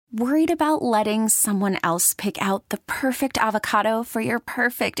Worried about letting someone else pick out the perfect avocado for your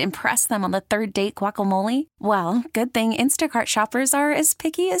perfect impress them on the third date guacamole? Well, good thing Instacart shoppers are as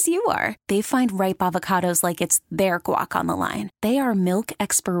picky as you are. They find ripe avocados like it's their guac on the line. They are milk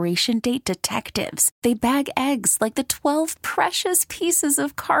expiration date detectives. They bag eggs like the 12 precious pieces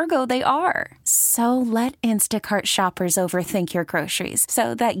of cargo they are. So let Instacart shoppers overthink your groceries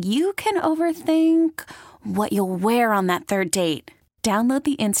so that you can overthink what you'll wear on that third date. Download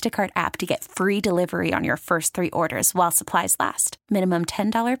the Instacart app to get free delivery on your first 3 orders while supplies last. Minimum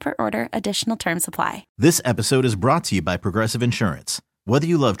 $10 per order. Additional terms apply. This episode is brought to you by Progressive Insurance. Whether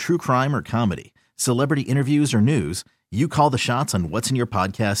you love true crime or comedy, celebrity interviews or news, you call the shots on what's in your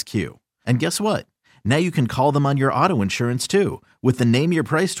podcast queue. And guess what? Now you can call them on your auto insurance too with the Name Your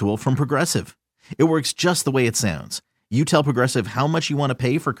Price tool from Progressive. It works just the way it sounds. You tell Progressive how much you want to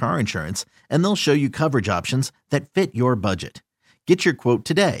pay for car insurance, and they'll show you coverage options that fit your budget. Get your quote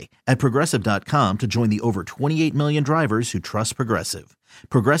today at Progressive.com to join the over 28 million drivers who trust Progressive.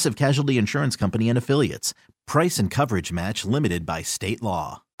 Progressive Casualty Insurance Company and Affiliates. Price and coverage match limited by state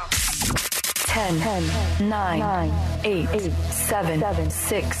law. 10, 9, 8, 7,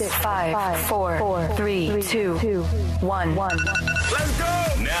 6, 5, 4, 3, 2, 1. Let's go!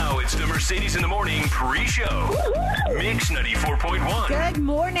 Now it's the Mercedes in the Morning pre-show. Mix 94.1. Good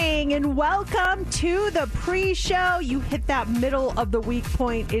morning and welcome to the pre-show. You hit that middle of the week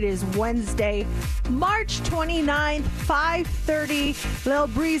point. It is Wednesday, March 29th, 5:30. Little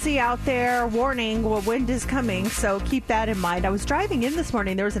breezy out there. Warning, wind is coming, so keep that in mind. I was driving in this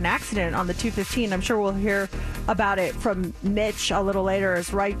morning. There was an accident on the 215. I'm sure we'll hear about it from Mitch a little later.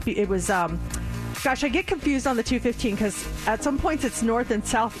 It was Gosh, I get confused on the 215 because at some points it's north and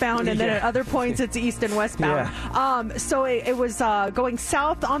southbound, and then at other points it's east and westbound. Yeah. So it was going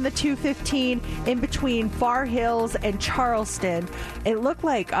south on the 215 in between Far Hills and Charleston. It looked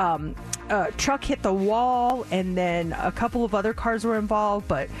like a truck hit the wall, and then a couple of other cars were involved,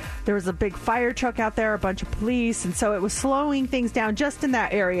 but there was a big fire truck out there, a bunch of police, and so it was slowing things down just in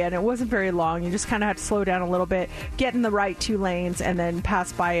that area, and it wasn't very long. You just kind of had to slow down a little bit, get in the right 2 lanes, and then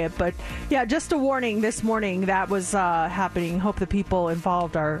pass by it. But yeah, just a warning this morning that was happening. Hope the people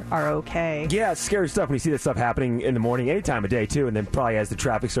involved are okay. Yeah, it's scary stuff when you see that stuff happening in the morning, any time of day too, and then probably as the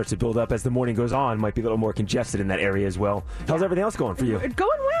traffic starts to build up as the morning goes on, might be a little more congested in that area as well. How's everything else going for you?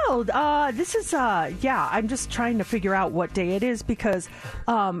 Going well. This is, I'm just trying to figure out what day it is because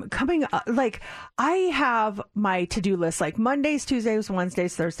coming up, I have my to-do list like Mondays, Tuesdays,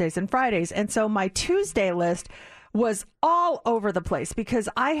 Wednesdays, Thursdays, and Fridays. And so my Tuesday list was all over the place because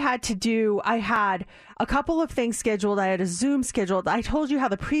I had a couple of things scheduled. I had a Zoom scheduled. I told you how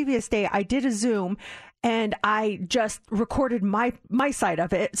the previous day I did a Zoom and I just recorded my side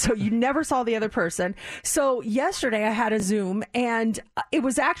of it, so you never saw the other person. So yesterday I had a Zoom, and it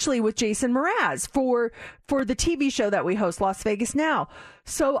was actually with Jason Mraz for the TV show that we host, Las Vegas Now.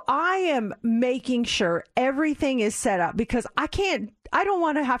 So I am making sure everything is set up because I don't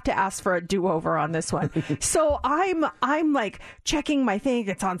want to have to ask for a do-over on this one. So I'm like checking my thing.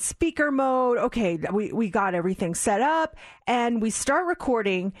 It's on speaker mode. Okay, we got everything set up, and we start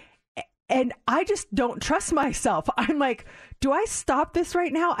recording. And I just don't trust myself. I'm like, do I stop this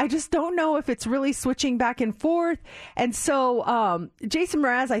right now? I just don't know if it's really switching back and forth. And so Jason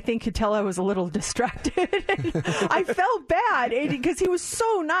Mraz, I think, could tell I was a little distracted. I felt bad because he was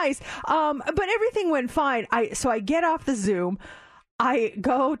so nice. But everything went fine. So I get off the Zoom. I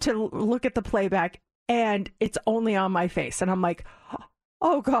go to look at the playback, and it's only on my face. And I'm like,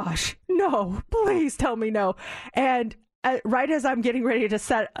 oh, gosh, no, please tell me no. And right as I'm getting ready to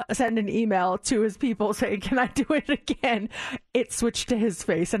send an email to his people saying, can I do it again? It switched to his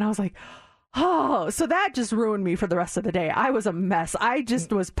face. And I was like, oh, so that just ruined me for the rest of the day. I was a mess. I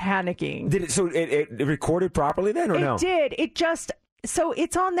just was panicking. Did it? So it recorded properly then or no? It did. So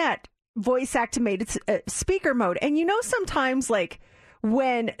it's on that voice activated speaker mode. And sometimes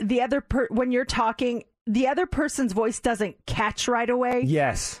when when you're talking, the other person's voice doesn't catch right away.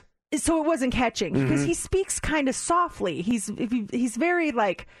 Yes. So it wasn't catching because he speaks kind of softly. He's very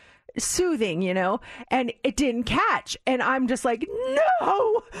soothing, and it didn't catch. And I'm just like,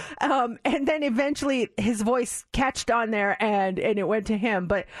 no. And then eventually his voice catched on there and it went to him.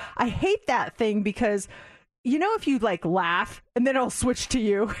 But I hate that thing because, if you laugh and then I'll switch to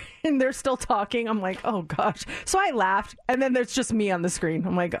you, and they're still talking. I'm like, oh gosh. So I laughed, and then there's just me on the screen.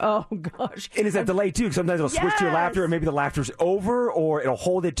 I'm like, oh gosh. And is that delay too? Sometimes it'll switch to your laughter, or maybe the laughter's over, or it'll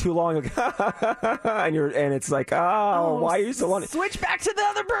hold it too long, and it's like, oh, why are you so long? Switch back to the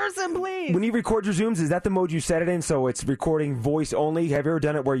other person, please. When you record your Zooms, is that the mode you set it in? So it's recording voice only. Have you ever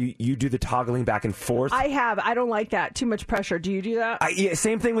done it where you do the toggling back and forth? I have. I don't like that. Too much pressure. Do you do that? Yeah,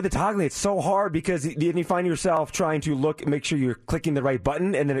 same thing with the toggling. It's so hard because you find yourself trying to make sure you're clicking the right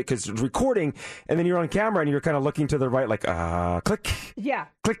button, and then because it's recording, and then you're on camera and you're kind of looking to the right, like click, yeah,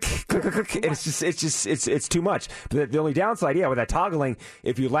 click, click, click, click. And it's too much. But the only downside, with that toggling,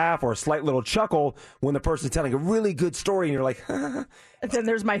 if you laugh or a slight little chuckle when the person's telling a really good story, and you're like, and then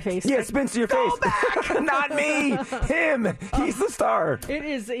there's my face. Yeah, it spins to your face. Back. Not me. Him. He's the star. It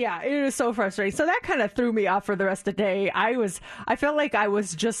is so frustrating. So that kind of threw me off for the rest of the day. I felt like I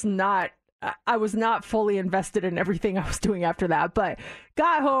was not fully invested in everything I was doing after that, but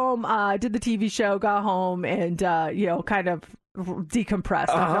got home, did the TV show, got home, and, kind of decompressed.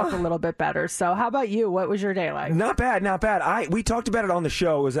 I felt a little bit better. So how about you? What was your day like? Not bad. We talked about it on the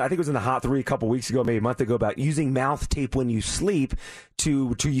show. I think it was in the Hot 3 a couple weeks ago, maybe a month ago, about using mouth tape when you sleep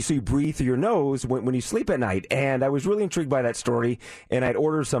so you breathe through your nose when you sleep at night. And I was really intrigued by that story, and I'd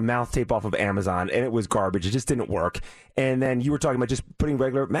ordered some mouth tape off of Amazon, and it was garbage. It just didn't work. And then you were talking about just putting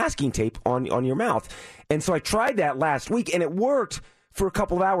regular masking tape on your mouth. And so I tried that last week, and it worked for a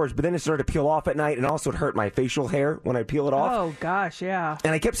couple of hours, but then it started to peel off at night, and also it hurt my facial hair when I peel it off. Oh, gosh, yeah.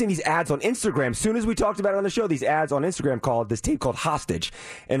 And I kept seeing these ads on Instagram. As soon as we talked about it on the show, these ads on Instagram called this tape called Hostage.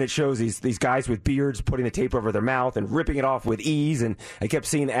 And it shows these guys with beards putting the tape over their mouth and ripping it off with ease. And I kept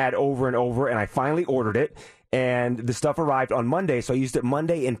seeing the ad over and over, and I finally ordered it. And the stuff arrived on Monday, so I used it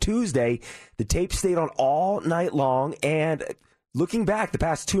Monday and Tuesday. The tape stayed on all night long, and looking back, the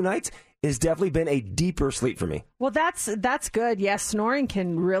past 2 nights, it's definitely been a deeper sleep for me. Well, that's good. Yes, snoring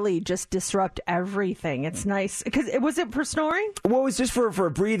can really just disrupt everything. It's nice. Was it for snoring? Well, it's just for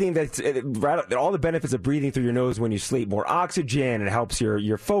breathing. All the benefits of breathing through your nose when you sleep. More oxygen. It helps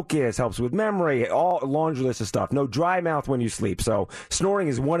your focus, helps with memory, all laundry list of stuff. No dry mouth when you sleep. So snoring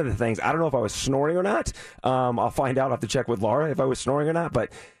is one of the things. I don't know if I was snoring or not. I'll find out. I'll have to check with Laura if I was snoring or not.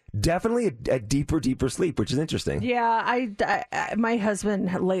 But definitely a deeper sleep, which is interesting. Yeah, my husband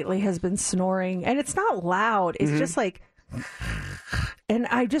lately has been snoring, and it's not loud. It's just like, and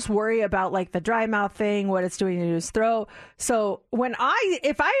I just worry about like the dry mouth thing, what it's doing to his throat. So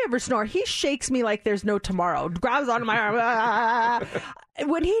if I ever snore, he shakes me like there's no tomorrow, grabs onto my arm.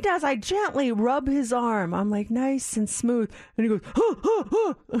 When he does, I gently rub his arm. I'm like, nice and smooth. And he goes,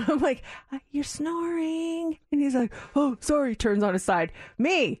 I'm like, you're snoring. And he's like, oh, sorry. Turns on his side.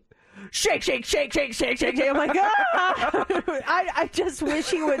 Me. Shake. I'm like, I just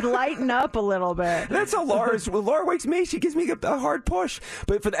wish he would lighten up a little bit. That's how Laura wakes me. She gives me a hard push.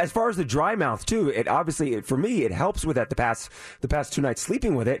 But as far as the dry mouth too, it obviously, for me, it helps with that the past 2 nights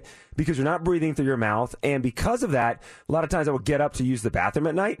sleeping with it, because you're not breathing through your mouth. And because of that, a lot of times I would get up to use the bathroom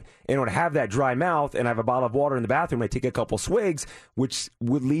at night, and I would have that dry mouth, and I have a bottle of water in the bathroom. I take a couple swigs, which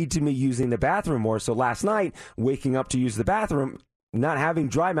would lead to me using the bathroom more. So last night, waking up to use the bathroom, not having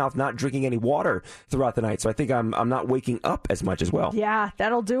dry mouth, not drinking any water throughout the night. So I think I'm not waking up as much as well. Yeah,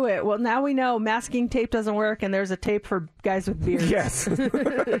 that'll do it. Well, now we know masking tape doesn't work, and there's a tape for guys with beards. Yes. And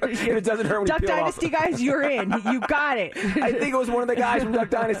it doesn't hurt when Duck you peel Dynasty off. Guys, you're in. You got it. I think it was one of the guys from Duck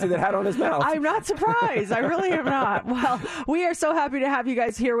Dynasty that had on his mouth. I'm not surprised. I really am not. Well, we are so happy to have you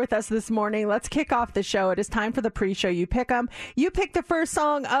guys here with us this morning. Let's kick off the show. It is time for the pre-show. You pick them. You pick the first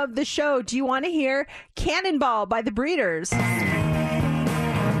song of the show. Do you want to hear Cannonball by the Breeders?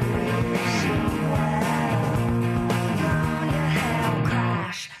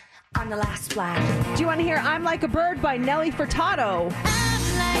 On the last splash. Do you want to hear I'm Like a Bird by Nelly Furtado?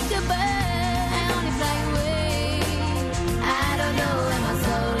 I'm like a bird, I only fly away. I don't know where my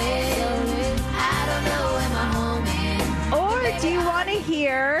soul is. I don't know where my home is. Or do you want to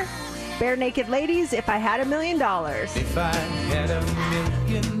hear Bare Naked Ladies, If I Had $1 Million? If I had $1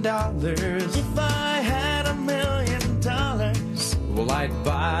 million, if I had $1 million, well, I'd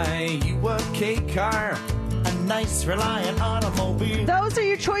buy you a K car, a nice reliant automobile. Those are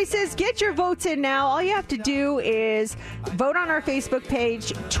your choices. Get your votes in now. All you have to do is vote on our Facebook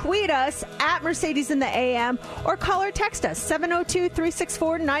page, tweet us at Mercedes in the AM, or call or text us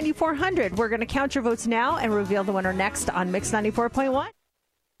 702-364-9400. We're going to count your votes now and reveal the winner next on Mix 94.1.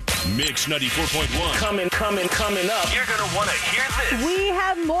 Mix 94.1. Coming up. You're going to want to hear this. We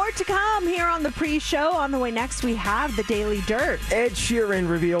have more to come here on the pre-show. On the way next, we have the Daily Dirt. Ed Sheeran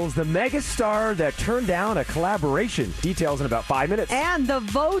reveals the megastar that turned down a collaboration. Details in about 5 minutes. And the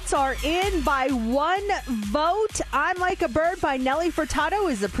votes are in by one vote. I'm Like a Bird by Nelly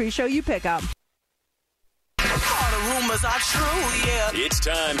Furtado is the pre-show you pick up. All the rumors are true, yeah. It's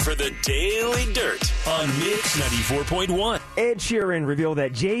time for the Daily Dirt on Mix 94.1. Ed Sheeran revealed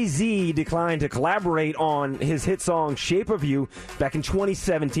that Jay-Z declined to collaborate on his hit song Shape of You back in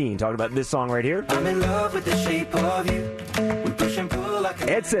 2017. Talking about this song right here. I'm in love with the shape of you. We push and pull like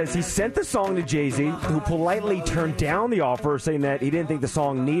Ed says he sent the song to Jay-Z, who politely turned down the offer, saying that he didn't think the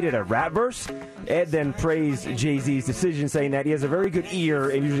song needed a rap verse. Ed then praised Jay-Z's decision, saying that he has a very good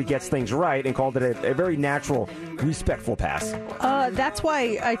ear and usually gets things right, and called it a very natural, respectful pass. That's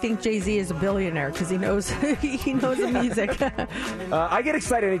why I think Jay-Z is a billionaire, because he knows the music. I get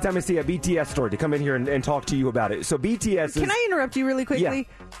excited anytime I see a BTS story to come in here and talk to you about it. So BTS is... Can I interrupt you really quickly?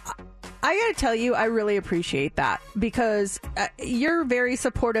 Yeah. I gotta tell you, I really appreciate that, because you're very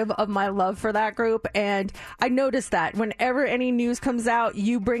supportive of my love for that group, and I noticed that whenever any news comes out,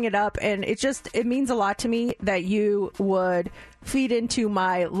 you bring it up, and it means a lot to me that you would feed into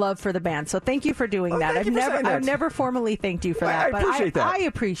my love for the band. So thank you for doing that. I've never formally thanked you for that, but I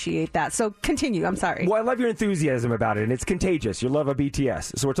appreciate that. So continue. I'm sorry. Well, I love your enthusiasm about it, and it's contagious. Your love of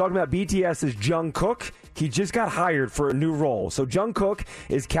BTS. So we're talking about BTS's Jungkook. He just got hired for a new role. So Jungkook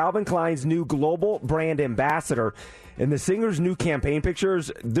is Calvin Klein's new global brand ambassador, and the singer's new campaign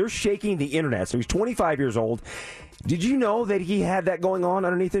pictures, they're shaking the internet. So he's 25 years old. Did you know that he had that going on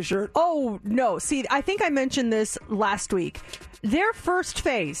underneath his shirt? Oh, no. See, I think I mentioned this last week. Their first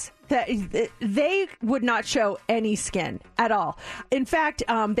phase, that they would not show any skin at all. In fact,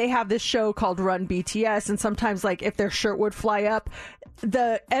 they have this show called Run BTS, and sometimes, like, if their shirt would fly up,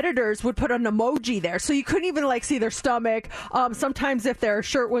 the editors would put an emoji there, so you couldn't even see their stomach. Sometimes if their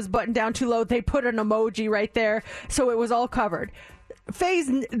shirt was buttoned down too low, they put an emoji right there, so it was all covered.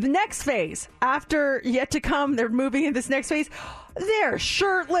 The next phase, after yet to come, they're moving in this next phase. They're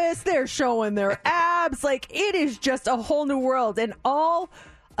shirtless. They're showing their abs. It is just a whole new world, and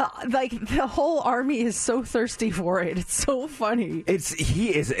the whole army is so thirsty for it. It's so funny.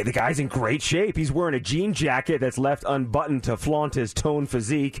 The guy's in great shape. He's wearing a jean jacket that's left unbuttoned to flaunt his toned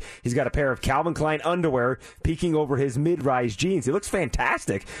physique. He's got a pair of Calvin Klein underwear peeking over his mid-rise jeans. He looks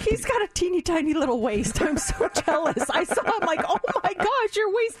fantastic. He's got a teeny tiny little waist. I'm so jealous. I saw him oh my gosh,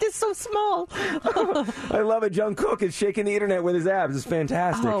 your waist is so small. I love it. Jungkook is shaking the internet with his abs. It's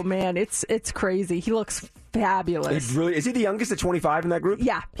fantastic. Oh man, it's crazy. He looks fabulous. Is he the youngest at 25 in that group?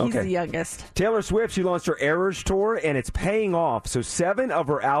 Yeah, he's the youngest. Taylor Swift, she launched her Eras tour, and it's paying off. So 7 of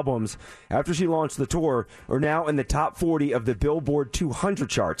her albums, after she launched the tour, are now in the top 40 of the Billboard 200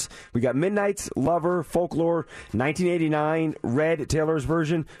 charts. We got Midnight's, Lover, Folklore, 1989, Red, Taylor's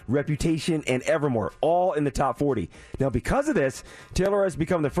version, Reputation, and Evermore, all in the top 40. Now, because of this, Taylor has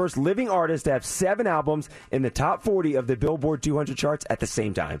become the first living artist to have 7 albums in the top 40 of the Billboard 200 charts at the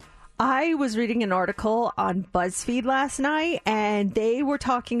same time. I was reading an article on BuzzFeed last night, and they were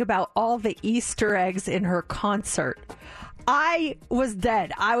talking about all the Easter eggs in her concert. I was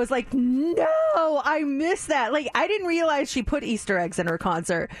dead. I was like, no, I missed that. I didn't realize she put Easter eggs in her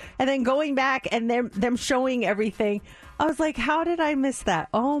concert. And then going back and them showing everything, I was like, how did I miss that?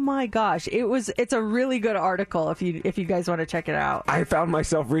 Oh my gosh. It's a really good article if you guys want to check it out. I found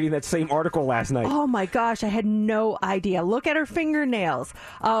myself reading that same article last night. Oh my gosh, I had no idea. Look at her fingernails.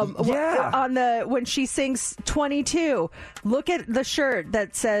 When she sings 22, look at the shirt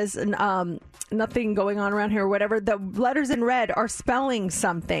that says nothing going on around here or whatever. The letters in red are spelling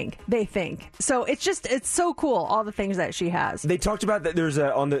something, they think. So it's so cool, all the things that she has. They talked about that there's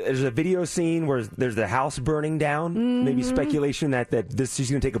a video scene where there's the house burning down. Mm-hmm. Maybe speculation that she's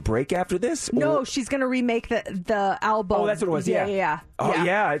going to take a break after this? No, she's going to remake the album. Oh, that's what it was. Yeah. Oh,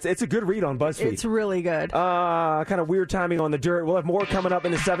 yeah. It's a good read on BuzzFeed. It's really good. Kind of weird timing on the dirt. We'll have more coming up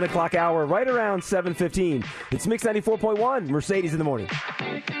in the 7 o'clock hour, right around 7:15. It's Mix 94.1, Mercedes in the Morning.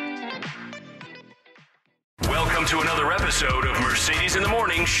 Welcome to another episode of Mercedes in the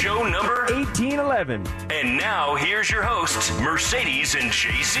Morning, show number 1811. And now, here's your hosts, Mercedes and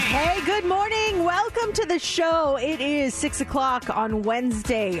JC. Hey, good morning. Welcome to the show. It is 6 o'clock on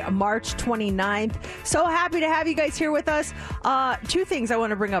Wednesday, March 29th. So happy to have you guys here with us. 2 things I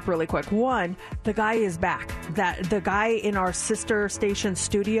want to bring up really quick. One, the guy is back. The guy in our sister station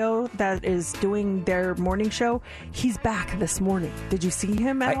studio that is doing their morning show, he's back this morning. Did you see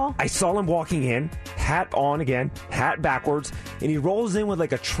him at all? I saw him walking in, hat on again, on, hat backwards, and he rolls in with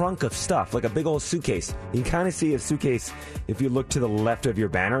like a trunk of stuff, like a big old suitcase. You can kind of see a suitcase if you look to the left of your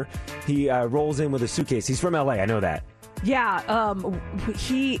banner. He rolls in with a suitcase. He's from L.A., I know that. Yeah,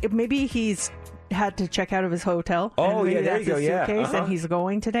 he's had to check out of his hotel. Oh, yeah, there you go, yeah. And he's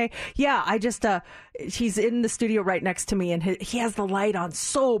going today. Yeah, I just, he's in the studio right next to me, and he has the light on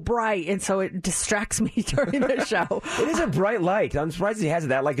so bright, and so it distracts me during the show. It is a bright light. I'm surprised he has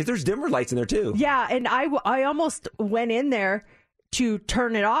that light, because there's dimmer lights in there, too. Yeah, and I almost went in there to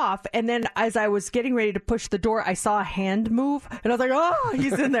turn it off, and then as I was getting ready to push the door, I saw a hand move, and I was like, oh,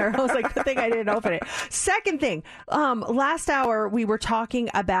 he's in there. I was like, good thing I didn't open it. Second thing, last hour we were talking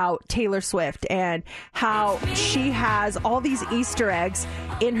about Taylor Swift and how she has all these Easter eggs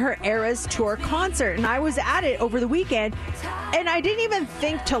in her Eras Tour concert, and I was at it over the weekend, and I didn't even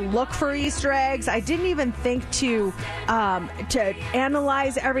think to look for Easter eggs. I didn't even think to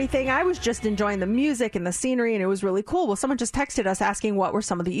analyze everything. I was just enjoying the music and the scenery, and it was really cool. Well, someone just texted us asking what were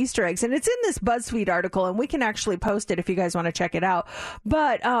some of the Easter eggs, and it's in this BuzzFeed article, and we can actually post it if you guys want to check it out.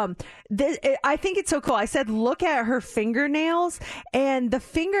 But I think it's so cool. I said, look at her fingernails, and the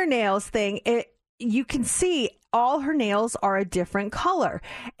fingernails thing, you can see all her nails are a different color,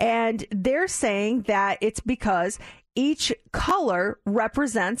 and they're saying that it's because each color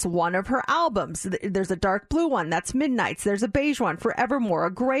represents one of her albums. There's a dark blue one, that's Midnights. There's a beige one for Evermore,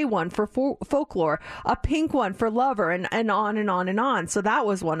 a gray one for Folklore, a pink one for Lover, and on and on and on. So that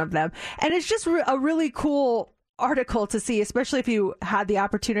was one of them. And it's just a really cool article to see, especially if you had the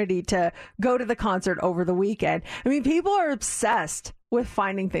opportunity to go to the concert over the weekend. I mean, people are obsessed with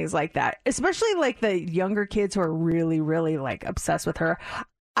finding things like that, especially like the younger kids who are really, really like obsessed with her.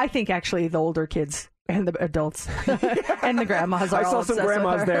 I think actually the older kids and the adults and the grandmas are all obsessed with her. I saw some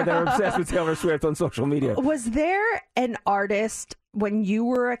grandmas there that are obsessed with Taylor Swift on social media. Was there an artist when you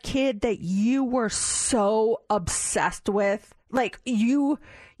were a kid that you were so obsessed with? Like you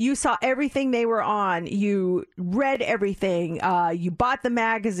saw everything they were on, you read everything, you bought the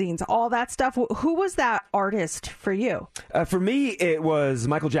magazines, all that stuff. Who was that artist for you? For me, it was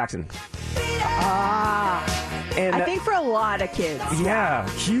Michael Jackson. And I think for a lot of kids. Yeah,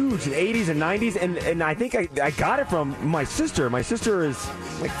 huge in the 80s and 90s. And I think I got it from my sister. My sister is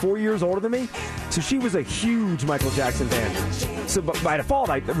like 4 years older than me. So she was a huge Michael Jackson fan. So by default,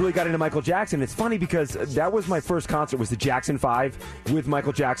 I really got into Michael Jackson. It's funny because that was my first concert, was the Jackson 5 with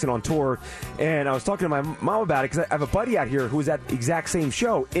Michael Jackson on tour. And I was talking to my mom about it because I have a buddy out here who was at the exact same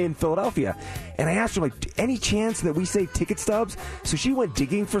show in Philadelphia. And I asked her, like, any chance that we save ticket stubs? So she went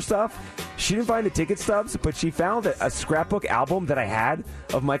digging for stuff. She didn't find the ticket stubs, but she found a scrapbook album that I had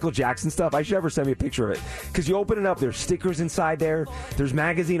of Michael Jackson stuff. I should have her send me a picture of it. Because you open it up, there's stickers inside there. There's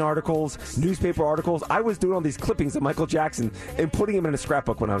magazine articles, newspaper articles. I was doing all these clippings of Michael Jackson and putting him in a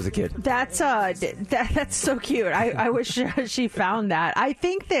scrapbook when I was a kid. That's so cute. I wish she found that. I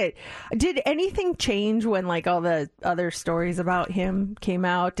think that, did anything change when like all the other stories about him came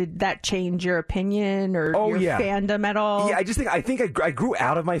out? Did that change your opinion or your fandom at all? Yeah, I think I grew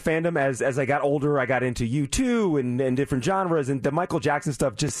out of my fandom as I got older. I got into U2 and different genres, and the Michael Jackson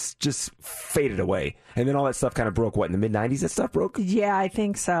stuff just faded away. And then all that stuff kind of broke. What, in the mid-90s that stuff broke? Yeah, I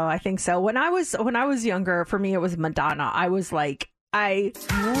think so. When I was younger, for me it was Madonna. I was like, I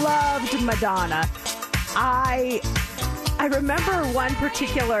loved Madonna. I remember one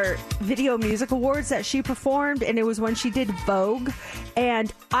particular Video Music Awards that she performed, and it was when she did Vogue,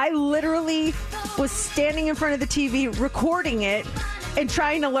 and I literally was standing in front of the TV recording it and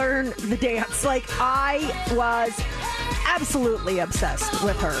trying to learn the dance. Like, I was absolutely obsessed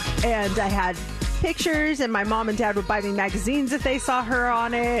with her, and I had pictures, and my mom and dad would buy me magazines if they saw her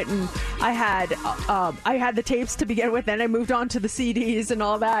on it, and I had the tapes to begin with, and I moved on to the CDs and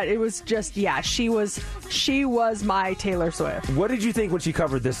all that. It was just, yeah, she was my Taylor Swift. What did you think when she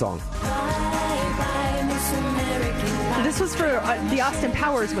covered this song? This was for the Austin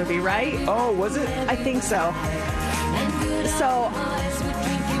Powers movie, right? Oh, was it? I think so. So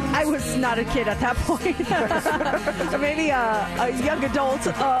I was not a kid at that point. Maybe a young adult,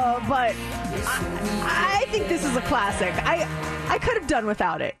 but I think this is a classic. I could have done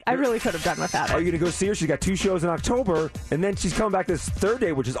without it. I really could have done without it. Are you going to go see her? She's got 2 shows in October, and then she's coming back this third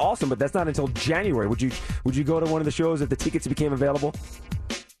day, which is awesome, but that's not until January. Would you go to one of the shows if the tickets became available?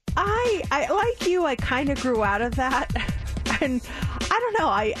 I like you, I kind of grew out of that. And I don't know.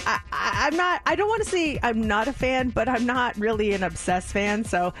 I'm not. I don't want to say I'm not a fan, but I'm not really an obsessed fan.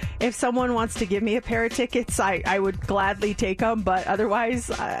 So if someone wants to give me a pair of tickets, I would gladly take them. But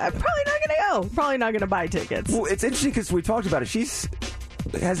otherwise, I'm probably not going to go. Probably not going to buy tickets. Well, it's interesting because we talked about it. She's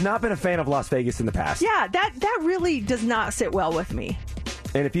has not been a fan of Las Vegas in the past. Yeah, that really does not sit well with me.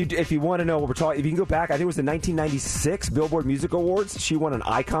 And if you want to know what we're talking, if you can go back, I think it was the 1996 Billboard Music Awards. She won an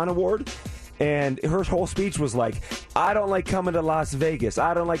Icon Award. And her whole speech was like, I don't like coming to Las Vegas.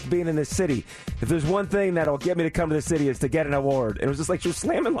 I don't like being in this city. If there's one thing that'll get me to come to the city is to get an award. And it was just like she was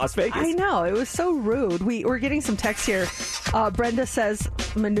slamming Las Vegas. I know. It was so rude. We're getting some text here. Brenda says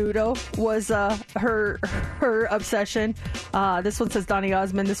Menudo was her obsession. This one says Donny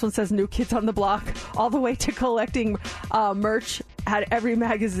Osmond. This one says New Kids on the Block. All the way to collecting merch. Had every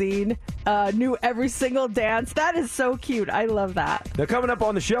magazine, knew every single dance. That is so cute. I love that. Now, coming up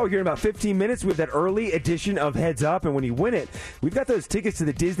on the show here in about 15 minutes, we have that early edition of Heads Up. And when you win it, we've got those tickets to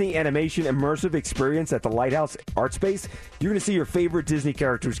the Disney Animation Immersive Experience at the Lighthouse Art Space. You're going to see your favorite Disney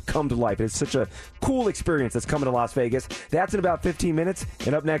characters come to life. It's such a cool experience that's coming to Las Vegas. That's in about 15 minutes.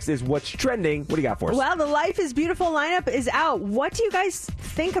 And up next is What's Trending. What do you got for us? Well, the Life is Beautiful lineup is out. What do you guys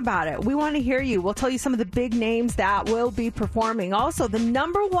think about it? We want to hear you. We'll tell you some of the big names that will be performing. Also, the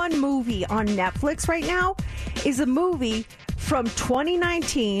number one movie on Netflix right now is a movie from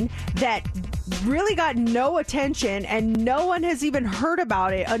 2019 that really got no attention and no one has even heard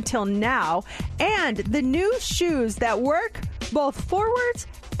about it until now. And the new shoes that work both forwards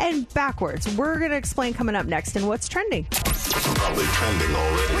and backwards. We're going to explain coming up next in What's Trending. Probably trending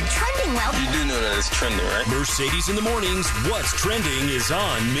already. We're trending, well. You do know that it's trending, right? Mercedes in the mornings. What's Trending is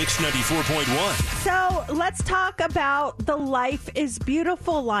on Mix 94.1. So let's talk about the Life is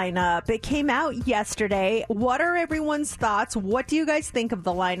Beautiful lineup. It came out yesterday. What are everyone's thoughts? What do you guys think of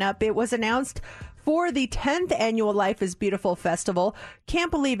the lineup? It was announced for the 10th annual Life is Beautiful Festival. Can't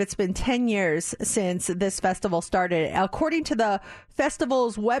believe it's been 10 years since this festival started. According to the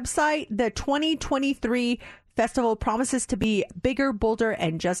festival's website, the 2023 festival promises to be bigger, bolder,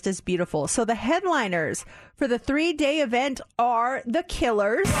 and just as beautiful. So the headliners for the 3-day event are The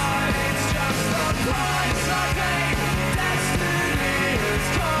Killers.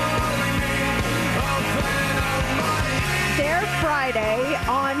 Their Friday.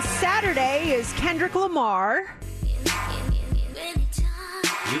 On Saturday is Kendrick Lamar.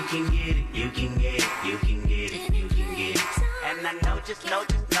 You can get it, you can get it, you can get it, you can get it. And I know, just know.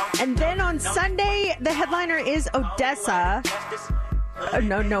 And then on Sunday, the headliner is Odessa.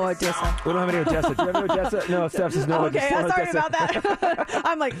 No Odessa. We don't have any Odessa. Do you have any Odessa? No, Steph says no. Okay, I'm sorry about that.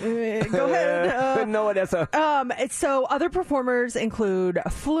 I'm like, go ahead. No Odessa. So other performers include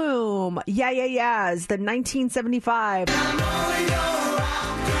Flume, Yeah Yeah Yeahs, the 1975,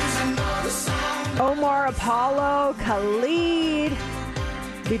 Omar Apollo, Khalid,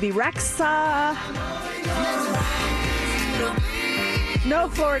 Bibi Rexha. No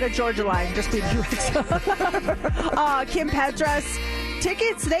Florida Georgia Line, just Bibi Rexha. Kim Petras.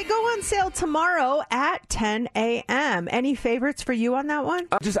 Tickets, they go on sale tomorrow at 10 a.m. Any favorites for you on that one?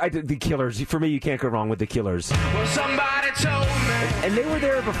 The Killers. For me, you can't go wrong with the Killers. Well, somebody told me. And they were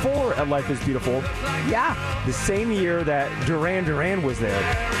there before at Life is Beautiful. Yeah. The same year that Duran Duran was there.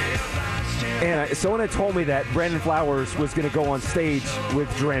 And someone had told me that Brandon Flowers was going to go on stage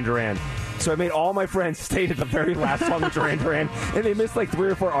with Duran Duran. So I made all my friends stay to the very last song of Duran Duran, and they missed like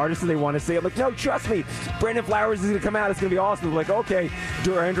 3 or 4 artists that they want to see. I'm like, no, trust me, Brandon Flowers is going to come out. It's going to be awesome. They're like, okay.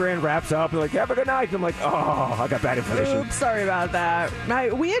 Duran Duran wraps up. They're like, have a good night. And I'm like, oh, I got bad information. Oops, sorry about that.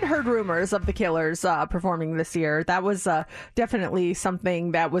 We had heard rumors of the Killers performing this year. That was definitely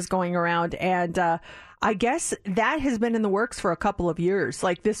something that was going around, and I guess that has been in the works for a couple of years.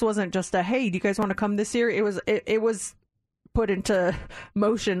 Like, this wasn't just a, hey, do you guys want to come this year? It was put into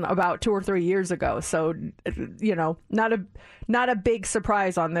motion about 2 or 3 years ago. So, not a big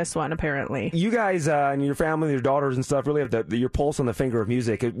surprise on this one, apparently. You guys and your family, your daughters and stuff, really have your pulse on the finger of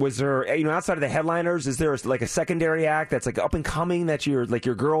music. Was there, outside of the headliners, is there like a secondary act that's like up and coming that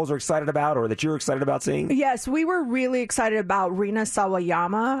your girls are excited about or that you're excited about seeing? Yes, we were really excited about Rina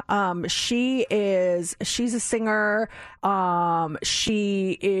Sawayama. She's a singer.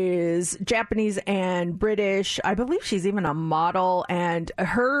 She is Japanese and British. I believe she's even a model, and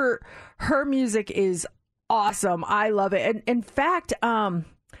her music is awesome. I love it. And in fact, I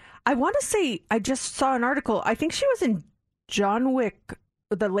want to say I just saw an article. I think she was in John Wick,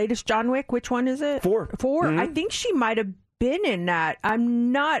 the latest John Wick. Which one is it? 4. Mm-hmm. I think she might have been in that.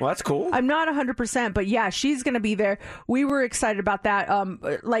 I'm not. Well, that's cool. I'm not 100%, but yeah, she's going to be there. We were excited about that.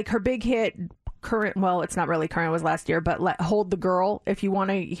 Like her big hit. It's not really current, it was last year, but Hold the Girl, if you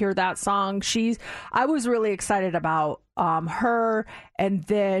want to hear that song. I was really excited about her, and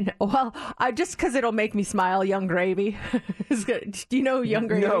then, well, I just because it'll make me smile, Young Gravy. Do you know who Young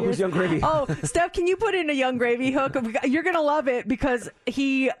Gravy No, is? who's Young Gravy? Oh, Steph, can you put in a Young Gravy hook? You're going to love it because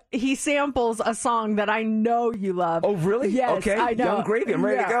he samples a song that I know you love. Oh, really? Yes, okay. I know. Young Gravy, I'm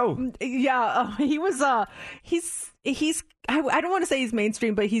ready to go. Yeah, he was, he's I don't want to say he's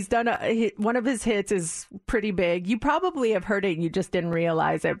mainstream, but he's done one of his hits is pretty big. You probably have heard it and you just didn't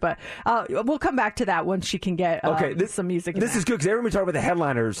realize it, but we'll come back to that once she can get some music. This is good because everyone talking about the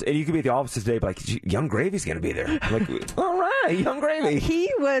headliners, and you could be at the office today, but like, Young Gravy's going to be there. I'm like, all right, Young Gravy. He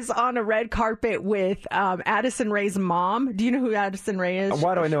was on a red carpet with Addison Rae's mom. Do you know who Addison Rae is?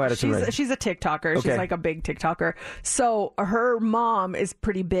 Why do I know Addison Rae? She's a TikToker. Okay. She's like a big TikToker. So her mom is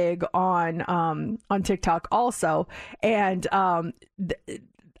pretty big on TikTok also, and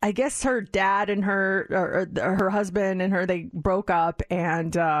I guess her dad and her husband and her, they broke up,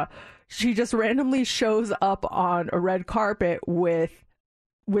 and she just randomly shows up on a red carpet with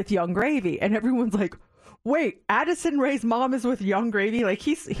Young Gravy, and everyone's like, wait, Addison Rae's mom is with Young Gravy? Like,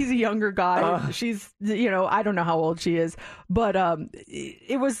 he's a younger guy. She's, I don't know how old she is, but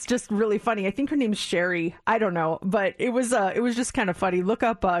it was just really funny. I think her name's Sherry. I don't know, but it was just kind of funny. Look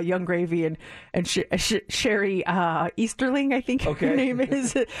up Young Gravy and Sherry Easterling, I think her name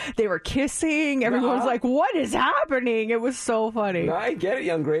is. They were kissing. Everyone was like, what is happening? It was so funny. I get it,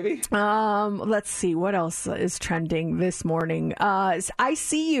 Young Gravy. Let's see. What else is trending this morning? I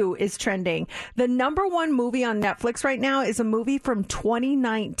See You is trending. The number one movie on Netflix right now is a movie from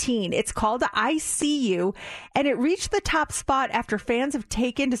 2019. It's called I See You, and it reached the top spot after fans have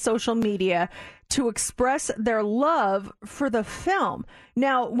taken to social media to express their love for the film.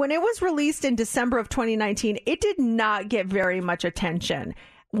 Now, when it was released in December of 2019, it did not get very much attention.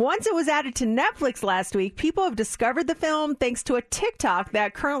 Once it was added to Netflix last week, people have discovered the film thanks to a TikTok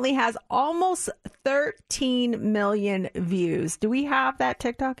that currently has almost 13 million views. Do we have that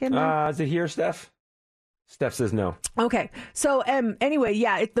TikTok in there? Is it here, Steph? Steph says no. Okay. So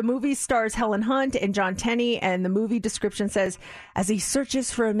anyway, the movie stars Helen Hunt and John Tenney, and the movie description says, as he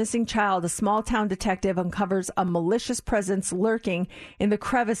searches for a missing child, a small-town detective uncovers a malicious presence lurking in the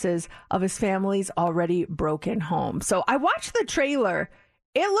crevices of his family's already broken home. So I watched the trailer.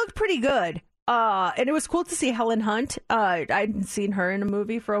 It looked pretty good. And it was cool to see Helen Hunt. I hadn't seen her in a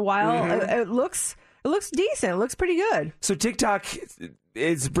movie for a while. Mm-hmm. It looks decent. It looks pretty good. So TikTok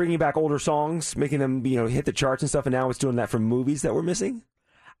is bringing back older songs, making them, hit the charts and stuff, and now it's doing that for movies that we're missing?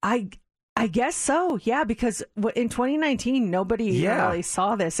 I guess so, yeah, because in 2019, nobody really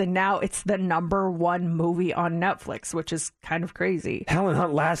saw this, and now it's the number one movie on Netflix, which is kind of crazy. Helen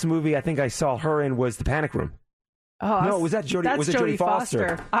Hunt, last movie I think I saw her in was The Panic Room. Oh, no, was that Jodie? Was it Jodie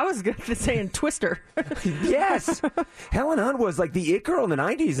Foster? I was saying Twister. Yes, Helen Hunt was like the it girl in the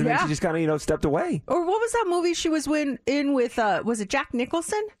 90s, and then she just kind of stepped away. Or what was that movie she was in with? Was it Jack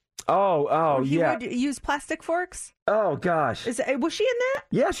Nicholson? Oh, he yeah. Would use plastic forks. Oh gosh, was she in that?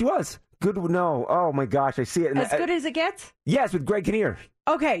 Yeah, she was. Good. No. Oh my gosh, I see it. As good as it gets. Yes, with Greg Kinnear.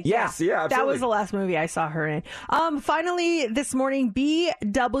 Okay. Yes. Yeah. Absolutely. That was the last movie I saw her in. Finally, this morning,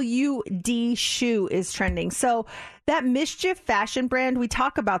 BWD shoe is trending. So that Mischief fashion brand, we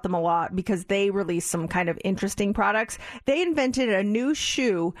talk about them a lot because they release some kind of interesting products. They invented a new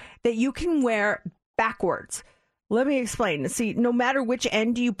shoe that you can wear backwards. Let me explain. See, no matter which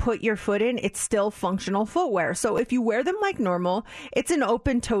end you put your foot in, it's still functional footwear. So if you wear them like normal, it's an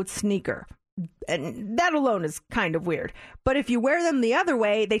open-toed sneaker. And that alone is kind of weird. But if you wear them the other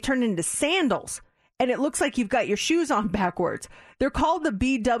way, they turn into sandals. And it looks like you've got your shoes on backwards. They're called the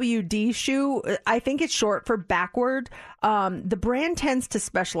BWD shoe. I think it's short for backward. The brand tends to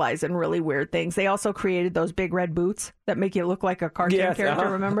specialize in really weird things. They also created those big red boots that make you look like a cartoon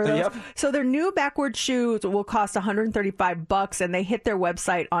character. Remember those? Yep. So their new backward shoes will cost $135, and they hit their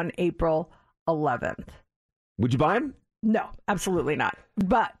website on April 11th. Would you buy them? No, absolutely not.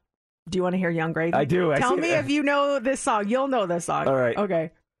 But do you want to hear Young Gravy? I do. Tell me if you know this song. You'll know this song. All right. Okay.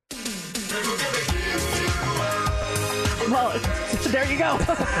 Well, there you go.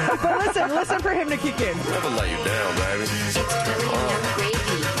 But listen for him to kick in. Never lay you down, baby.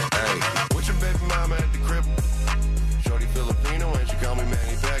 Hey. What's your baby mama at the crib? Shorty Filipino and she call me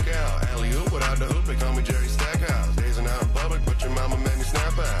Manny Pacquiao. Alley-oop without the hoop, they call me Jerry Stackhouse. Dazing out in public, but your mama made me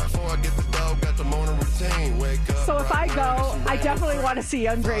snap out. Before I get the dog, got the morning routine. Wake up. So if I go, I definitely want to see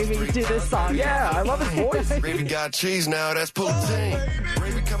Young Gravy do this song. Yeah, I love his voice. Gravy got cheese now, that's poutine.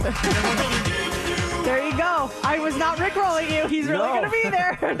 Gravy come There you go. I was not rickrolling you. He's really No. going to be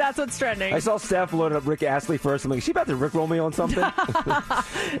there. That's what's trending. I saw Steph loaded up Rick Astley first. I'm like, is she about to rickroll me on something?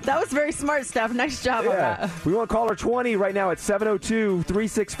 That was very smart, Steph. Nice job on that. We want caller 20 right now at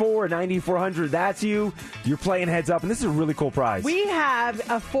 702-364-9400. That's you. You're playing Heads Up, and this is a really cool prize. We have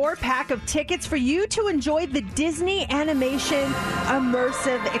a 4-pack of tickets for you to enjoy the Disney Animation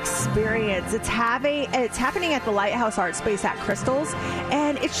Immersive Experience. It's happening at the Lighthouse Art Space at Crystals,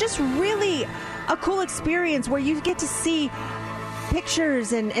 and it's just really a cool experience where you get to see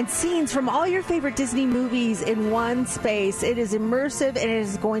pictures and scenes from all your favorite Disney movies in one space. It is immersive, and it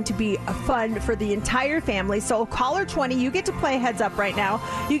is going to be fun for the entire family. So caller 20, you get to play Heads Up right now.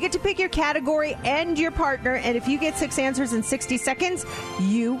 You get to pick your category and your partner, and if you get 6 answers in 60 seconds,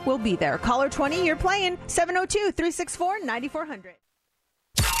 you will be there. Caller 20, you're playing 702-364-9400.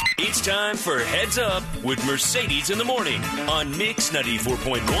 It's time for Heads Up with Mercedes in the Morning on Mix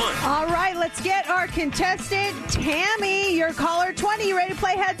 94.1. All right, let's get our contestant, Tammy. You're caller 20. You ready to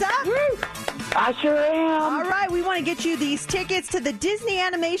play Heads Up? Woo! I sure am. All right, we want to get you these tickets to the Disney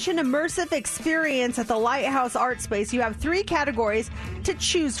Animation Immersive Experience at the Lighthouse Art Space. You have 3 categories to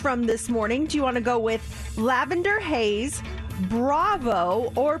choose from this morning. Do you want to go with Lavender Haze,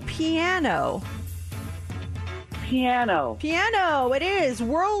 Bravo, or Piano? Piano. Piano, it is.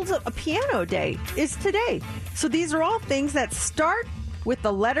 World Piano Day is today. So these are all things that start with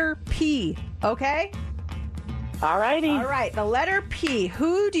the letter P, okay? All righty. All right, the letter P.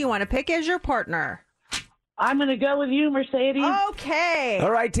 Who do you want to pick as your partner? I'm going to go with you, Mercedes. Okay.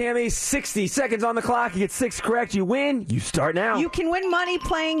 All right, Tammy, 60 seconds on the clock. You get 6 correct, you win. You start now. You can win money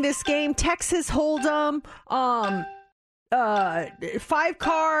playing this game. Texas Hold'em,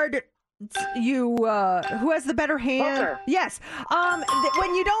 5-card. Who has the better hand? Poker. Yes.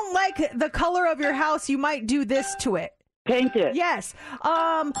 When you don't like the color of your house, you might do this to it. Paint it. Yes.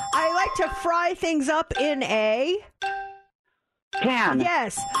 I like to fry things up in a Pan.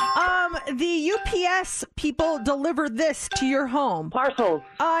 Yes. The UPS people deliver this to your home. Parcels.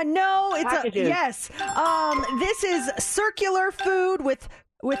 No, it's Packages. yes. This is circular food with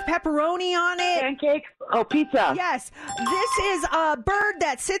pepperoni on it. Pancakes. Oh, pizza. Yes. This is a bird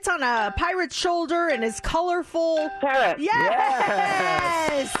that sits on a pirate's shoulder and is colorful. Parrot.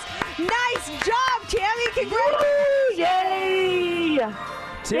 Yes. Nice job, Tammy. Congratulations. Yay.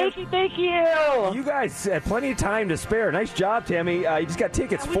 Thank you. You guys had plenty of time to spare. Nice job, Tammy. You just got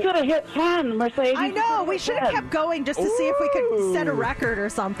tickets. We could have hit 10, Mercedes. I know. We should have kept going just to see if we could set a record or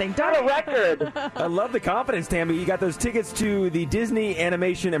something. Set a record. I love the confidence, Tammy. You got those tickets to the Disney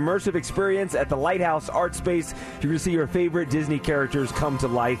Animation Immersive Experience at the Lighthouse Art Space. You're going to see your favorite Disney characters come to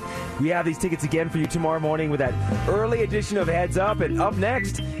life. We have these tickets again for you tomorrow morning with that early edition of Heads Up. And up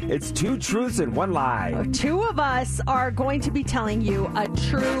next, it's 2 truths and 1 lie. 2 of us are going to be telling you a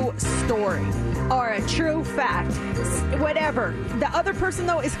true story or a true fact. Whatever. The other person,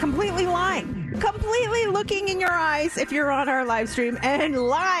 though, is completely lying. Completely looking in your eyes if you're on our live stream and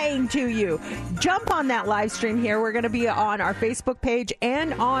lying to you. Jump on that live stream here. We're going to be on our Facebook page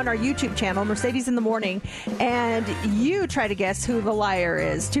and on our YouTube channel, Mercedes in the Morning. And you try to guess who the liar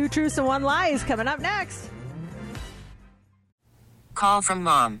is. 2 truths and 1 lie is coming up next. Call from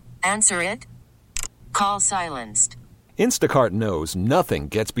mom. Answer it. Call silenced. Instacart knows nothing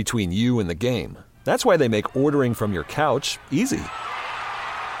gets between you and the game. That's why they make ordering from your couch easy.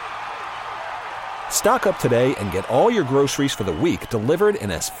 Stock up today and get all your groceries for the week delivered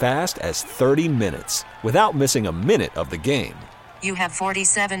in as fast as 30 minutes without missing a minute of the game. You have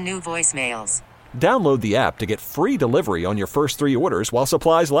 47 new voicemails. Download the app to get free delivery on your first 3 orders while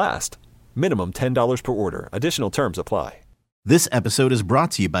supplies last. Minimum $10 per order. Additional terms apply. This episode is brought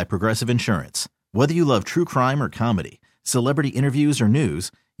to you by Progressive Insurance. Whether you love true crime or comedy, celebrity interviews or news,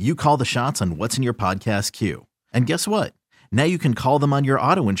 you call the shots on what's in your podcast queue. And guess what? Now you can call them on your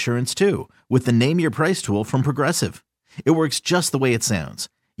auto insurance too with the Name Your Price tool from Progressive. It works just the way it sounds.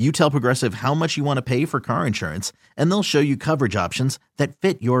 You tell Progressive how much you want to pay for car insurance, and they'll show you coverage options that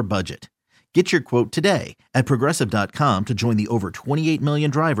fit your budget. Get your quote today at Progressive.com to join the over 28 million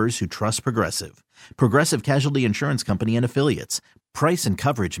drivers who trust Progressive. Progressive Casualty Insurance Company and Affiliates. Price and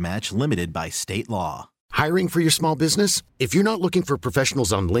coverage match limited by state law. Hiring for your small business? If you're not looking for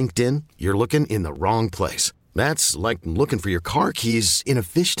professionals on LinkedIn, you're looking in the wrong place. That's like looking for your car keys in a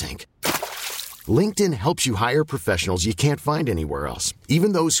fish tank. LinkedIn helps you hire professionals you can't find anywhere else,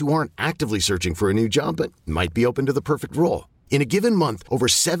 even those who aren't actively searching for a new job but might be open to the perfect role. In a given month, over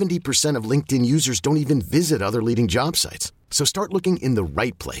 70% of LinkedIn users don't even visit other leading job sites. So start looking in the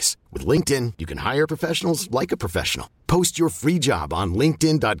right place. With LinkedIn, you can hire professionals like a professional. Post your free job on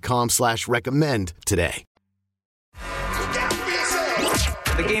linkedin.com/recommend today.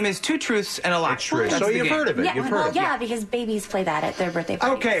 The game is 2 truths and a lie. True. That's So the you've game. heard of it. Yeah, You've heard of it. yeah, because babies play that at their birthday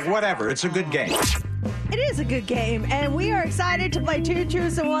parties. Okay, whatever. It's a good game. It is a good game, and we are excited to play 2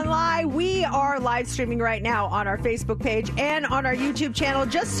 Truths and 1 Lie. We are live streaming right now on our Facebook page and on our YouTube channel.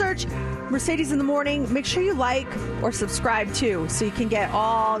 Just search Mercedes in the Morning. Make sure you like or subscribe too, so you can get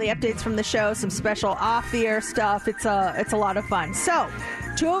all the updates from the show, some special off-the-air stuff. It's a lot of fun. So,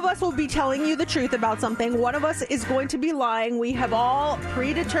 2 of us will be telling you the truth about something. 1 of us is going to be lying. We have all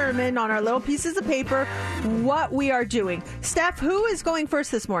predetermined on our little pieces of paper what we are doing. Steph, who is going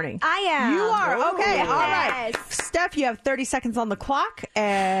first this morning? I am. You are. Okay, Yes. all right. Steph, you have 30 seconds on the clock,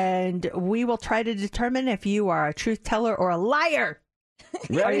 and we will try to determine if you are a truth teller or a liar.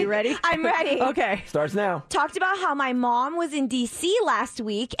 Are you ready? I'm ready. Okay. Starts now. Talked about how my mom was in D.C. last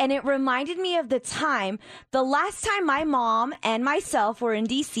week, and it reminded me of the last time my mom and myself were in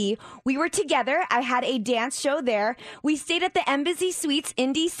D.C. We were together. I had a dance show there. We stayed at the Embassy Suites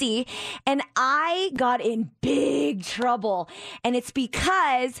in D.C., and I got in big trouble. And it's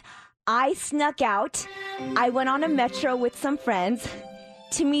because I snuck out. I went on a metro with some friends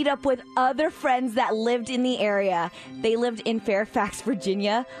to meet up with other friends that lived in the area. They lived in Fairfax,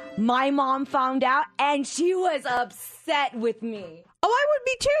 Virginia. My mom found out, and she was upset with me. Oh, I would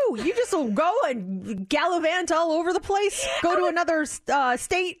be too. You just will go and gallivant all over the place. Go to another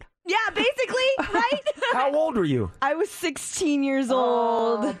state. Yeah, basically, right? How old were you? I was 16 years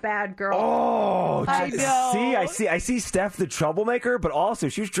old. Oh, bad girl. Oh, I know. I see Steph, the troublemaker, but also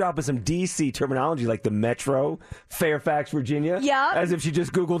she was dropping some DC terminology like the Metro, Fairfax, Virginia. Yeah. As if she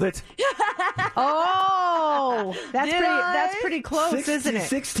just Googled it. Oh, that's pretty close, isn't it?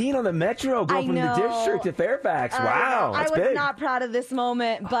 16 on the Metro, going from the know. district to Fairfax. Wow, I that's was big. not proud of this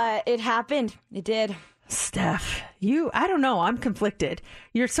moment, but it happened. It did. Steph, I don't know. I'm conflicted.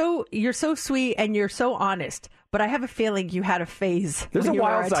 You're so sweet and you're so honest, but I have a feeling you had a phase. There's a when you were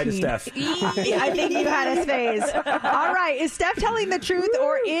wild side to teen. Steph. I think you had a phase. All right. Is Steph telling the truth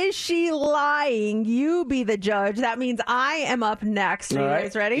or is she lying? You be the judge. That means I am up next. Are you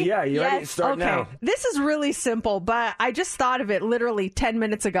guys ready? Yeah, you ready? Start okay. now. This is really simple, but I just thought of it literally 10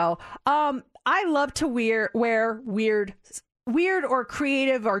 minutes ago. I love to wear weird or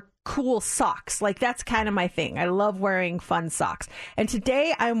creative or cool socks. Like, that's kind of my thing. I love wearing fun socks. And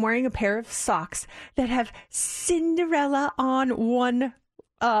today I'm wearing a pair of socks that have Cinderella on one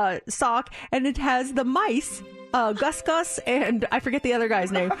sock, and it has the mice, Gus, and I forget the other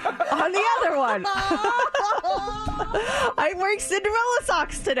guy's name, on the other one. I'm wearing Cinderella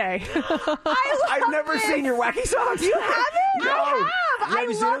socks today. I've never seen your wacky socks. You haven't? No. I have. I You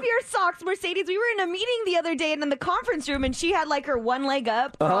love seen your socks, Mercedes. We were in a meeting the other day and in the conference room, and she had like her one leg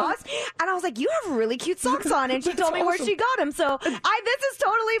up cross, and I was like, "You have really cute socks on," and she told me where she got them. So this is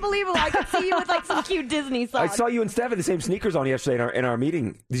totally believable. I could see you with like some cute Disney I socks. saw you and Steph had the same sneakers on yesterday in our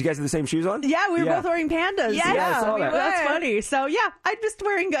meeting. Did you guys have the same shoes on? Yeah, we were both wearing pandas. Yes, Yeah, I saw that. That's funny. So yeah, I'm just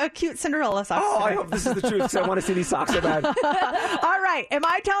wearing a cute Cinderella socks. Oh, I today. hope this is the truth because I want to see these socks so bad. All right. Am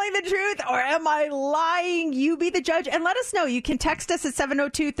I telling the truth or am I lying? You be the judge and let us know. You can text us at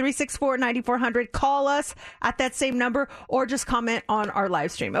 702-364-9400. Call us at that same number or just comment on our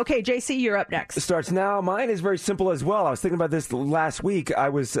live stream. Okay, JC, you're up next. It starts now. Mine is very simple as well. I was thinking about this last week. I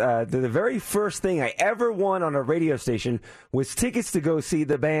was the very first thing I ever won on a radio station was tickets to go see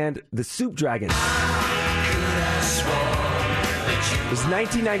the band The Soup Dragons. It was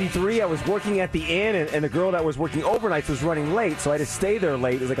 1993. I was working at the inn, and the girl that was working overnights was running late, so I had to stay there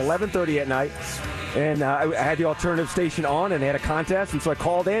late. It was like 11:30 at night, and I had the alternative station on, and they had a contest, and so I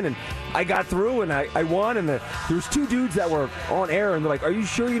called in, and I got through, and I won, and there was 2 dudes that were on air, and they're like, "Are you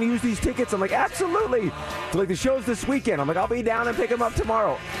sure you're going to use these tickets?" I'm like, "Absolutely." They're like, "The show's this weekend." I'm like, "I'll be down and pick them up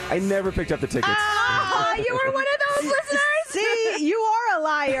tomorrow." I never picked up the tickets. You were one of those listeners. See, you are a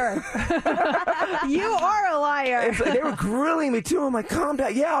liar. You are a liar. And so they were grilling me too. I'm like, "Calm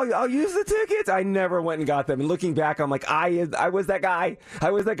down. Yeah, I'll use the tickets." I never went and got them. And looking back, I'm like, I was that guy.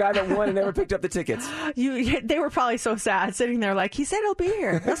 I was that guy that won and never picked up the tickets. They were probably so sad sitting there like, he said he'll be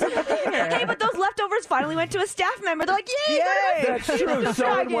here. Hey, but those leftovers finally went to a staff member. They're like, "Yay!" Yay! That's true.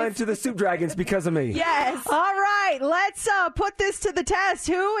 Someone went to the Soup Dragons because of me. Yes. All right, let's put this to the test.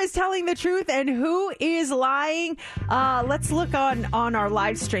 Who is telling the truth and who is lying? Let's look on our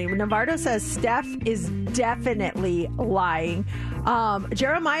live stream. Navardo says Steph is definitely lying.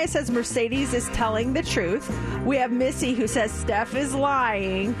 Jeremiah says Mercedes is telling the truth. We have Missy who says Steph is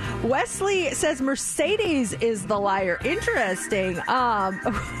lying. Wesley says Mercedes is the liar. Interesting.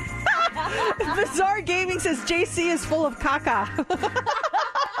 Bizarre Gaming says JC is full of caca.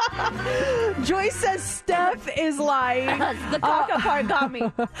 Joyce says Steph is lying. The caca part got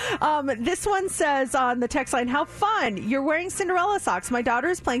me. This one says on the text line, how fun. You're wearing Cinderella socks. My daughter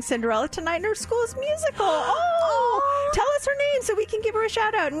is playing Cinderella tonight in her school's musical. Oh, tell us her name so we can give her a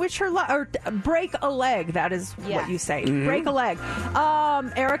shout out and wish her luck. Or break a leg. That is what you say. Mm-hmm. Break a leg.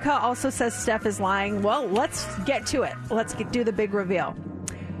 Erica also says Steph is lying. Well, let's get to it. Let's do the big reveal.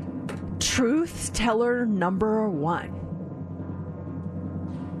 Truth teller number 1.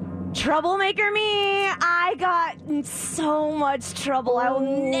 Troublemaker me. I got in so much trouble. I will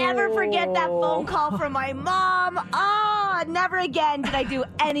never forget that phone call from my mom. Never again did I do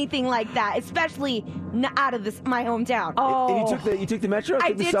anything like that, especially out of my hometown. And you took the metro?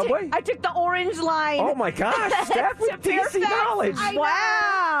 Took the subway? I took the orange line. Oh my gosh, Steph with DC knowledge.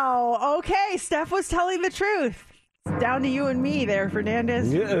 Wow. Okay, Steph was telling the truth. It's down to you and me there,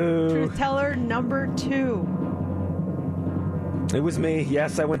 Fernandez. Truth teller number 2. It was me.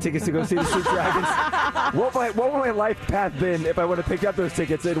 Yes, I won tickets to go see the Street Dragons. What would my life path been if I would have picked up those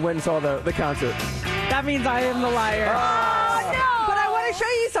tickets and went and saw the concert? That means I am the liar. Oh, no! But I want to show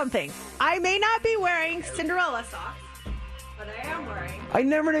you something. I may not be wearing Cinderella socks, but I am wearing... I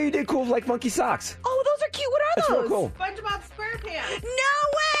never knew you did cool like monkey socks. Oh, those are cute. What are That's those? real cool. SpongeBob SquarePants. No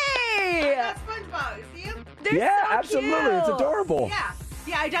way! That's SpongeBob. You see him? They're Yeah, so absolutely. cute. It's adorable. Yeah.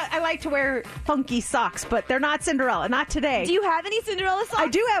 Yeah, I like to wear funky socks, but they're not Cinderella. Not today. Do you have any Cinderella socks? I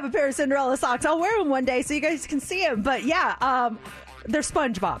do have a pair of Cinderella socks. I'll wear them one day so you guys can see them. But yeah, they're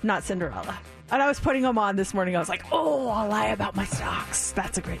SpongeBob, not Cinderella. And I was putting them on this morning. I was like, oh, I'll lie about my socks.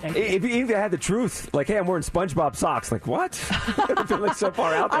 That's a great idea. If you even had the truth, like, hey, I'm wearing SpongeBob socks. Like, what? I feel like so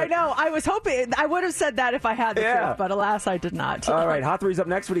far out there. I know. I was hoping I would have said that if I had the truth, but alas, I did not. All right, Hot 3's up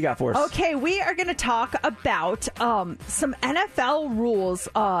next. What do you got for us? Okay, we are going to talk about some NFL rules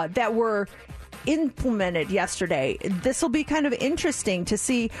that were implemented yesterday. This will be kind of interesting to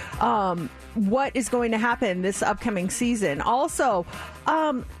see what is going to happen this upcoming season. Also,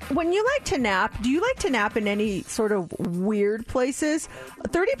 when you like to nap, do you like to nap in any sort of weird places?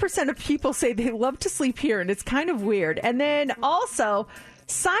 30% of people say they love to sleep here, and it's kind of weird. And then also,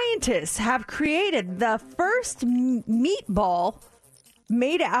 scientists have created the first meatball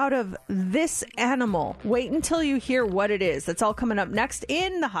made out of this animal. Wait until you hear what it is. That's all coming up next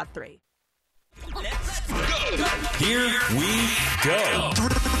in the Hot 3. Here we go. 3,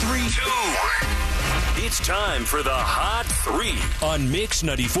 2, 1. It's time for the Hot 3 on Mix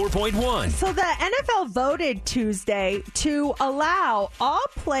 94.1. So the NFL voted Tuesday to allow all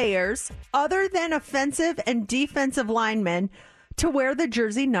players other than offensive and defensive linemen to wear the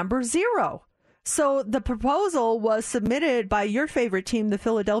jersey number 0. So the proposal was submitted by your favorite team, the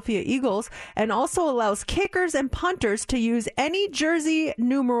Philadelphia Eagles, and also allows kickers and punters to use any jersey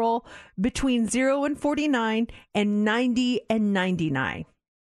numeral between 0 and 49 and 90 and 99.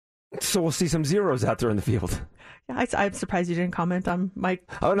 So we'll see some zeros out there in the field. I'm surprised you didn't comment on my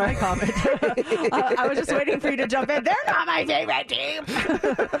comment. I was just waiting for you to jump in. They're not my favorite team.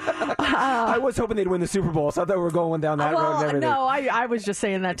 I was hoping they'd win the Super Bowl, so I thought we were going down that road and everything. No, I was just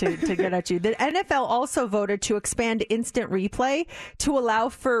saying that to get at you. The NFL also voted to expand instant replay to allow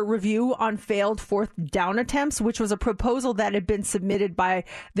for review on failed fourth down attempts, which was a proposal that had been submitted by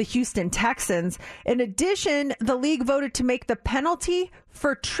the Houston Texans. In addition, the league voted to make the penalty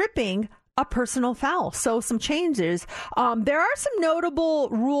for tripping a personal foul. So some changes. There are some notable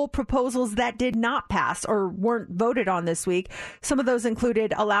rule proposals that did not pass or weren't voted on this week. Some of those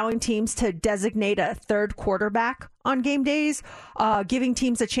included allowing teams to designate a third quarterback on game days, giving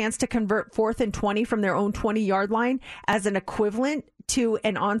teams a chance to convert 4th and 20 from their own 20-yard line as an equivalent to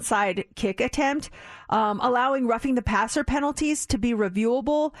an onside kick attempt, allowing roughing the passer penalties to be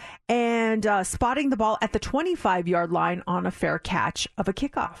reviewable, and spotting the ball at the 25-yard line on a fair catch of a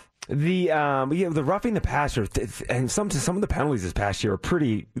kickoff. The roughing the passer and some of the penalties this past year are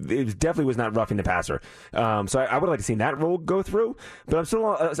pretty. It definitely was not roughing the passer. So I would like to see that rule go through. But I'm still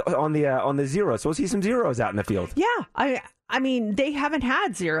on the zero. So we'll see some zeros out in the field. Yeah, I mean they haven't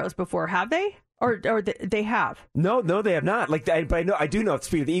had zeros before, have they? Or they have? No, they have not. But I do know.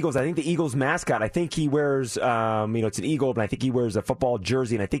 Speaking of the Eagles, I think the Eagles mascot. I think he wears, it's an eagle, but I think he wears a football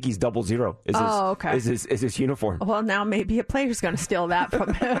jersey, and I think he's 00. Okay. Is his uniform? Well, now maybe a player's going to steal that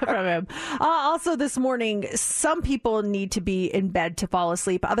from him. Also, this morning, some people need to be in bed to fall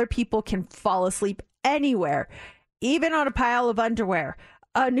asleep. Other people can fall asleep anywhere, even on a pile of underwear.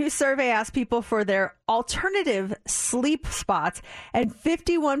 A new survey asked people for their alternative sleep spots, and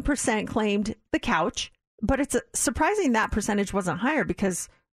 51% claimed the couch. But it's surprising that percentage wasn't higher because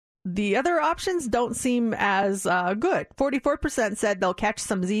the other options don't seem as good. 44% said they'll catch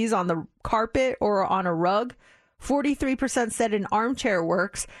some Z's on the carpet or on a rug. 43% said an armchair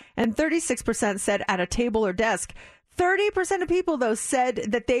works, and 36% said at a table or desk. 30% of people, though, said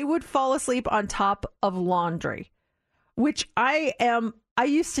that they would fall asleep on top of laundry, which I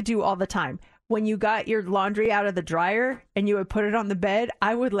used to do all the time. When you got your laundry out of the dryer and you would put it on the bed,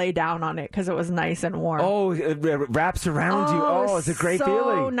 I would lay down on it because it was nice and warm. Oh, it wraps around you. Oh, it's a great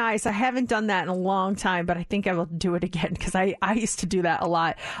feeling. So nice. I haven't done that in a long time, but I think I will do it again because I used to do that a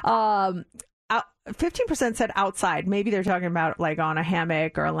lot. 15% said outside. Maybe they're talking about like on a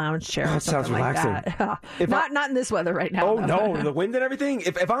hammock or a lounge chair or something like that. Not in this weather right now. Oh, no. The wind and everything.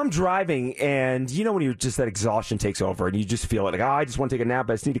 If I'm driving and when you're just that exhaustion takes over and you just feel it like, I just want to take a nap.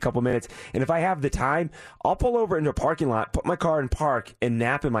 I just need a couple minutes. And if I have the time, I'll pull over into a parking lot, put my car in park and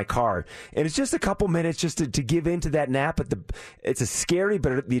nap in my car. And it's just a couple minutes just to give into that nap. But it's a scary,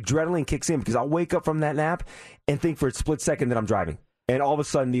 but the adrenaline kicks in because I'll wake up from that nap and think for a split second that I'm driving. And all of a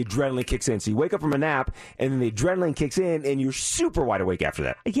sudden, the adrenaline kicks in. So you wake up from a nap, and then the adrenaline kicks in, and you're super wide awake after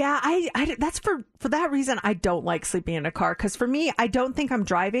that. Yeah, that's for that reason I don't like sleeping in a car. Because for me, I don't think I'm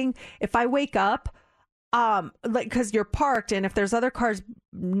driving. If I wake up, because you're parked, and if there's other cars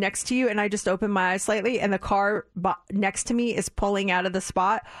next to you, and I just open my eyes slightly, and the car next to me is pulling out of the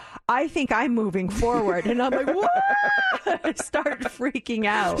spot, I think I'm moving forward, and I'm like, what? I start freaking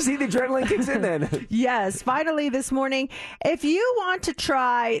out. See, the adrenaline kicks in then. Yes, finally this morning, if you want to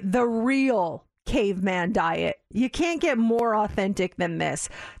try the real caveman diet, you can't get more authentic than this.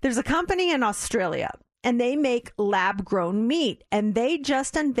 There's a company in Australia, and they make lab-grown meat, and they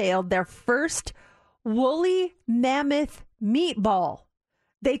just unveiled their first woolly mammoth meatball.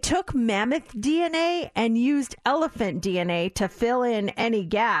 They took mammoth DNA and used elephant DNA to fill in any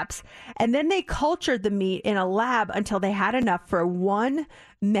gaps, and then they cultured the meat in a lab until they had enough for one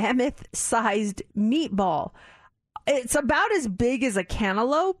mammoth-sized meatball. It's about as big as a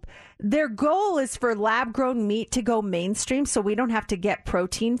cantaloupe. Their goal is for lab-grown meat to go mainstream so we don't have to get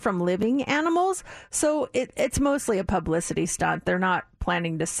protein from living animals. So it's mostly a publicity stunt. They're not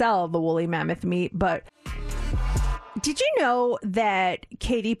planning to sell the woolly mammoth meat, but... Did you know that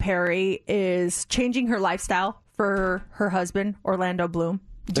Katy Perry is changing her lifestyle for her husband, Orlando Bloom?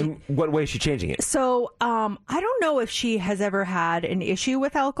 In what way is she changing it? So I don't know if she has ever had an issue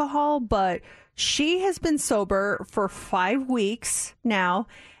with alcohol, but she has been sober for 5 weeks now,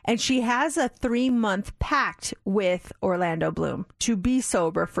 and she has a 3-month pact with Orlando Bloom to be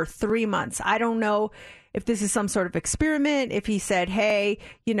sober for 3 months. I don't know if this is some sort of experiment, if he said, hey,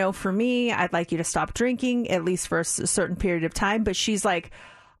 for me, I'd like you to stop drinking, at least for a certain period of time. But she's like,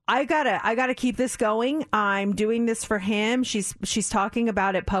 I gotta keep this going. I'm doing this for him. She's talking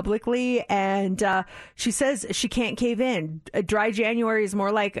about it publicly, and she says she can't cave in. A dry January is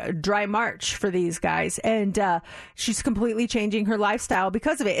more like a dry March for these guys, and she's completely changing her lifestyle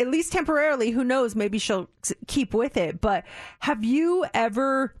because of it, at least temporarily. Who knows? Maybe she'll keep with it. But have you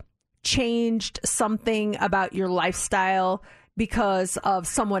ever changed something about your lifestyle because of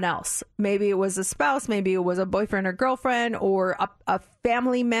someone else? Maybe it was a spouse, maybe it was a boyfriend or girlfriend, or a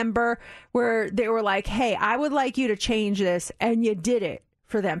family member where they were like, hey, I would like you to change this, and you did it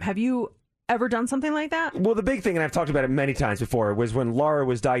for them. Have you ever done something like that? Well, the big thing, and I've talked about it many times before, was when Laura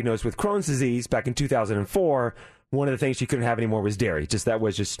was diagnosed with Crohn's disease back in 2004. One of the things she couldn't have anymore was dairy. That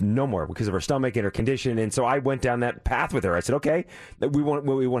was just no more because of her stomach and her condition. And so I went down that path with her. I said, okay,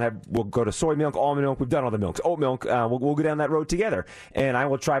 we'll go to soy milk, almond milk. We've done all the milks, oat milk. We'll go down that road together. And I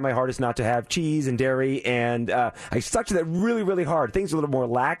will try my hardest not to have cheese and dairy. And I stuck to that really, really hard. Things are a little more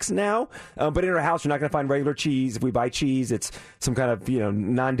lax now. But in our house, you're not going to find regular cheese. If we buy cheese, it's some kind of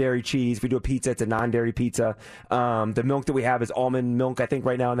non-dairy cheese. If we do a pizza, it's a non-dairy pizza. The milk that we have is almond milk, I think,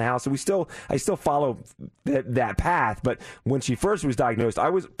 right now in the house. So I still follow that path. But when she first was diagnosed, I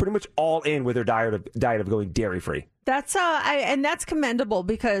was pretty much all in with her diet of going dairy free. That's and that's commendable,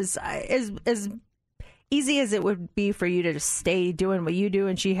 because as easy as it would be for you to just stay doing what you do,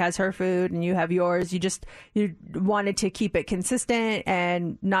 and she has her food and you have yours, you wanted to keep it consistent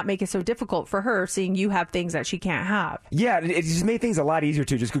and not make it so difficult for her, seeing you have things that she can't have. Yeah, it just made things a lot easier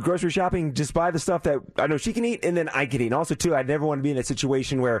too. Just go grocery shopping, just buy the stuff that I know she can eat, and then I can eat. And also too, I'd never want to be in a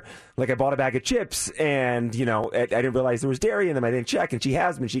situation where, like, I bought a bag of chips and I didn't realize there was dairy in them. I didn't check, and she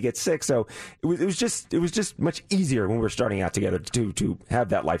has them and she gets sick. So it was just much easier when we were starting out together to have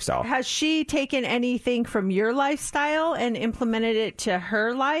that lifestyle. Has she taken anything from your lifestyle and implemented it to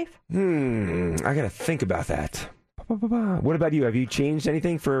her life? I gotta think about that. What about you? Have you changed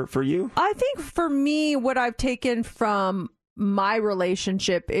anything for you? I think for me, what I've taken from my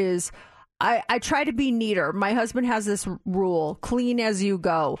relationship is I try to be neater. My husband has this rule, clean as you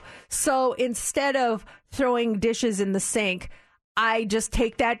go. So instead of throwing dishes in the sink, I just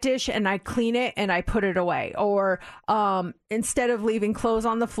take that dish and I clean it and I put it away. Or instead of leaving clothes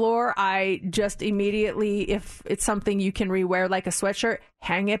on the floor, I just immediately, if it's something you can rewear like a sweatshirt,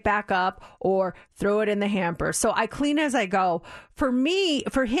 hang it back up or throw it in the hamper. So I clean as I go. For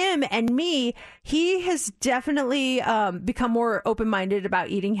him and me, he has definitely become more open-minded about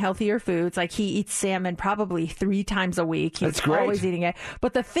eating healthier foods. Like he eats salmon probably 3 times a week. He's That's great. Always eating it.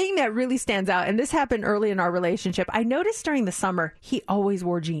 But the thing that really stands out, and this happened early in our relationship, I noticed during the summer, he always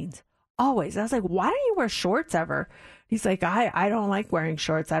wore jeans. Always. I was like, why don't you wear shorts ever? He's like, I don't like wearing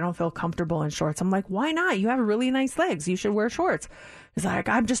shorts. I don't feel comfortable in shorts. I'm like, why not? You have really nice legs. You should wear shorts. He's like,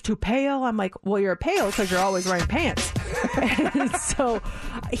 I'm just too pale. I'm like, well, you're pale because you're always wearing pants. And so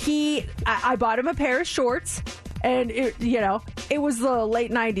I bought him a pair of shorts. And, it was the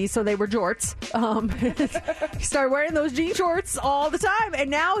late 90s, so they were jorts. He started wearing those jean shorts all the time. And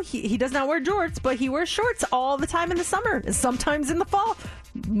now he does not wear jorts, but he wears shorts all the time in the summer and sometimes in the fall.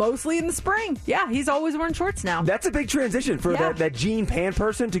 Mostly in the spring. Yeah, he's always wearing shorts now. That's a big transition for that jean pant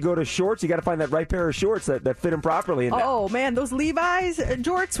person to go to shorts. You got to find that right pair of shorts that fit him properly. Man, those Levi's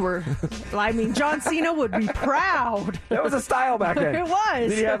jorts were, John Cena would be proud. That was a style back then. It was.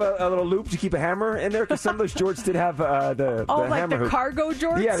 Did he have a little loop to keep a hammer in there? Because some of those jorts did have the hammer hoop. Cargo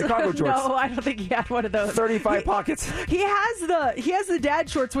jorts? Yeah, the cargo jorts. No, I don't think he had one of those. 35 pockets. He has the dad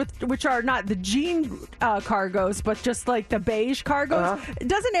shorts which are not the jean cargos, but just like the beige cargos. Uh-huh.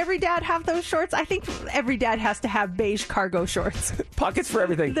 Doesn't every dad have those shorts? I think every dad has to have beige cargo shorts. Pockets for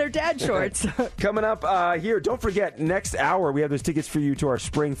everything. They're dad shorts. Coming up here, don't forget, next hour, we have those tickets for you to our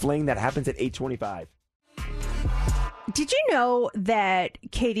spring fling. That happens at 8:25. Did you know that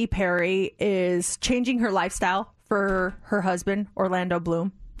Katy Perry is changing her lifestyle for her husband, Orlando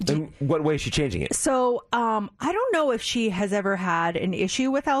Bloom? In what way is she changing it? So I don't know if she has ever had an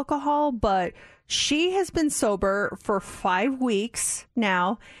issue with alcohol, but she has been sober for 5 weeks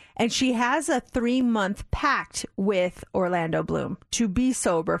now, and she has a 3-month pact with Orlando Bloom to be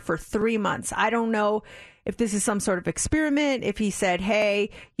sober for 3 months. I don't know if this is some sort of experiment, if he said,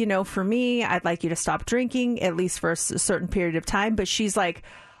 hey, for me, I'd like you to stop drinking, at least for a certain period of time. But she's like,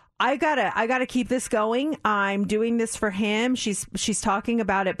 I gotta keep this going. I'm doing this for him. She's talking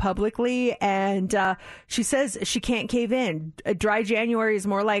about it publicly, and she says she can't cave in. A dry January is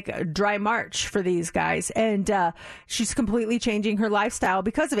more like a dry March for these guys, and she's completely changing her lifestyle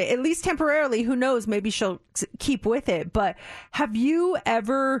because of it. At least temporarily. Who knows? Maybe she'll keep with it. But have you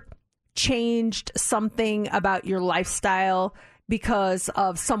ever changed something about your lifestyle because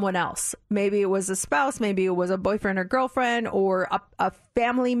of someone else? Maybe it was a spouse, maybe it was a boyfriend or girlfriend, or a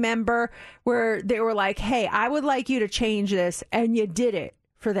family member, where they were like, hey, I would like you to change this, and you did it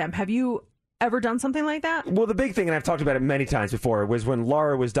for them. Have you ever done something like that? Well, the big thing, and I've talked about it many times before, was when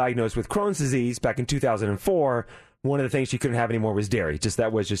Laura was diagnosed with Crohn's disease back in 2004. One of the things she couldn't have anymore was dairy.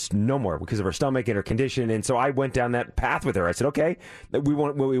 That was just no more because of her stomach and her condition. And so I went down that path with her. I said, okay,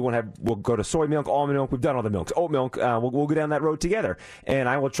 we'll go to soy milk, almond milk. We've done all the milks, oat milk. We'll go down that road together. And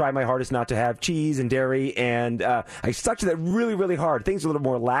I will try my hardest not to have cheese and dairy. And I stuck to that really, really hard. Things are a little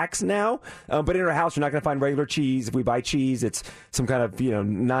more lax now. But in our house, you're not going to find regular cheese. If we buy cheese, it's some kind of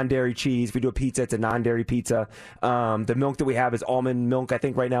non-dairy cheese. If we do a pizza, it's a non-dairy pizza. The milk that we have is almond milk, I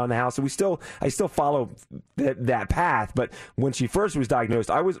think, right now in the house. So I still follow that path. But when she first was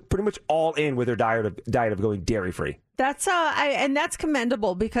diagnosed, I was pretty much all in with her diet of going dairy free. That's and that's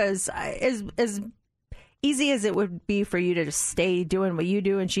commendable, because as easy as it would be for you to just stay doing what you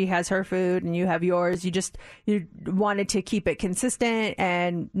do, and she has her food and you have yours, you wanted to keep it consistent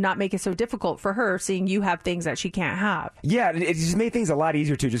and not make it so difficult for her, seeing you have things that she can't have. Yeah, it just made things a lot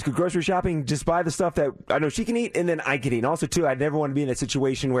easier too. Just go grocery shopping, just buy the stuff that I know she can eat and then I can eat. And also too, I'd never want to be in a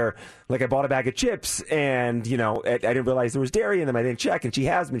situation where, like, I bought a bag of chips and I didn't realize there was dairy in them. I didn't check, and she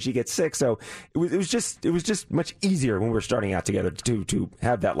has them and she gets sick. So it was just much easier when we were starting out together to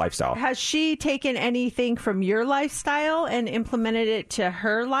have that lifestyle. Has she taken anything from your lifestyle and implemented it to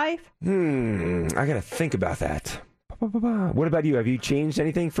her life? I gotta think about that. What about you? Have you changed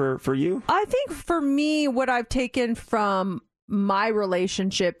anything for you? I think for me, what I've taken from my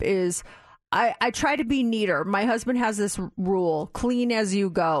relationship is I try to be neater. My husband has this rule, clean as you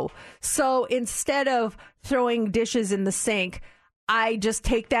go. So instead of throwing dishes in the sink, I just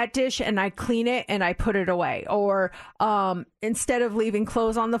take that dish and I clean it and I put it away. Or instead of leaving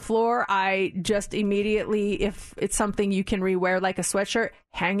clothes on the floor, I just immediately, if it's something you can rewear like a sweatshirt,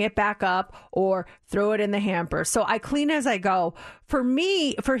 hang it back up or throw it in the hamper. So I clean as I go.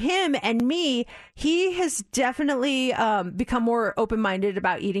 For him and me, he has definitely become more open-minded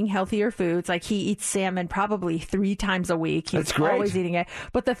about eating healthier foods. Like he eats salmon probably 3 times a week. He's always eating it.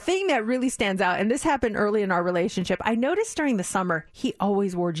 But the thing that really stands out, and this happened early in our relationship, I noticed during the summer, he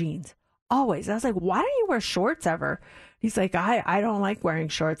always wore jeans. Always. I was like, why don't you wear shorts ever? He's like, I don't like wearing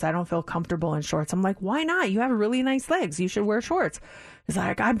shorts. I don't feel comfortable in shorts. I'm like, why not? You have really nice legs. You should wear shorts. He's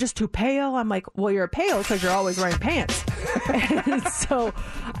like, I'm just too pale. I'm like, well, you're pale because you're always wearing pants. And so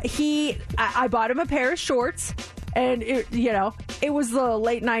I bought him a pair of shorts. And, it was the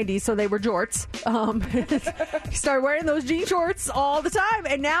late 90s, so they were jorts. He started wearing those jean shorts all the time.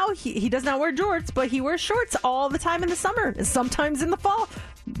 And now he does not wear jorts, but he wears shorts all the time in the summer and sometimes in the fall.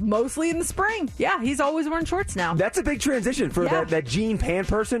 Mostly in the spring. Yeah, he's always wearing shorts now. That's a big transition for that jean pant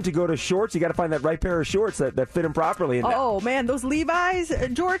person to go to shorts. You got to find that right pair of shorts that fit him properly. Man, those Levi's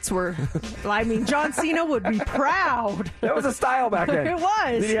jorts were, John Cena would be proud. That was a style back then. It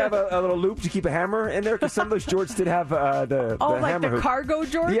was. Did he have a little loop to keep a hammer in there? Because some of those jorts did have the hammer hoop. Cargo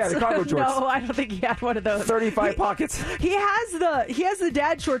jorts? Yeah, the cargo jorts. No, I don't think he had one of those. 35 pockets. He has the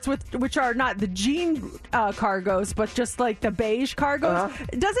dad shorts which are not the jean cargos, but just like the beige cargos. Uh-huh.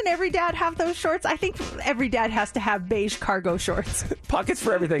 Doesn't every dad have those shorts? I think every dad has to have beige cargo shorts. Pockets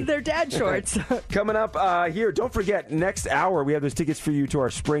for everything. They're dad shorts. Coming up here, don't forget, next hour, we have those tickets for you to our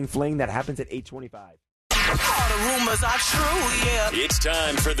spring fling. That happens at 8:25. All the rumors are true, yeah. It's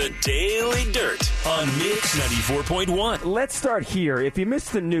time for the Daily Dirt on Mix 94.1. Let's start here. If you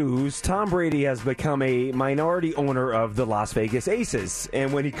missed the news, Tom Brady has become a minority owner of the Las Vegas Aces.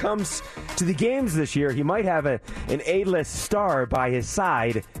 And when he comes to the games this year, he might have an A-list star by his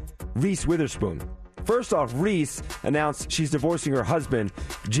side, Reese Witherspoon. First off, Reese announced she's divorcing her husband,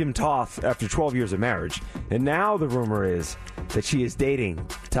 Jim Toth, after 12 years of marriage. And now the rumor is that she is dating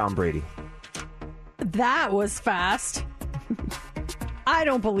Tom Brady. That was fast. I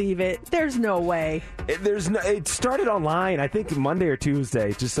don't believe it. There's no way. It started online, I think Monday or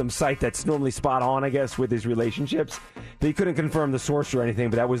Tuesday, just some site that's normally spot on, I guess, with his relationships. They couldn't confirm the source or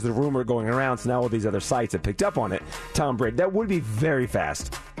anything, but that was the rumor going around. So now all these other sites have picked up on it. Tom Brady, that would be very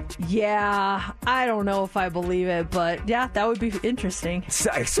fast. Yeah, I don't know if I believe it, but yeah, that would be interesting.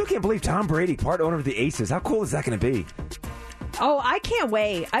 I still can't believe Tom Brady, part owner of the Aces. How cool is that going to be? Oh, I can't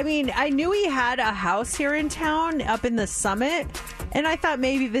wait. I knew he had a house here in town up in the Summit, and I thought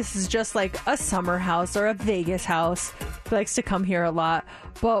maybe this is just like a summer house or a Vegas house. He likes to come here a lot.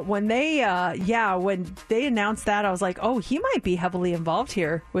 But when they announced that, I was like, oh, he might be heavily involved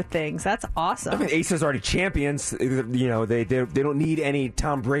here with things. That's awesome. I mean, Aces are already champions. They don't need any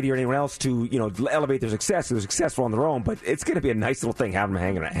Tom Brady or anyone else to, elevate their success. They're successful on their own, but it's going to be a nice little thing having them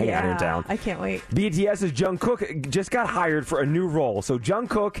hanging out here in town. I can't wait. BTS's Jungkook just got hired for a new role. So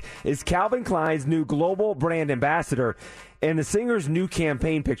Jungkook is Calvin Klein's new global brand ambassador. And the singer's new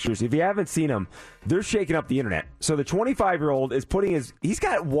campaign pictures, if you haven't seen them, they're shaking up the internet. So the 25-year-old is he's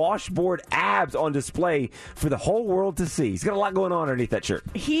got washboard abs on display for the whole world to see. He's got a lot going on underneath that shirt.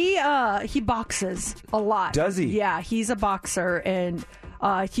 He boxes a lot. Does he? Yeah, he's a boxer, and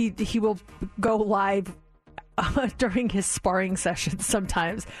he will go live during his sparring sessions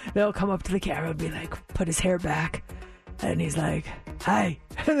sometimes. They'll come up to the camera and be like, put his hair back. And he's like, hi.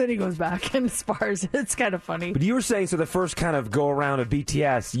 And then he goes back and spars. It's kind of funny. But you were saying, so the first kind of go around of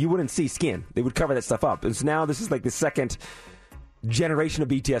BTS, you wouldn't see skin. They would cover that stuff up. And so now this is like the second generation of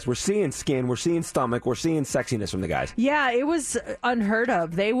BTS. We're seeing skin, we're seeing stomach, we're seeing sexiness from the guys. Yeah, it was unheard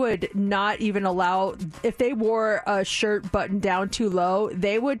of. They would not even allow, if they wore a shirt buttoned down too low,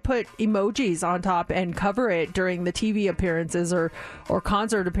 they would put emojis on top and cover it during the TV appearances or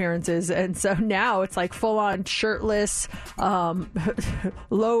concert appearances. And so now it's like full on shirtless,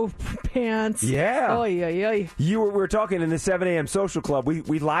 low pants. Yeah. Oh, yeah. We were talking in the 7 a.m. social club.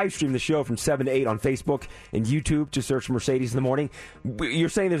 We live stream the show from 7 to 8 on Facebook and YouTube. Just search Mercedes in the Morning. You're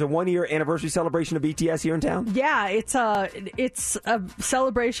saying there's a 1-year anniversary celebration of BTS here in town? Yeah, it's a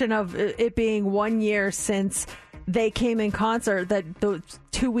celebration of it being 1 year since they came in concert, that the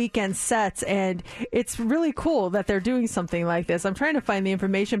 2 weekend sets, and it's really cool that they're doing something like this. I'm trying to find the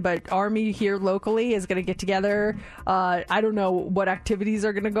information, but Army here locally is going to get together. I don't know what activities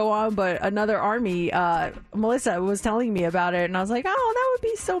are going to go on, but another Army, Melissa was telling me about it, and I was like, oh, that would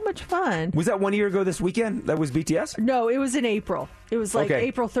be so much fun. Was that 1 year ago this weekend? That was BTS? No, it was in April. It was like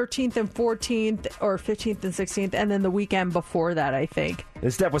April 13th and 14th, or 15th and 16th, and then the weekend before that, I think.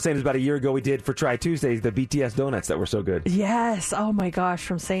 And Steph was saying it was about a year ago we did for Try Tuesdays, the BTS donuts that were so good. Yes. Oh, my gosh.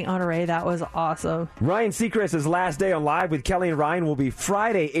 From St. Honoré. That was awesome. Ryan Seacrest's last day on Live with Kelly and Ryan will be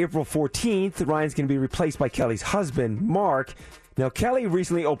Friday, April 14th. Ryan's going to be replaced by Kelly's husband, Mark. Now, Kelly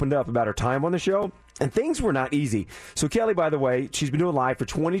recently opened up about her time on the show, and things were not easy. So Kelly, by the way, she's been doing Live for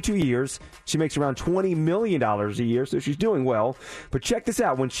 22 years. She makes around $20 million a year, so she's doing well. But check this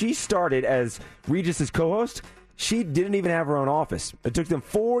out. When she started as Regis's co-host, she didn't even have her own office. It took them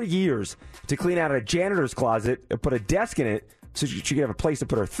 4 years to clean out a janitor's closet and put a desk in it so she could have a place to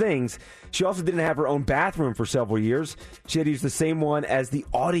put her things. She also didn't have her own bathroom for several years. She had to use the same one as the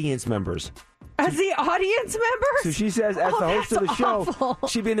audience members. As the audience members? So she says, as the host of the show,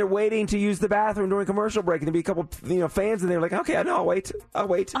 she'd been there waiting to use the bathroom during commercial break, and there'd be a couple, fans, and they're like, "Okay, I know, I'll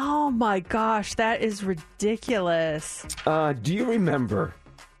wait." Oh my gosh, that is ridiculous. Do you remember?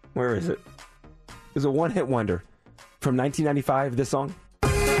 Where is it? It was a one-hit wonder from 1995. This song.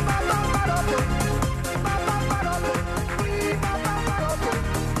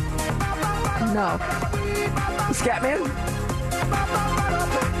 No. Scatman?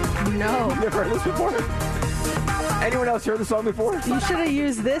 No. You never heard this before? Anyone else heard the song before? You should have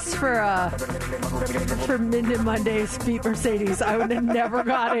used this for Minden Monday's Beat Mercedes. I would have never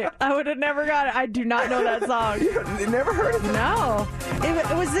got it. I do not know that song. You never heard it? No.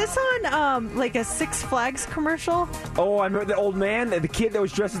 Was this on like a Six Flags commercial? Oh, I remember the old man, the kid that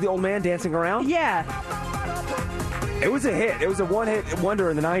was dressed as the old man dancing around? Yeah. It was a hit. It was a one-hit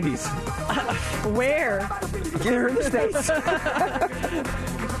wonder in the 90s. Where? Here in the States.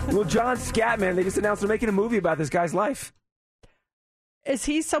 Well, John Scatman, they just announced they're making a movie about this guy's life. Is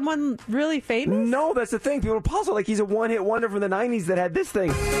he someone really famous? No, that's the thing. People are puzzled. Like, he's a one-hit wonder from the 90s that had this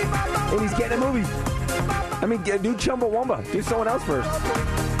thing. And he's getting a movie. I mean, do Chumbawamba. Do someone else first.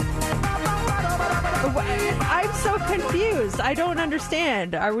 I'm so confused. I don't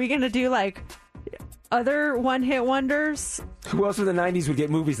understand. Are we going to do, like, other one-hit wonders? Who else in the 90s would get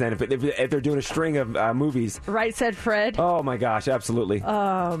movies then if they're doing a string of movies? Right Said Fred. Oh, my gosh, absolutely.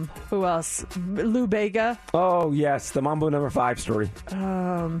 Who else? Lou Bega. Oh, yes, the Mambo No. 5 story.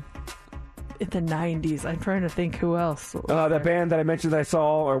 In the 90s. I'm trying to think who else. That band that I mentioned that I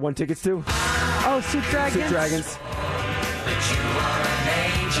saw or won tickets to. Oh, Soup Dragons. Soup Dragons.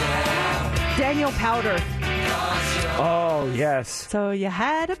 Daniel Powder. Oh, yes. So you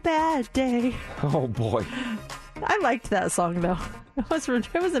had a bad day. Oh, boy. I liked that song, though. It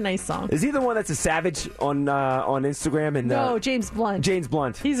was a nice song. Is he the one that's a savage on Instagram? And no, James Blunt. James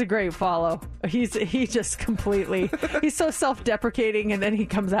Blunt. He's a great follow. He just completely, he's so self-deprecating, and then he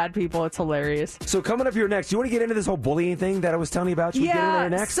comes at people. It's hilarious. So coming up here next, you want to get into this whole bullying thing that I was telling you about? Should we get into there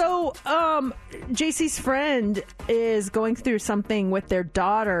next? So JC's friend is going through something with their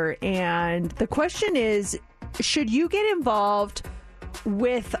daughter, and the question is, should you get involved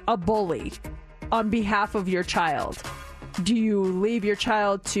with a bully on behalf of your child? Do you leave your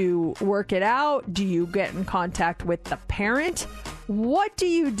child to work it out? Do you get in contact with the parent? What do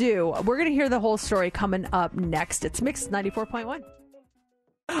you do? We're going to hear the whole story coming up next. It's Mix 94.1.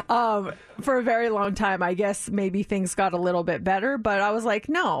 For a very long time, I guess maybe things got a little bit better, but I was like,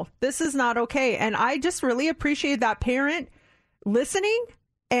 no, this is not okay. And I just really appreciate that parent listening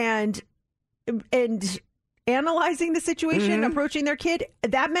and analyzing the situation, approaching their kid.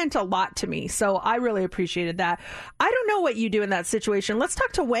 That meant a lot to me. So I really appreciated that. I don't know what you do in that situation. Let's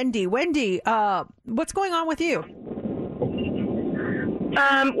talk to Wendy. Wendy, what's going on with you?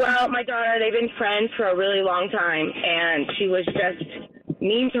 Well, my daughter, they've been friends for a really long time, and she was just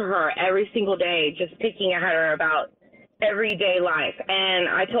mean to her every single day, just picking at her about everyday life. And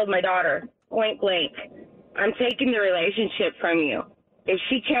I told my daughter, point blank, I'm taking the relationship from you. If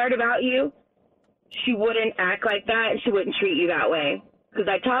she cared about you, she wouldn't act like that, and she wouldn't treat you that way. Because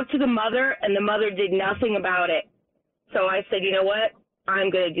I talked to the mother, and the mother did nothing about it. So I said, you know what? I'm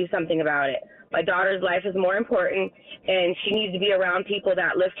going to do something about it. My daughter's life is more important, and she needs to be around people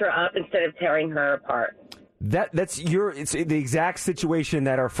that lift her up instead of tearing her apart. It's the exact situation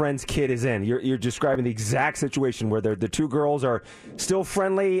that our friend's kid is in. You're describing the exact situation where the two girls are still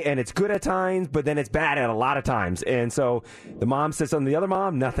friendly and it's good at times, but then it's bad at a lot of times. And so the mom says something to the other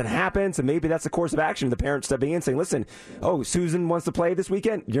mom, nothing happens, and maybe that's the course of action. The parent stepping in saying, listen, Susan wants to play this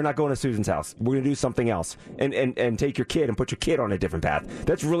weekend. You're not going to Susan's house. We're going to do something else and take your kid and put your kid on a different path.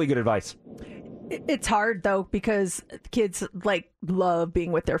 That's really good advice. It's hard though because kids love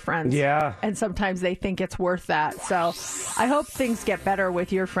being with their friends. Yeah. And sometimes they think it's worth that. So I hope things get better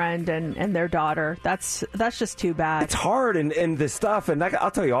with your friend and their daughter. That's just too bad. It's hard and the stuff, and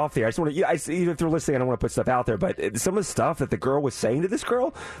I'll tell you off the air. I just want to, even if they're listening, I don't want to put stuff out there, but some of the stuff that the girl was saying to this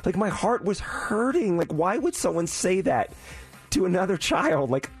girl, my heart was hurting. Why would someone say that to another child?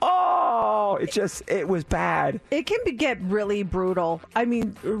 It was bad. It can get really brutal. I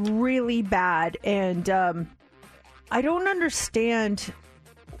mean, really bad. And I don't understand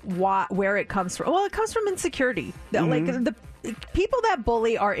where it comes from. Well, it comes from insecurity. Mm-hmm. The people that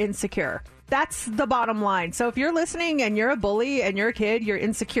bully are insecure. That's the bottom line. So if you're listening and you're a bully and you're a kid, you're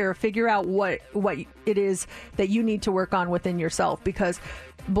insecure, figure out what it is that you need to work on within yourself, because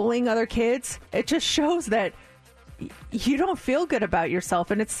bullying other kids, it just shows that you don't feel good about yourself,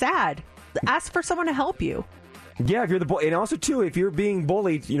 and it's sad. Ask for someone to help you. Yeah, if you're the bully, and also too, if you're being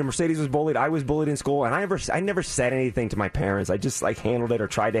bullied, Mercedes was bullied. I was bullied in school, and I never said anything to my parents. I just handled it or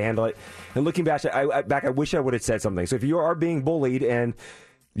tried to handle it. And looking back, I wish I would have said something. So if you are being bullied and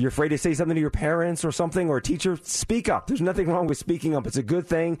you're afraid to say something to your parents or something, or a teacher, speak up. There's nothing wrong with speaking up. It's a good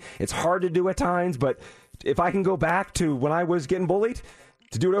thing. It's hard to do at times, but if I can go back to when I was getting bullied,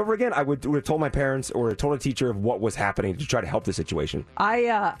 to do it over again, I would have told my parents or told a teacher of what was happening to try to help the situation.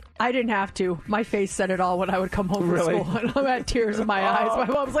 I didn't have to. My face said it all when I would come home from school. And I had tears in my eyes. My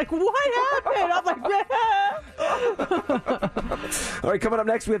mom's like, what happened? I'm like, All right, coming up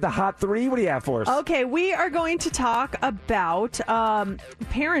next, we have the Hot 3. What do you have for us? Okay, we are going to talk about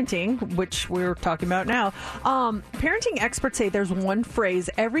parenting, which we're talking about now. Parenting experts say there's one phrase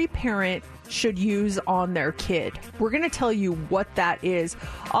every parent should use on their kid. We're going to tell you what that is.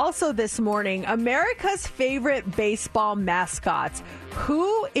 Also this morning, America's favorite baseball mascots.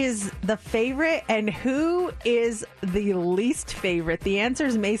 Who is the favorite and who is the least favorite? The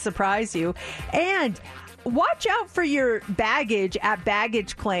answers may surprise you. And watch out for your baggage at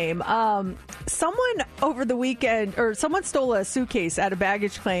baggage claim. Someone over the weekend, or someone stole a suitcase at a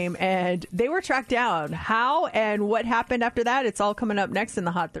baggage claim and they were tracked down. How and what happened after that? It's all coming up next in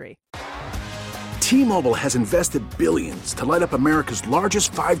the Hot 3. T-Mobile has invested billions to light up America's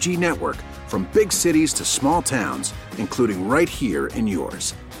largest 5G network, from big cities to small towns, including right here in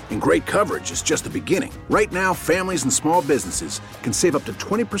yours. And great coverage is just the beginning. Right now, families and small businesses can save up to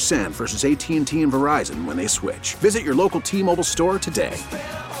 20% versus AT&T and Verizon when they switch. Visit your local T-Mobile store today.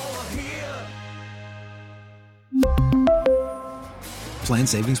 Plan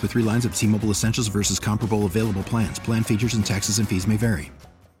savings with 3 lines of T-Mobile Essentials versus comparable available plans. Plan features and taxes and fees may vary.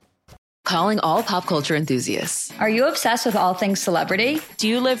 Calling all pop culture enthusiasts. Are you obsessed with all things celebrity? Do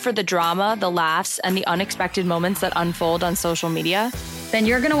you live for the drama, the laughs, and the unexpected moments that unfold on social media? Then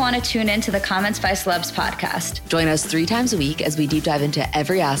you're going to want to tune in to the Comments by Celebs podcast. Join us 3 times a week as we deep dive into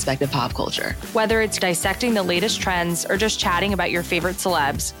every aspect of pop culture. Whether it's dissecting the latest trends or just chatting about your favorite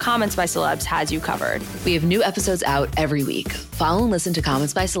celebs, Comments by Celebs has you covered. We have new episodes out every week. Follow and listen to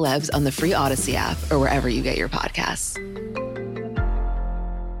Comments by Celebs on the free Odyssey app or wherever you get your podcasts.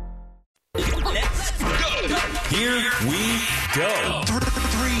 Here we go. 3,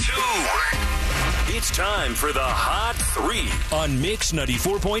 2. It's time for the Hot 3 on Mix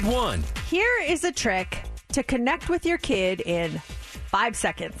 94.1. Here is a trick to connect with your kid in 5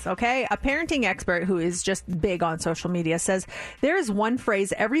 seconds, okay? A parenting expert who is just big on social media says there is one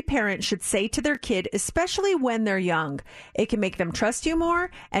phrase every parent should say to their kid, especially when they're young. It can make them trust you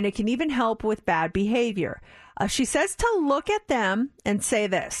more, and it can even help with bad behavior. She says to look at them and say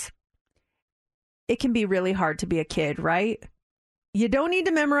this. It can be really hard to be a kid, right? You don't need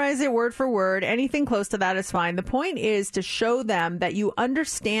to memorize it word for word. Anything close to that is fine. The point is to show them that you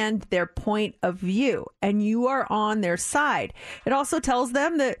understand their point of view and you are on their side. It also tells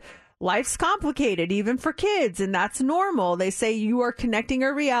them that life's complicated, even for kids, and that's normal. They say you are connecting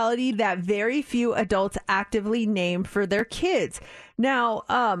a reality that very few adults actively name for their kids.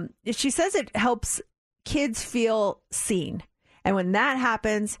 Now, she says it helps kids feel seen. And when that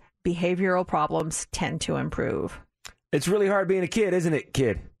happens, behavioral problems tend to improve. It's really hard being a kid, isn't it,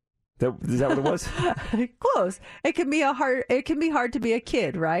 kid? Is that what it was? Close. It can be hard to be a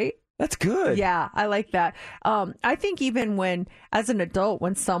kid, right? That's good. Yeah, I like that. I think even when, as an adult,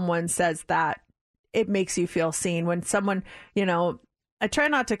 when someone says that, it makes you feel seen. When someone, I try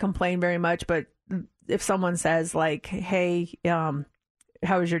not to complain very much, but if someone says like, hey, how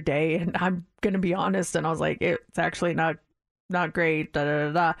was your day? And I'm going to be honest. And I was like, it's actually not great, da, da,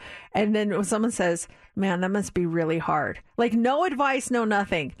 da, da. And then when someone says, man, that must be really hard. Like no advice, no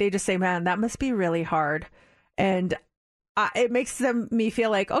nothing. They just say, man, that must be really hard. And it makes me feel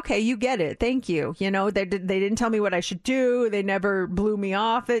like, okay, you get it. Thank you. You know, they didn't tell me what I should do. They never blew me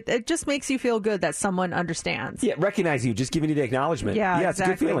off. It just makes you feel good that someone understands. Yeah, recognize you, just giving you the acknowledgement. Yeah, it's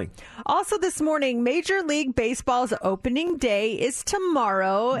exactly. a good feeling. Also this morning, Major League Baseball's opening day is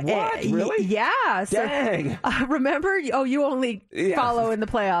tomorrow. What? Really? Yeah. So, dang. Remember? Oh, you only follow in the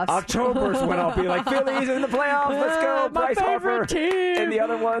playoffs. October's when I'll be like, Phillies in the playoffs. Let's go. My Bryce Harper team. and the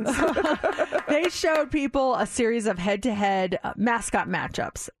other ones. They showed people a series of head-to-head mascot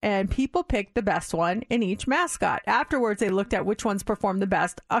matchups, and people picked the best one in each mascot. Afterwards, they looked at which ones performed the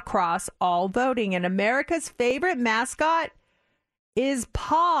best across all voting, and America's favorite mascot is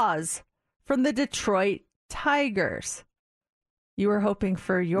Paws from the Detroit Tigers. You were hoping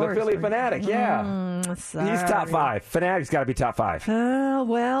for yours. The Philly Fanatic, yeah. He's top 5. Fanatic's got to be top 5.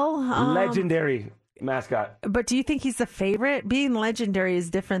 Legendary mascot. But do you think he's the favorite? Being legendary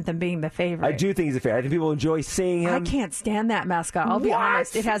is different than being the favorite. I do think he's a favorite. I think people enjoy seeing him. I can't stand that mascot. I'll be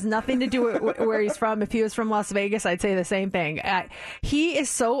honest. It has nothing to do with where he's from. If he was from Las Vegas, I'd say the same thing. He is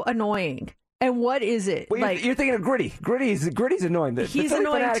so annoying. And what is it? Well, you're thinking of Gritty. Gritty's annoying. He's the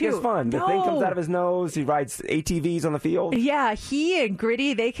annoying Fanatic too. is fun. The thing comes out of his nose. He rides ATVs on the field. Yeah, he and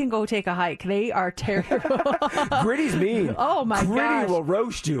Gritty, they can go take a hike. They are terrible. Gritty's mean. Oh my gosh. Gritty will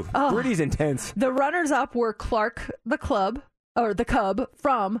roast you. Oh. Gritty's intense. The runners-up were Clark the Cub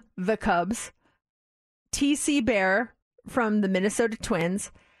from the Cubs, TC Bear from the Minnesota Twins,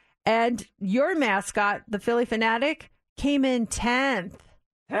 and your mascot, the Philly Fanatic, came in 10th.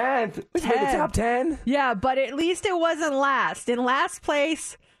 10th? It's made the top 10? Yeah, but at least it wasn't last. In last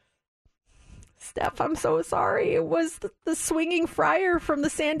place, Steph, I'm so sorry. It was the swinging friar from the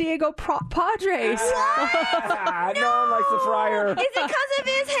San Diego Padres. No one likes the friar. Is it because of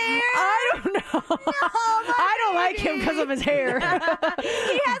his hair? I don't know. I don't like him because of his hair. He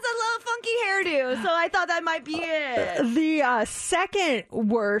has a little funky hairdo, so I thought that might be it. The second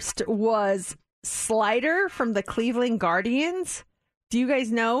worst was Slider from the Cleveland Guardians. Do you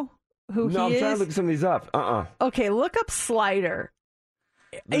guys know who he is? No, I'm trying to look some of these up. Okay, look up Slider.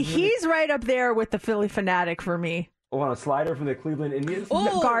 He's right up there with the Philly Fanatic for me. Oh, a Slider from the Cleveland Indians?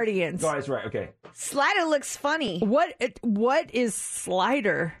 Guardians. Guardians, right, okay. Slider looks funny. What is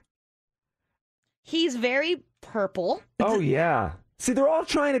Slider? He's very purple. Oh, yeah. See, they're all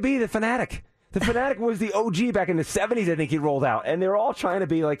trying to be the Fanatic. The Fanatic was the OG back in the 70s, I think he rolled out. And they're all trying to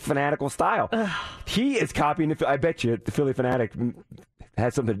be like fanatical style. He is copying I bet you the Philly Fanatic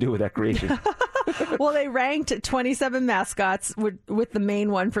had something to do with that creation. Well, they ranked 27 mascots with the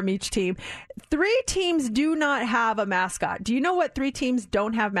main one from each team. 3 teams do not have a mascot. Do you know what 3 teams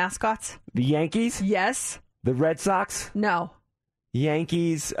don't have mascots? The Yankees? Yes. The Red Sox? No.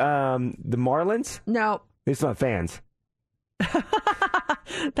 Yankees, the Marlins? No. It's not fans.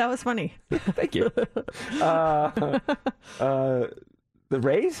 That was funny. Thank you. The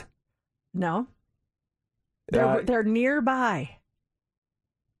Rays? No. They're nearby.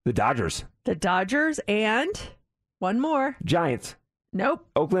 The Dodgers. The Dodgers and one more. Giants. Nope.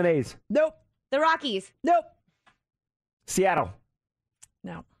 Oakland A's. Nope. The Rockies. Nope. Seattle.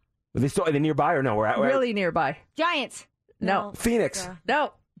 No. Are they nearby or no? We're really nearby. Giants. No. Phoenix.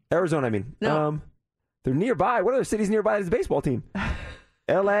 No. Arizona, I mean. No. They're nearby. What other cities nearby is a baseball team?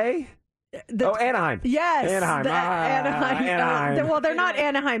 L.A.? Anaheim. Yes. Anaheim. Anaheim. Well, they're not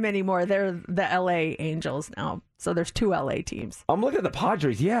Anaheim anymore. They're the L.A. Angels now. So there's 2 L.A. teams. I'm looking at the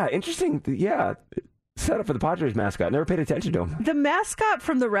Padres. Yeah, interesting. Yeah, setup for the Padres mascot. Never paid attention to him. The mascot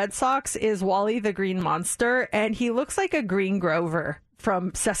from the Red Sox is Wally the Green Monster, and he looks like a Green Grover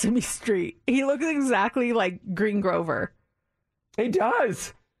from Sesame Street. He looks exactly like Green Grover. He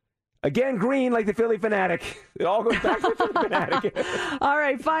does. Again, green like the Philly Fanatic. It all goes back to the Philly Fanatic. All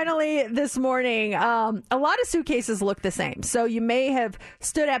right, finally this morning, a lot of suitcases look the same. So you may have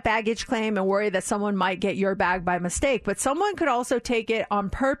stood at baggage claim and worried that someone might get your bag by mistake, but someone could also take it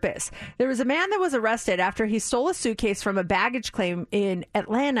on purpose. There was a man that was arrested after he stole a suitcase from a baggage claim in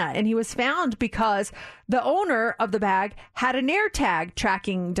Atlanta, and he was found because the owner of the bag had an AirTag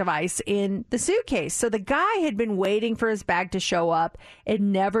tracking device in the suitcase. So the guy had been waiting for his bag to show up. It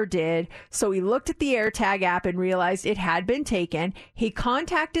never did. So he looked at the AirTag app and realized it had been taken. He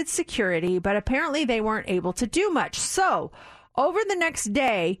contacted security, but apparently they weren't able to do much. So over the next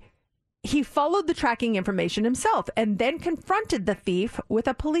day, he followed the tracking information himself and then confronted the thief with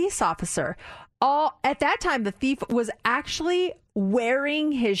a police officer. At that time, the thief was actually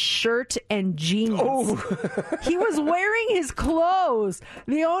wearing his shirt and jeans. Oh. He was wearing his clothes.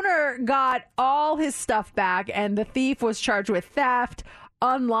 The owner got all his stuff back, and the thief was charged with theft,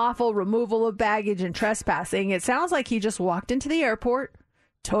 unlawful removal of baggage, and trespassing. It sounds like he just walked into the airport,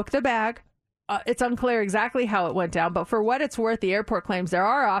 took the bag, it's unclear exactly how it went down, but for what it's worth, the airport claims there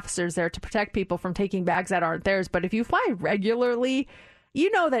are officers there to protect people from taking bags that aren't theirs. But if you fly regularly, you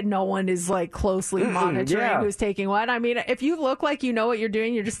know that no one is like closely monitoring who's taking what. I mean, if you look like you know what you're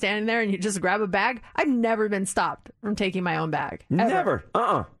doing, you're just standing there and you just grab a bag. I've never been stopped from taking my own bag. Never.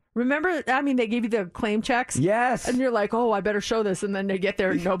 Remember, I mean, they give you the claim checks? Yes. And you're like, oh, I better show this. And then they get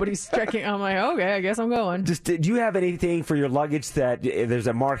there and nobody's checking. I'm like, okay, I guess I'm going. Do you have anything for your luggage that there's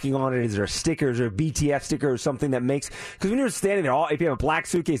a marking on it? Is there stickers or a BTF sticker or something that makes... Because when you're standing there, if you have a black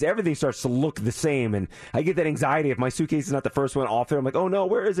suitcase, everything starts to look the same. And I get that anxiety. If my suitcase is not the first one off there, I'm like, oh, no,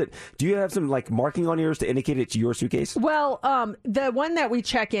 where is it? Do you have some like marking on yours to indicate it's your suitcase? Well, the one that we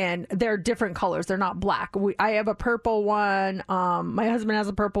check in, they're different colors. They're not black. I have a purple one. My husband has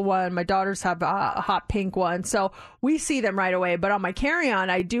a purple one. My daughters have a hot pink one. So we see them right away. But on my carry-on,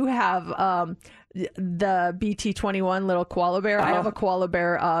 I do have the BT21 little koala bear. I have a koala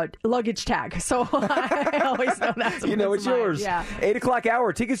bear luggage tag. So I always know that's you know it's mine. yours. Yeah. 8 o'clock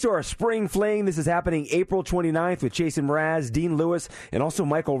hour. Tickets to our Spring Fling. This is happening April 29th with Jason Mraz, Dean Lewis, and also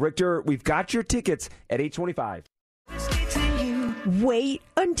Michael Richter. We've got your tickets at 8:25. Wait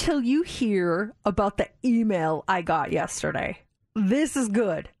until you hear about the email I got yesterday. This is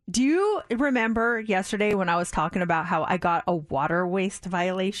good. Do you remember yesterday when I was talking about how I got a water waste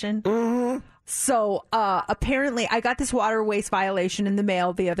violation? Mm-hmm. So apparently I got this water waste violation in the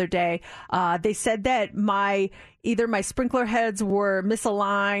mail the other day. They said that either my sprinkler heads were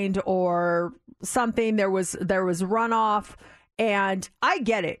misaligned or something. There was runoff, and I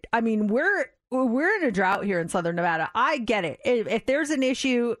get it. I mean, we're in a drought here in Southern Nevada. I get it. If there's an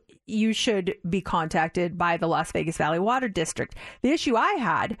issue, you should be contacted by the Las Vegas Valley Water District. The issue I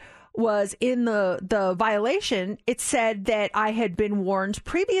had was in the violation. It said that I had been warned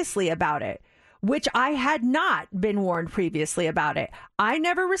previously about it, which I had not been warned previously about it. I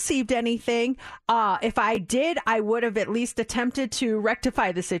never received anything. If I did, I would have at least attempted to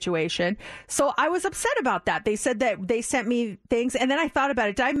rectify the situation. So I was upset about that. They said that they sent me things, and then I thought about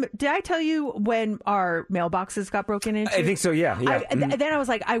it. Did I tell you when our mailboxes got broken into? I think so, yeah. Then I was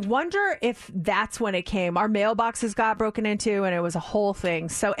like, I wonder if that's when it came. Our mailboxes got broken into, and it was a whole thing.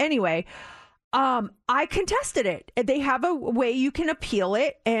 So anyway... I contested it. They have a way you can appeal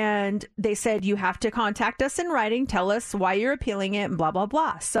it, and they said you have to contact us in writing, tell us why you're appealing it, and blah, blah,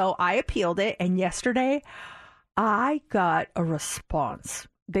 blah. So I appealed it, and yesterday I got a response.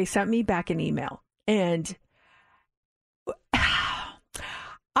 They sent me back an email, and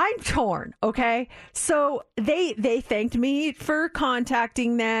I'm torn, okay? So they thanked me for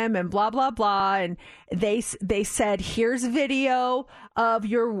contacting them and blah, blah, blah. And they said, here's video of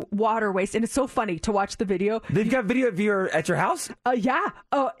your water waste. And it's so funny to watch the video. They've got video of you at your house? Yeah.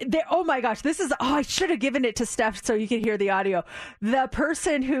 Oh my gosh. I should have given it to Steph so you could hear the audio. The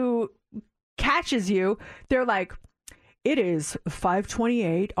person who catches you, they're like, it is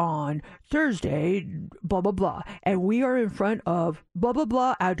 5:28 on Thursday, blah, blah, blah. And we are in front of blah, blah,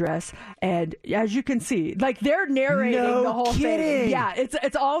 blah address. And as you can see, like they're narrating the whole thing. Yeah,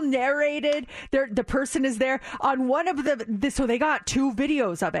 it's all narrated. The person is there on one of so they got 2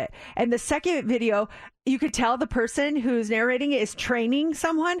 videos of it. And the second video, you could tell the person who's narrating it is training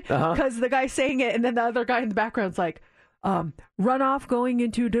someone because the guy's saying it. And then the other guy in the background's like, runoff going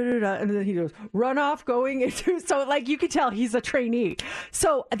into da-da-da, and then he goes runoff going into, so like you could tell he's a trainee.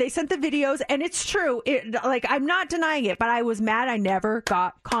 So they sent the videos, and it's true, like I'm not denying it, but I was mad I never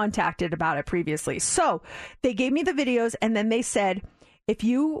got contacted about it previously. So they gave me the videos, and then they said, if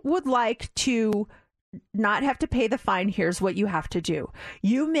you would like to not have to pay the fine, here's what you have to do.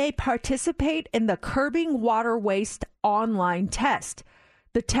 You may participate in the Curbing Water Waste online test.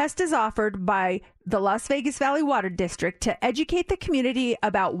 The test is offered by the Las Vegas Valley Water District to educate the community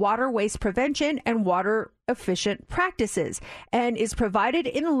about water waste prevention and water efficient practices, and is provided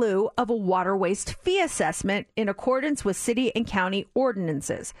in lieu of a water waste fee assessment in accordance with city and county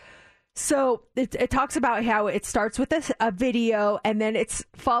ordinances. So it talks about how it starts with a video, and then it's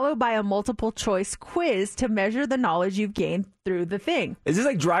followed by a multiple choice quiz to measure the knowledge you've gained through the thing. Is this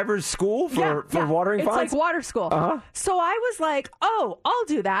like driver's school for watering fines? It's like water school. So I was like, oh, I'll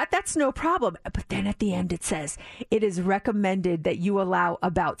do that. That's no problem. But then at the end it says, it is recommended that you allow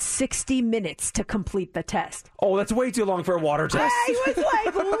about 60 minutes to complete the test. Oh, that's way too long for a water test. I was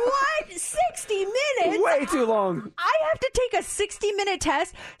like, what? 60 minutes? Way too long. I have to take a 60-minute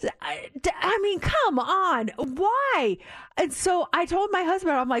test? I mean, come on. Why? And so I told my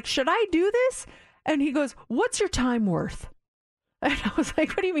husband, I'm like, should I do this? And he goes, what's your time worth? And I was like,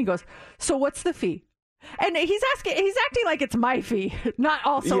 what do you mean? He goes, so what's the fee? And he's acting like it's my fee, not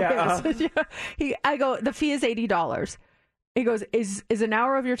also his. I go, the fee is $80. He goes, is an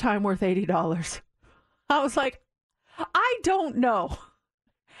hour of your time worth $80? I was like, I don't know.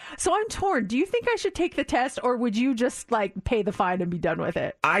 So I'm torn. Do you think I should take the test, or would you just like pay the fine and be done with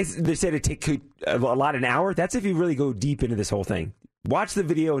it? They said it take a lot an hour. That's if you really go deep into this whole thing. Watch the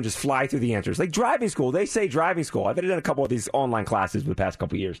video and just fly through the answers. Like driving school, they say driving school. I've done a couple of these online classes for the past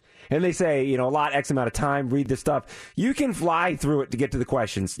couple of years. And they say, a lot, X amount of time, read this stuff. You can fly through it to get to the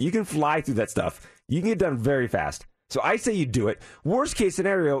questions. You can fly through that stuff. You can get done very fast. So I say you do it. Worst case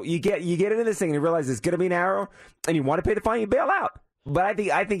scenario, you get into this thing and you realize it's going to be an hour and you want to pay the fine, you bail out. But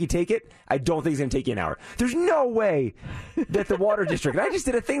I think you take it. I don't think it's going to take you an hour. There's no way that the water district. And I just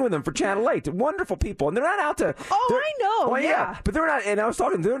did a thing with them for Channel 8. Wonderful people, and they're not out to. I know. Well, yeah, but they're not. And I was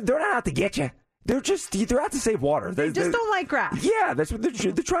talking. They're not out to get you. They're out to save water. They just don't like grass. Yeah, that's what they're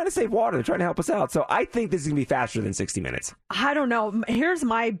trying to save water. They're trying to help us out. So I think this is going to be faster than 60 minutes. I don't know. Here's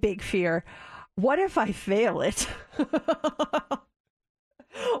my big fear. What if I fail it?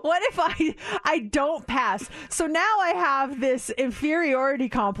 What if I don't pass? So now I have this inferiority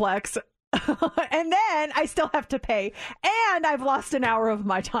complex, and then I still have to pay, and I've lost an hour of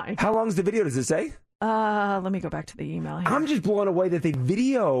my time. How long's the video, does it say? Let me go back to the email here. I'm just blown away that they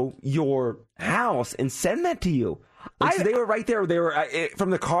video your house and send that to you. So they were right there. They were from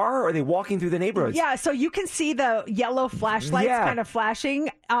the car, or are they walking through the neighborhoods? Yeah, so you can see the yellow flashlights kind of flashing.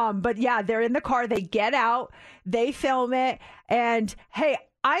 But yeah, they're in the car. They get out, they film it, and hey,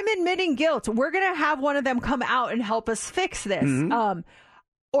 I'm admitting guilt. We're going to have one of them come out and help us fix this. Mm-hmm.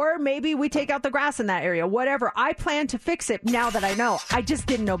 Or maybe we take out the grass in that area, whatever. I plan to fix it now that I know. I just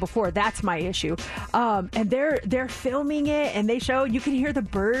didn't know before. That's my issue. And they're filming it, and they show, you can hear the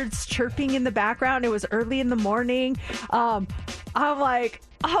birds chirping in the background. It was early in the morning. I'm like,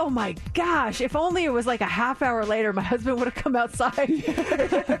 oh my gosh, if only it was like a half hour later, my husband would have come outside.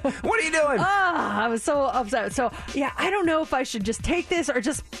 What are you doing? I was so upset. So yeah, I don't know if I should just take this or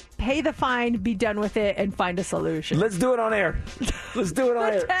just pay the fine, be done with it, and find a solution. Let's do it on air. Let's do it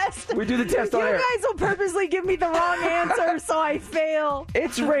on air. Test. We do the test on air. You guys will purposely give me the wrong answer so I fail.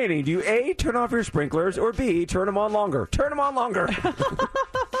 It's raining. Do you A, turn off your sprinklers, or B, turn them on longer? Turn them on longer.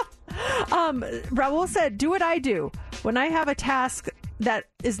 Raul said, do what I do. When I have a task that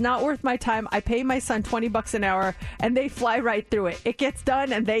is not worth my time, I pay my son $20 an hour, and they fly right through it. It gets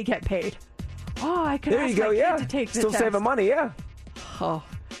done, and they get paid. Oh, I could ask my kid to take the Still test. saving money, yeah. Oh,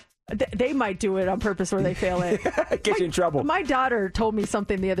 they might do it on purpose where they fail it. Get you in trouble. My daughter told me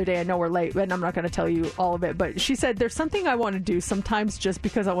something the other day. I know we're late, and I'm not going to tell you all of it, but she said, there's something I want to do sometimes just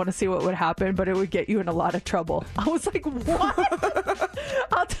because I want to see what would happen, but it would get you in a lot of trouble. I was like, what?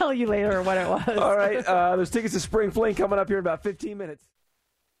 I'll tell you later what it was. All right. There's tickets to Spring Fling coming up here in about 15 minutes.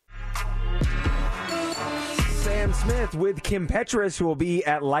 Sam Smith with Kim Petras, who will be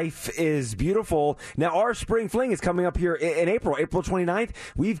at Life is Beautiful. Now, our Spring Fling is coming up here in April 29th.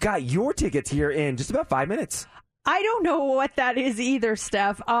 We've got your tickets here in just about 5 minutes. I don't know what that is either,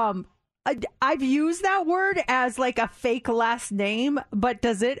 Steph. I've used that word as like a fake last name, but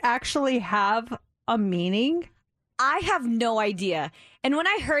does it actually have a meaning? I have no idea. And when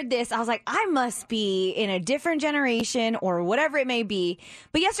I heard this, I was like, I must be in a different generation or whatever it may be.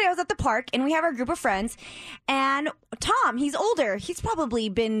 But yesterday I was at the park and we have our group of friends. And Tom, he's older. He's probably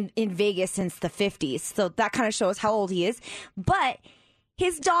been in Vegas since the 50s. So that kind of shows how old he is. But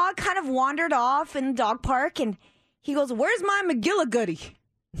his dog kind of wandered off in the dog park and he goes, where's my McGillicuddy?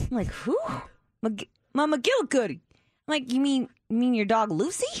 I'm like, who? My McGillicuddy. I'm like, you mean your dog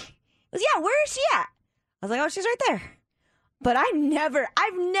Lucy? He goes, yeah, where is she at? I was like, oh, she's right there. But I've never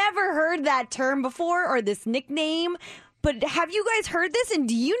heard that term before or this nickname. But have you guys heard this? And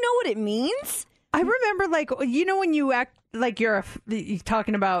do you know what it means? I remember, like, you know, when you act like you're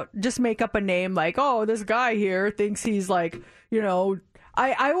talking about, just make up a name like, oh, this guy here thinks he's like, you know,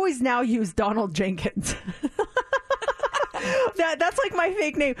 I always now use Donald Jenkins. That's like my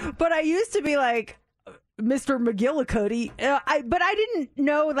fake name. But I used to be like Mr. McGillicuddy. But I didn't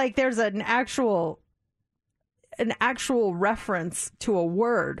know, like, there's an actual reference to a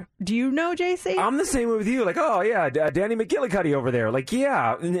word. Do you know, JC? I'm the same way with you. Like, oh, yeah, Danny McGillicuddy over there. Like,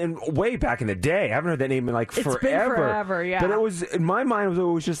 yeah, and way back in the day. I haven't heard that name in, like, forever. It's been forever, yeah. But it was, in my mind, it was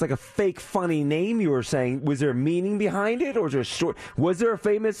always just like a fake, funny name you were saying. Was there a meaning behind it? Or was there a short? Was there a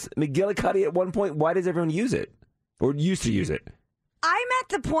famous McGillicuddy at one point? Why does everyone use it? Or used to use it? I'm at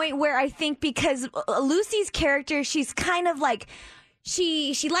the point where I think because Lucy's character, she's kind of like...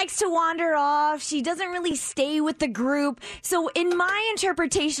 She likes to wander off. She doesn't really stay with the group. So in my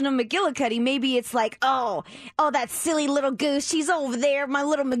interpretation of McGillicuddy, maybe it's like, oh, that silly little goose. She's over there, my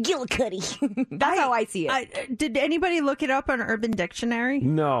little McGillicuddy. That's how I see it. Did anybody look it up on Urban Dictionary?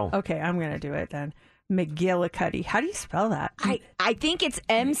 No. Okay, I'm going to do it then. McGillicuddy. How do you spell that? I think it's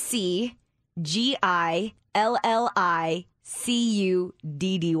McGillicuddy.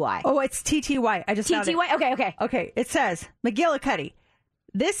 Oh, it's TTY. I just found it. TTY? Okay. It says McGillicuddy.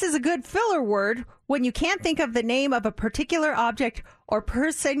 This is a good filler word when you can't think of the name of a particular object or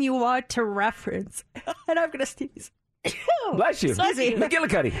person you want to reference. And I'm going to sneeze. Bless you.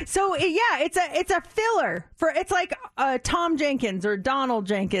 McGillicuddy. So it's a filler for, it's like Tom Jenkins or Donald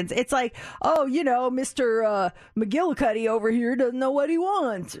Jenkins. It's like, Mr. McGillicuddy over here doesn't know what he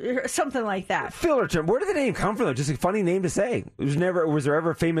wants, or something like that. Filler term. Where did the name come from, though? Just a funny name to say. Was there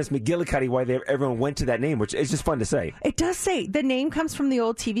ever a famous McGillicuddy? Why everyone went to that name? Which is just fun to say. It does say the name comes from the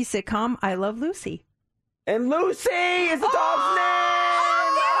old TV sitcom I Love Lucy. And Lucy is the dog's name.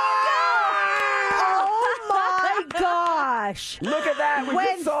 Gosh. Look at that.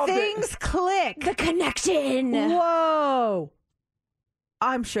 When things click. The connection. Whoa.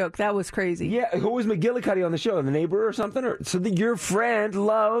 I'm shook. That was crazy. Yeah. Who was McGillicuddy on the show? The neighbor or something? Your friend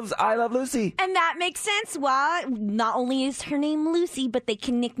loves I Love Lucy. And that makes sense. Well, not only is her name Lucy, but they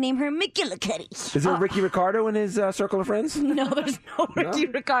can nickname her McGillicuddy. Is there Ricky Ricardo in his circle of friends? No, there's no Ricky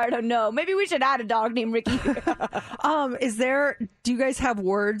Ricardo. No. Maybe we should add a dog named Ricky. Do you guys have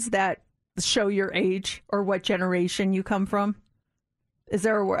words that show your age or what generation you come from? Is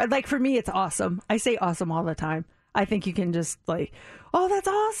there a word? Like for me, it's awesome. I say awesome all the time. I think you can just like, oh, that's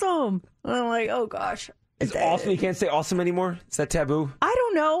awesome. And I'm like, oh gosh. It's awesome. You can't say awesome anymore? Is that taboo? I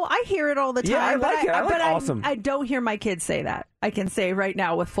don't know. I hear it all the time. Yeah, I like it. I like awesome. I don't hear my kids say that. I can say right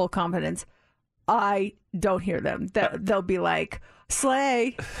now with full confidence, I don't hear them. They'll be like,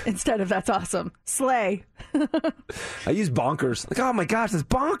 slay, instead of that's awesome. Slay. I use bonkers. Like, oh my gosh, that's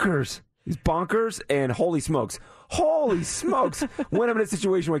bonkers. He's bonkers and holy smokes. Holy smokes. When I'm in a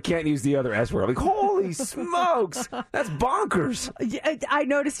situation where I can't use the other S word, I'm like, holy smokes. That's bonkers. I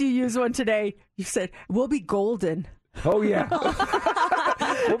noticed you used one today. You said, we'll be golden. Oh, yeah.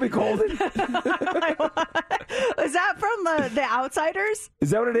 We'll be golden. Is that from the Outsiders?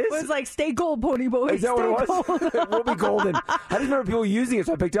 Is that what it is? It was like, stay gold, pony boy. Is that what it was? We'll be golden. I just remember people using it,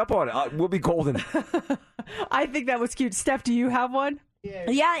 so I picked up on it. We'll be golden. I think that was cute. Steph, do you have one?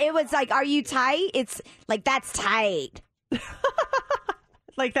 Yeah, it was like, are you tight? It's like, that's tight.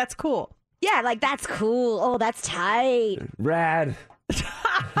 Like, that's cool. Yeah, like, that's cool. Oh, that's tight. Rad.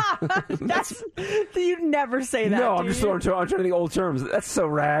 You never say that. No, I'm trying to think old terms. That's so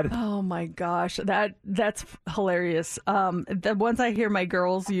rad. Oh my gosh, that's hilarious. The ones I hear my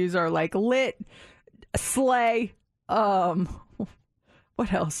girls use are like lit, slay. What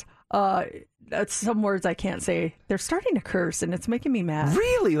else? That's some words I can't say. They're starting to curse, and it's making me mad.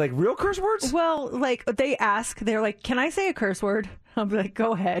 Really? Like real curse words? Well, like they ask, they're like, "Can I say a curse word?" I'm like,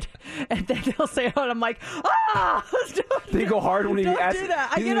 "Go ahead," and then they'll say it, and I'm like, "Ah!" They go hard when you ask. Do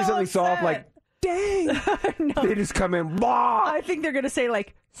that. You do something soft, like, "Dang!" No. They just come in. Blah! I think they're gonna say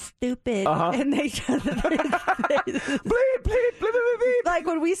like, "Stupid," and they bleep, bleep, bleep, bleep. Like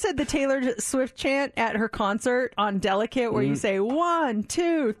when we said the Taylor Swift chant at her concert on Delicate, where you say 1,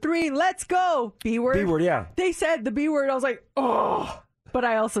 2, 3, let's go. B word. B word, yeah. They said the B word. I was like, oh. But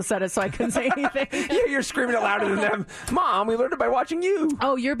I also said it, so I couldn't say anything. Yeah, you're screaming it louder than them. Mom, we learned it by watching you.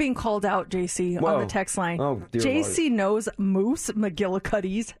 Oh, you're being called out, JC, on the text line. Oh, dear JC Lord. knows Moose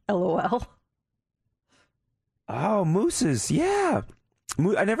McGillicuddy's, LOL. Oh, mooses, yeah.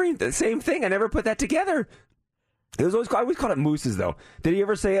 The same thing. I never put that together. I always called it mooses, though. Did he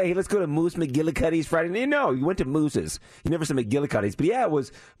ever say, hey, let's go to Moose McGillicuddy's Friday night? No, you went to Moose's. You never said McGillicuddy's. But yeah, it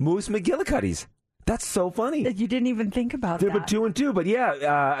was Moose McGillicuddy's. That's so funny. You didn't even think about that. But 2 and 2. But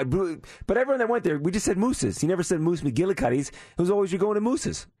yeah, but everyone that went there, we just said Moose's. You never said Moose McGillicuddy's. It was always you're going to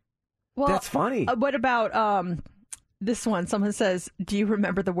Moose's. Well, that's funny. What about this one? Someone says, do you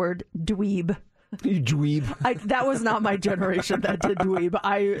remember the word dweeb? You dweeb. That was not my generation that did dweeb.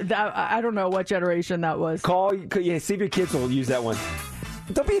 I don't know what generation that was. See if your kids will use that one.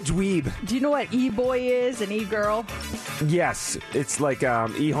 Don't be a dweeb. Do you know what e-boy is and e-girl? Yes. It's like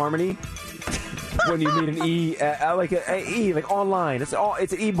e-harmony. When you meet an like online. It's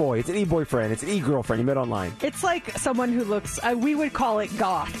an e-boy. It's an e-boyfriend. It's an e-girlfriend you met online. It's like someone who looks, we would call it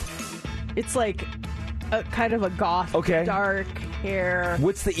goth. It's like a kind of a goth, dark hair.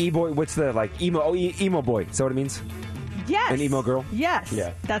 What's the e-boy? What's the like emo? Oh, emo boy. Is that what it means? Yes. An emo girl? Yes.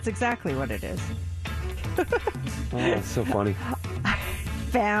 Yeah. That's exactly what it is. Oh, that's so funny.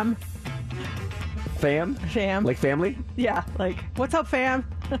 Fam? Like family? Yeah, like, what's up, fam?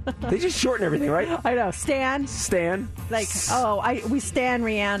 They just shorten everything, right? I know. Stan? Like, we stan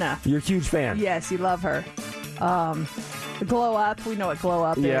Rihanna. You're a huge fan. Yes, you love her. Glow up. We know what glow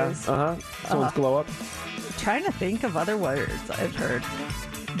up is. Yeah, Someone's glow up. Trying to think of other words I've heard.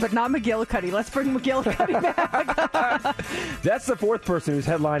 but not McGillicuddy. Let's bring McGillicuddy back. That's the fourth person who's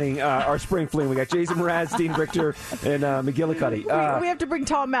headlining our spring fling. We got Jason Mraz, Dean Richter, and McGillicuddy. We have to bring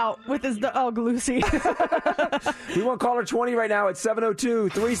Tom out with his dog, Lucy. We want caller 20 right now at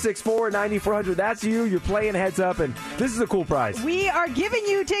 702-364-9400. That's you. You're playing Heads Up, and this is a cool prize. We are giving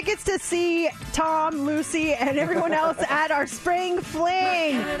you tickets to see Tom, Lucy, and everyone else at our Spring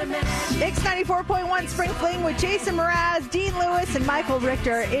Fling. Mix 94.1 Spring Fling with Jason Mraz, Dean Lewis, and Michael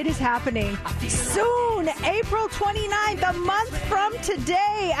Richter. It is happening soon, April 29th, a month from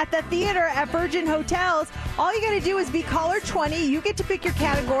today at the theater at Virgin Hotels. All you got to do is be caller 20. You get to pick your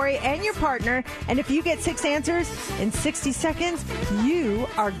category and your partner, and if you get 6 answers in 60 seconds, you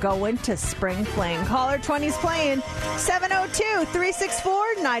are going to Spring Fling. Caller 20's playing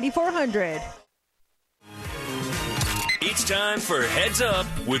 702-364-9400. It's time for Heads Up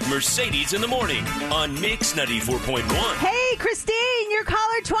with Mercedes in the Morning on Mix 94.1. Hey, Christine, you're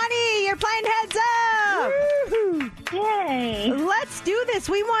caller 20. You're playing Heads Up. Woo-hoo. Yay. Let's do this.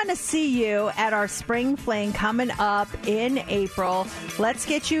 We want to see you at our Spring Fling coming up in April. Let's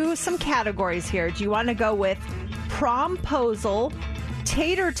get you some categories here. Do you want to go with promposal,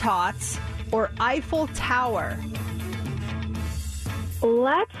 tater tots, or Eiffel Tower?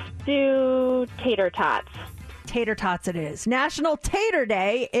 Let's do tater tots. Tater tots it is. National Tater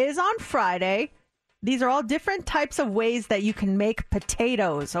Day is on Friday. These are all different types of ways that you can make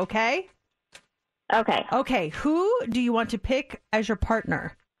potatoes, okay? Okay. Okay, who do you want to pick as your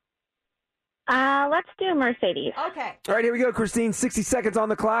partner? Let's do Mercedes. Okay. All right, here we go, Christine. 60 seconds on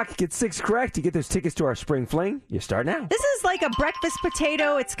the clock. Get 6 correct. You get those tickets to our Spring Fling. You start now. This is like a breakfast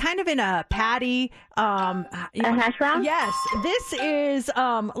potato. It's kind of in a patty. A hash brown? Yes. This is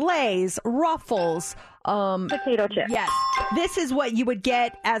Lay's, Ruffles. Potato chips. Yes. This is what you would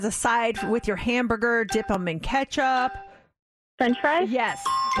get as a side with your hamburger. Dip them in ketchup. French fries? Yes.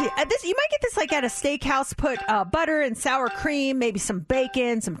 You might get this like at a steakhouse. Put butter and sour cream, maybe some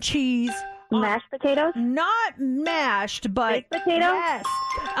bacon, some cheese. Mashed potatoes? Not mashed, but baked potato? Yes.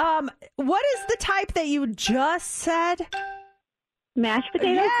 What is the type that you just said? Mashed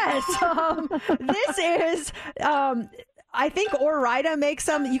potatoes? Yes. This is. I think Ore-Ida makes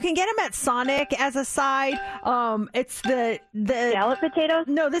them. You can get them at Sonic as a side. It's the scallop potatoes.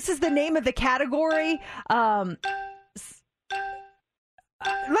 No, this is the name of the category.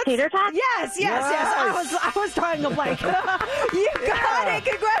 Tater tots? Yes. I was drawing a blank. You got it.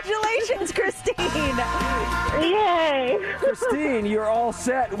 Congratulations, Christine. Yay. Christine, you're all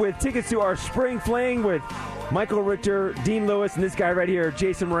set with tickets to our Spring Fling with Michael Richter, Dean Lewis, and this guy right here,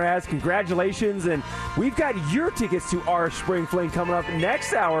 Jason Mraz. Congratulations. And we've got your tickets to our Spring Fling coming up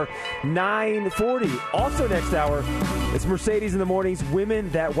next hour, 9:40. Also next hour, it's Mercedes in the Mornings, Women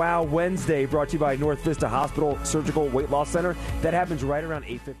That Wow Wednesday, brought to you by North Vista Hospital Surgical Weight Loss Center. That happens right around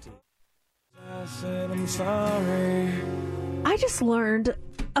 8:15. I said I'm sorry. I just learned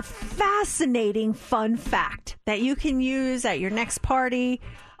a fascinating fun fact that you can use at your next party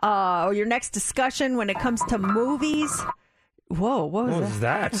or your next discussion when it comes to movies. Whoa, what was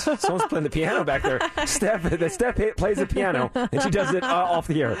that? Someone's playing the piano back there. Steph plays the piano, and she does it off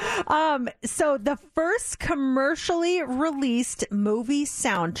the air. So the first commercially released movie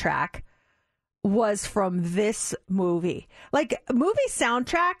soundtrack was from this movie. Like, movie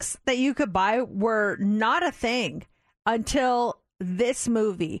soundtracks that you could buy were not a thing until this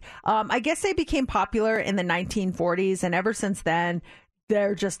movie. I guess they became popular in the 1940s, and ever since then,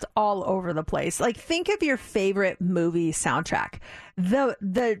 they're just all over the place. Like, think of your favorite movie soundtrack.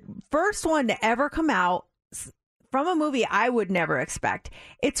 The first one to ever come out from a movie I would never expect.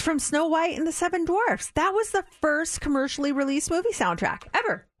 It's from Snow White and the Seven Dwarfs. That was the first commercially released movie soundtrack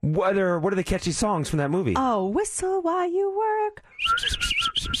ever. What are the catchy songs from that movie? Oh, whistle while you work.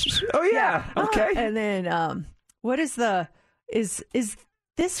 Oh, yeah. Okay. And then what is is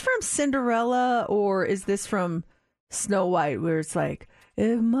this from Cinderella or is this from Snow White, where it's like,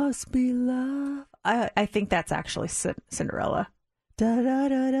 it must be love? I think that's actually Cinderella. Da, da,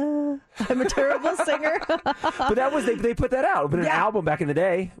 da, da. I'm a terrible singer. But that was they put that out, but an album back in the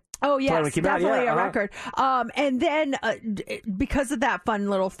day. Oh, yes, definitely a record. Uh-huh. And then because of that fun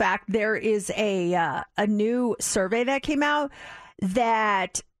little fact, there is a new survey that came out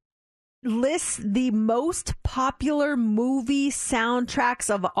that lists the most popular movie soundtracks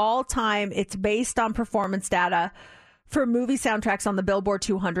of all time. It's based on performance data for movie soundtracks on the Billboard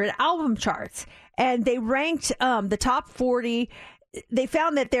 200 album charts. And they ranked the top 40. They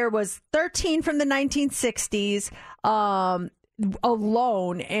found that there was 13 from the 1960s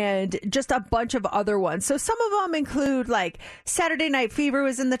alone and just a bunch of other ones. So some of them include, like, Saturday Night Fever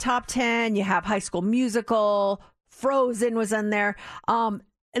was in the top 10. You have High School Musical. Frozen was in there.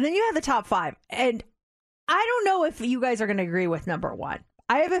 And then you have the top 5. And I don't know if you guys are going to agree with number 1.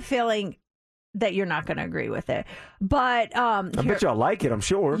 I have a feeling that you're not going to agree with it. But I bet y'all like it, I'm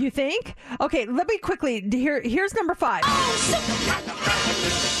sure. You think? Okay, let me quickly. Here's number 5.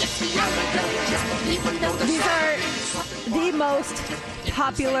 These are the most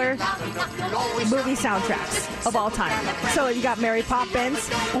popular movie soundtracks of all time. So you got Mary Poppins.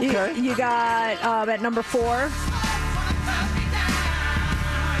 Okay. You got at number 4,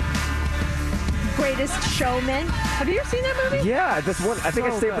 Greatest Showman. Have you ever seen that movie? Yeah, this one. I think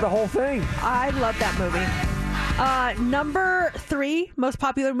I stayed for the whole thing. I love that movie. Number 3, most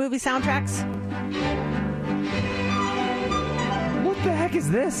popular movie soundtracks. What the heck is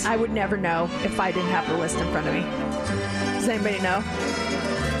this? I would never know if I didn't have the list in front of me. Does anybody know?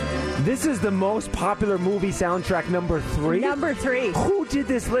 This is the most popular movie soundtrack, number 3? Number 3. Who did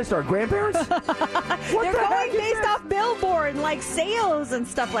this list? Our grandparents? They're going based off Billboard, like sales and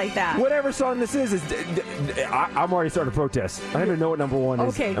stuff like that. Whatever song this is I'm already starting to protest. I don't even know what number 1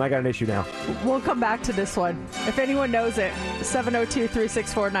 is. Okay. And I got an issue now. We'll come back to this one. If anyone knows it,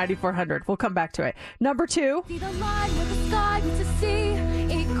 702-364-9400. We'll come back to it. Number 2. See the line where the sky meets the sea.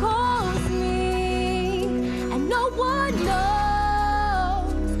 It calls me, and no one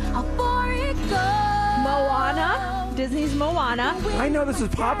knows how far it goes. Moana. Disney's Moana. I know this is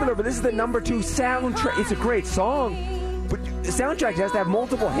popular, but this is the number 2 soundtrack. It's a great song, but the soundtrack has to have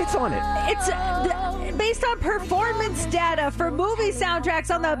multiple hits on it. It's based on performance data for movie soundtracks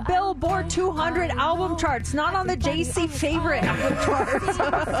on the Billboard 200 album charts, not on the JC favorite album charts.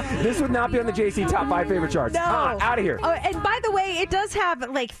 This would not be on the JC top 5 favorite charts. No. Out of here. Oh, and by the way, it does have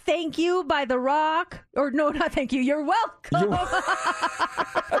like "Thank You" by The Rock, or no, not "Thank You." You're welcome.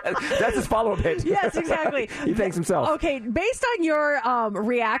 That's his follow-up hit. Yes, exactly. He thanks himself. Okay, based on your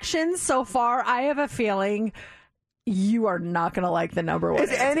reactions so far, I have a feeling you are not going to like the number 1.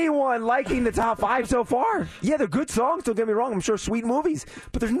 Is anyone liking the top 5 so far? Yeah, they're good songs, don't get me wrong. I'm sure sweet movies.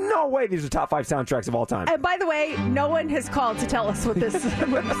 But there's no way these are top 5 soundtracks of all time. And by the way, no one has called to tell us what this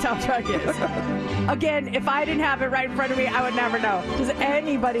soundtrack is. Again, if I didn't have it right in front of me, I would never know. Does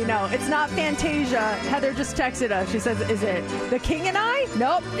anybody know? It's not Fantasia. Heather just texted us. She says, is it The King and I?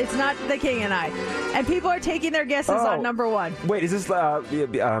 Nope, it's not The King and I. And people are taking their guesses on number 1. Wait, is this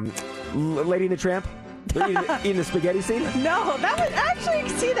Lady and the Tramp? In the spaghetti scene? No, that would actually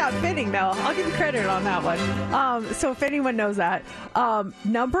see that fitting though. I'll give you credit on that one. So if anyone knows that,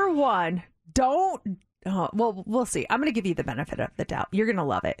 number 1, well, we'll see. I'm going to give you the benefit of the doubt. You're going to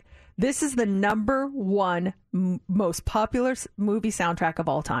love it. This is the number 1 most popular movie soundtrack of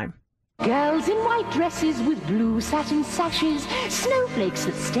all time. Girls in white dresses with blue satin sashes, snowflakes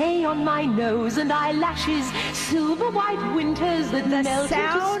that stay on my nose and eyelashes, silver white winters that The melt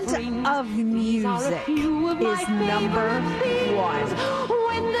Sound into spring. of Music is number 1.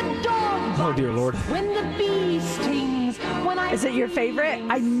 When the dog Oh, dear Lord. when the bee stings, when I Is it your favorite?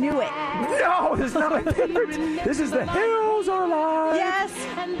 I knew it. No, this is not my favorite. This is The Hills Are Alive. Yes.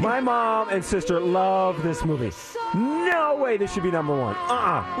 My mom and sister love this movie. No way this should be number 1.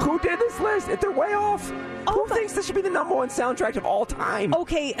 Who did this list? If they're way off. Who thinks this should be the number 1 soundtrack of all time?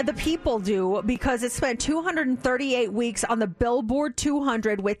 Okay, the people do, because it spent 238 weeks on the Billboard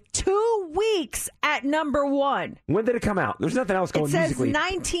 200 with 2 weeks at number 1. When did it come out? There's nothing else going It says musically.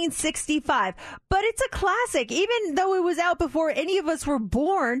 1965, but it's a classic. Even though it was out before any of us were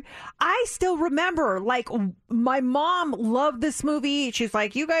born, I still remember, like, my mom loved this movie. She's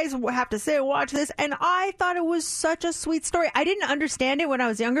like, you guys have to sit and watch this. And I thought it was such a sweet story. I didn't understand it when I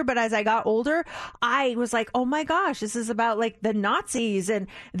was younger, but as I got older, I was like, oh my gosh, this is about like the Nazis and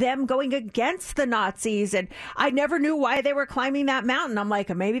them going against the Nazis. And I never knew why they were climbing that mountain. I'm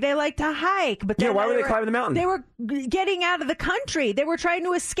like, maybe they like to hike. But then why were they climbing the mountain? They were getting out of the country. They were trying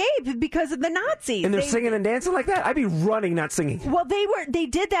to escape because of the Nazis. And they're singing and dancing like that? I'd be running, not singing. Well, they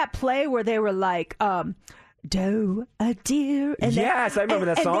did that play where they were like, doe, a deer. And yes, I remember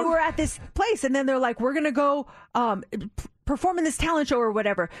that song. And they were at this place, and then they're like, we're going to go perform in this talent show or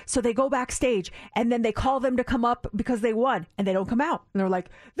whatever. So they go backstage, and then they call them to come up because they won, and they don't come out. And they're like,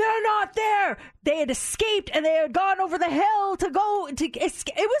 they're not there. They had escaped, and they had gone over the hill to go to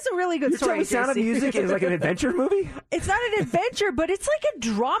escape. It was a really good story. You're telling me Sound of Music is like an adventure movie? It's not an adventure, but it's like a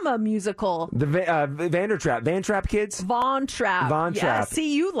drama musical. The Van Trapp kids? Von Trapp. Von Trapp. Yeah,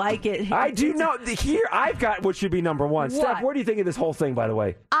 see, you like it. I do know. Here, I've got what should be number 1. What? Steph, what do you think of this whole thing, by the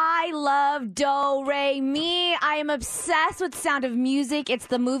way? I love Do Re Mi. I am obsessed with Sound of Music. It's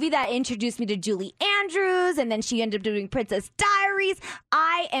the movie that introduced me to Julie Andrews, and then she ended up doing Princess Diaries.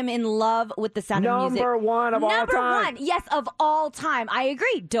 I am in love with the Sound of Music. Number one of all time. Number one, yes, of all time. I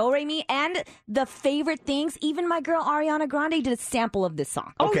agree. Do, re, mi, and the favorite things. Even my girl Ariana Grande did a sample of this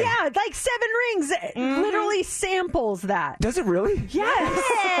song. Okay. Oh, yeah, like Seven Rings literally samples that. Does it really?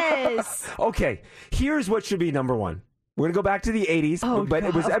 Yes. Okay, here's what should be number one. We're going to go back to the 80s, but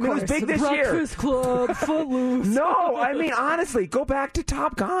it was it was big this year. Breakfast Club, Footloose. No, I mean, honestly, go back to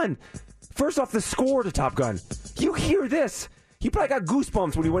Top Gun. First off, the score to Top Gun. You hear this. You probably got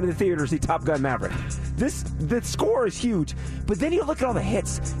goosebumps when you went to the theater to see Top Gun Maverick. The score is huge, but then you look at all the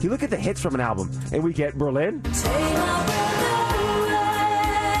hits. You look at the hits from an album, and we get Berlin.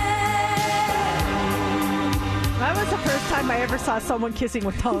 That was the first time I ever saw someone kissing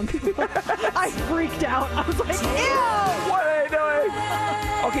with tongue. I freaked out. I was like, ew! What are they doing?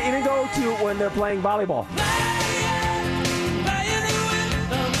 Okay, even go to when they're playing volleyball.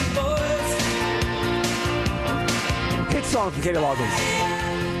 Hit song from Katie Loggins.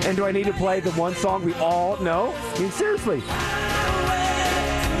 And do I need to play the one song we all know? I mean, seriously.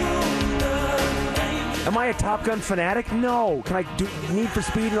 Am I a Top Gun fanatic? No. Can I do Need for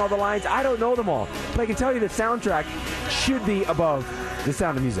Speed and all the lines? I don't know them all. But I can tell you the soundtrack should be above the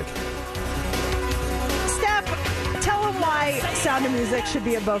Sound of Music. Steph, tell them why Sound of Music should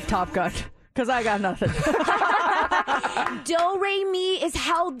be above Top Gun. Because I got nothing. Do, re, mi is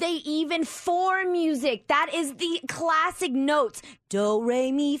how they even form music. That is the classic notes. Do,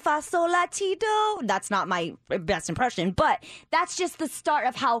 re, mi, fa, sol, la, ti, do. That's not my best impression, but that's just the start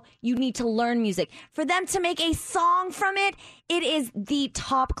of how you need to learn music. For them to make a song from it, it is the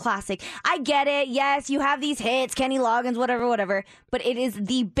top classic. I get it. Yes, you have these hits, Kenny Loggins, whatever, but it is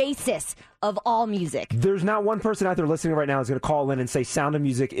the basis of all music. There's not one person out there listening right now who's going to call in and say Sound of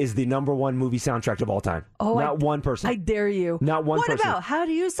Music is the number one movie soundtrack of all time. Oh, not one person. I dare you. Not one person. What about how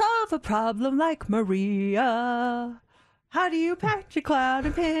do you solve a problem like Maria? How do you patch a cloud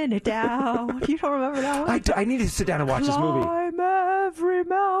and pin it down? You don't remember that one? I need to sit down and watch this movie. Climb every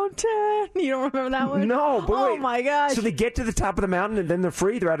mountain. You don't remember that one? No, but oh wait. My gosh. So they get to the top of the mountain and then they're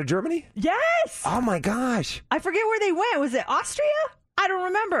free? They're out of Germany? Yes. Oh my gosh. I forget where they went. Was it Austria? I don't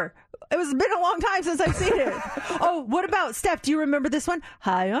remember. It was been a long time since I've seen it. Oh, what about Steph? Do you remember this one?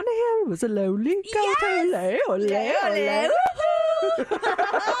 High on a hill was a lonely goat. Ole, ole, ole.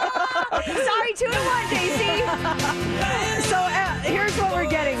 Sorry, 2 and 1, JC. So here's what we're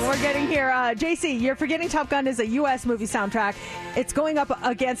getting. We're getting here. JC, you're forgetting Top Gun is a U.S. movie soundtrack. It's going up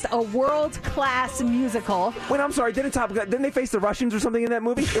against a world-class musical. Wait, I'm sorry. Didn't they face the Russians or something in that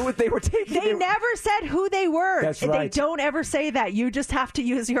movie? They were taking. They never said who they were. That's right. They don't ever say that. You just have to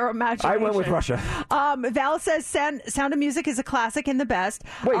use your imagination. I went with Russia. Val says Sound of Music is a classic and the best.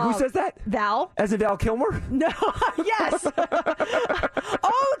 Wait, who says that? Val. As in Val Kilmer? No. Yes.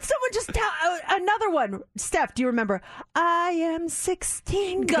 Oh, someone just another one. Steph, do you remember? I am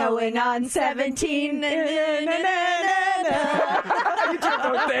 16 going on 17. You just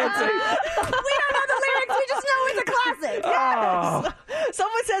go dancing. We don't know the lyrics. We just know it's a classic. Oh. Yes.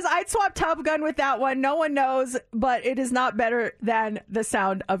 Someone says I'd swap Top Gun with that one. No one knows, but it is not better than The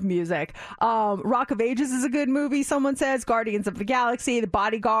Sound of Music. Rock of Ages is a good movie. Someone says Guardians of the Galaxy, The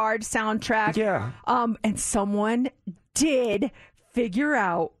Bodyguard soundtrack. Yeah. And someone did figure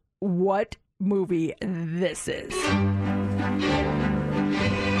out what movie this is. I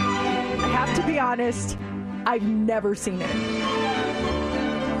have to be honest, I've never seen it,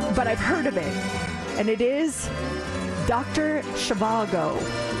 but I've heard of it, and it is Dr. Zhivago.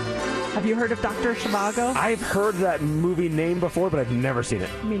 Have you heard of Dr. Zhivago? I've heard that movie name before, but I've never seen it.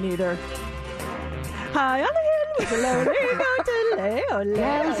 Me neither. High on the hill with a lonely goat.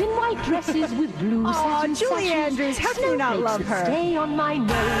 Girls in white dresses with blue satin Julie sashes. Andrews, how can you not Snowflakes love that her? Stay on my nose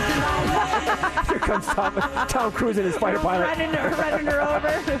and I Here comes Tom Cruise in his fighter pilot. Running her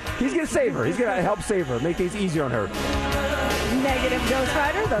over. He's going to save her. He's going to help save her, make things easier on her. Negative Ghost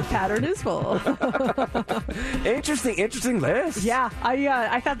Rider, the pattern is full. Interesting list. Yeah,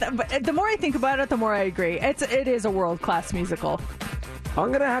 I thought that, but the more I think about it, the more I agree. It is a world-class musical. I'm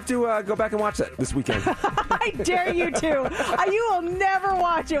going to have to go back and watch that this weekend. I dare you to. You will never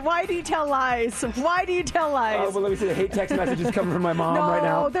watch it. Why do you tell lies? Why do you tell lies? Oh, well, let me see. The hate text messages coming from my mom right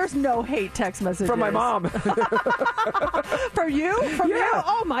now. No, there's no hate text messages. From my mom. For you? From you?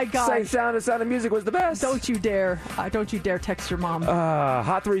 Oh, my God. Saying Sound of Music was the best. Don't you dare text your mom.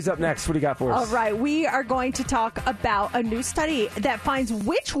 Hot Three's up next. What do you got for us? All right. We are going to talk about a new study that finds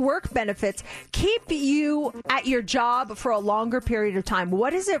which work benefits keep you at your job for a longer period of time.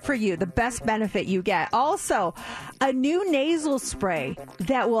 What is it for you? The best benefit you get. Also, a new nasal spray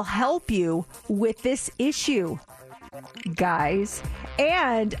that will help you with this issue. guys,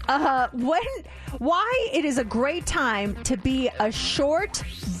 and why it is a great time to be a short,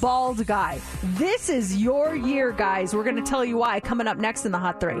 bald guy. This is your year, guys. We're going to tell you why coming up next in the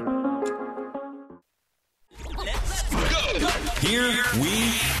Hot 3. Here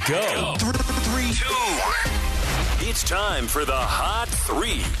we go. 3, 2. It's time for the Hot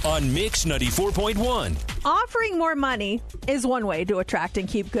 3 on Mix 94.1. Offering more money is one way to attract and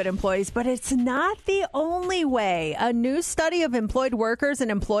keep good employees, but it's not the only way. A new study of employed workers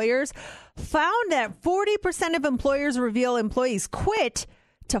and employers found that 40% of employers reveal employees quit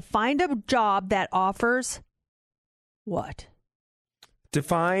to find a job that offers what?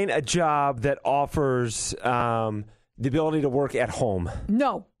 Define a job that offers the ability to work at home.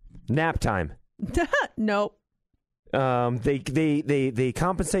 No. Nap time. No. They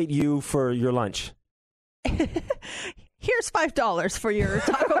compensate you for your lunch. Here's $5 for your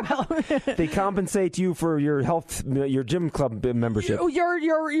Taco Bell. They compensate you for your your gym club membership.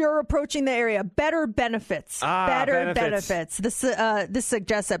 You're approaching the area. Better benefits. Better benefits. This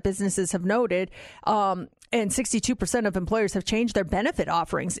suggests that businesses have noted, and 62% of employers have changed their benefit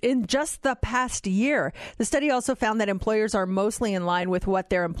offerings in just the past year. The study also found that employers are mostly in line with what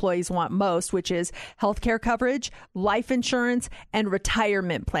their employees want most, which is healthcare coverage, life insurance, and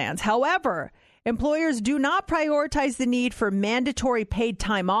retirement plans. However, employers do not prioritize the need for mandatory paid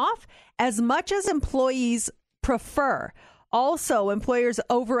time off as much as employees prefer. Also, employers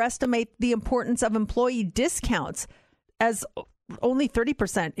overestimate the importance of employee discounts, as only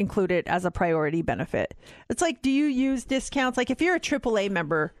 30% include it as a priority benefit. It's like, do you use discounts? Like if you're a AAA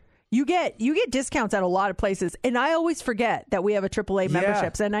member, you get discounts at a lot of places. And I always forget that we have a AAA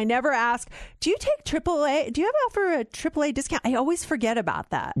memberships. And I never ask, do you take AAA? Do you ever offer a AAA discount? I always forget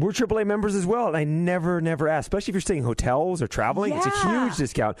about that. We're AAA members as well. And I never ask, especially if you're staying in hotels or traveling. It's a huge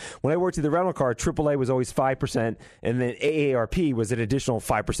discount. When I worked at the rental car, AAA was always 5%. And then AARP was an additional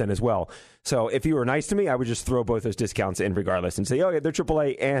 5% as well. So if you were nice to me, I would just throw both those discounts in regardless and say, oh, yeah, they're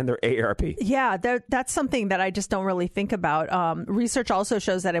AAA and they're AARP. Yeah, that's something that I just don't really think about. Research also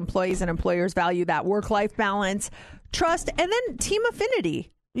shows that employees and employers value that work-life balance, trust, and then team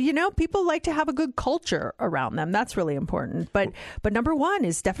affinity. You know, people like to have a good culture around them. That's really important. But number one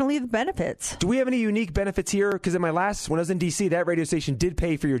is definitely the benefits. Do we have any unique benefits here? Because when I was in D.C., that radio station did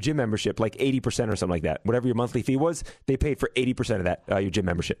pay for your gym membership, like 80% or something like that. Whatever your monthly fee was, they paid for 80% of that, your gym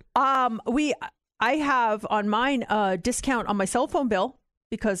membership. I have on mine a discount on my cell phone bill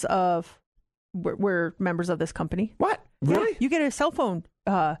because of we're members of this company. What? Really? Yeah, you get a cell phone.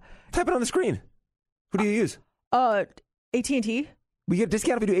 Type it on the screen. Who do you use? AT&T. We get a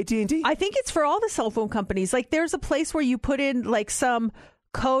discount if we do AT&T? I think it's for all the cell phone companies. Like there's a place where you put in like some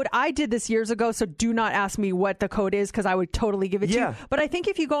code. I did this years ago, so do not ask me what the code is because I would totally give it to you. But I think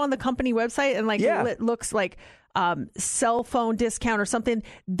if you go on the company website and it looks like cell phone discount or something,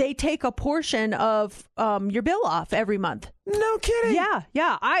 they take a portion of your bill off every month. No kidding.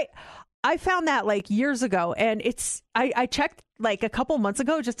 Yeah. I found that like years ago, and I checked like a couple months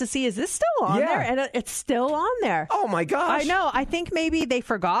ago just to see, is this still on there? And it's still on there. Oh my gosh. I know. I think maybe they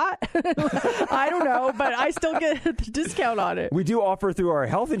forgot. I don't know, but I still get the discount on it. We do offer through our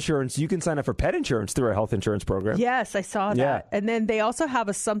health insurance. You can sign up for pet insurance through our health insurance program. Yes, I saw that. Yeah. And then they also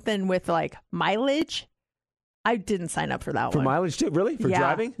have something with like mileage. I didn't sign up for that one. For mileage too? Really? For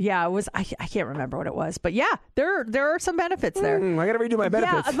driving? Yeah, it was. I can't remember what it was, but yeah, there are some benefits there. I got to redo my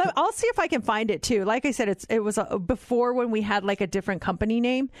benefits. Yeah, I'll see if I can find it too. Like I said, it was before when we had like a different company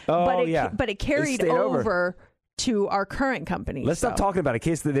name. Oh, but it carried over to our current company. Let's stop talking about it in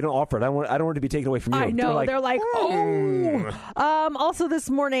case they don't offer it. I don't want it to be taken away from you. I know. They're like, Also this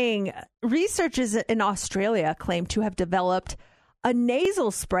morning, researchers in Australia claim to have developed a nasal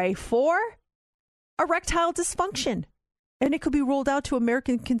spray for erectile dysfunction, and it could be rolled out to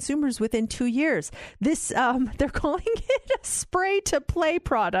American consumers within 2 years. This they're calling it a spray to play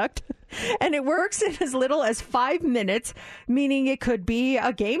product, and it works in as little as 5 minutes, meaning it could be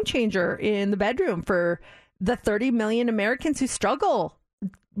a game changer in the bedroom for the 30 million Americans who struggle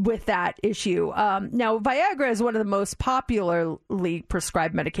with that issue. Now, Viagra is one of the most popularly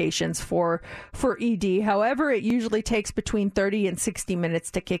prescribed medications for ED. However, it usually takes between 30 and 60 minutes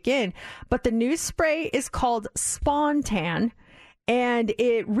to kick in. But the new spray is called Spontan, and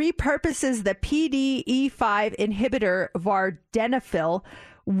it repurposes the PDE5 inhibitor Vardenafil,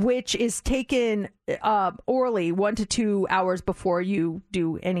 which is taken orally 1 to 2 hours before you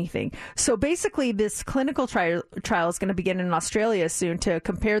do anything. So basically, this clinical trial is going to begin in Australia soon to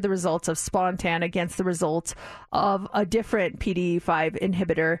compare the results of Spontan against the results of a different PDE5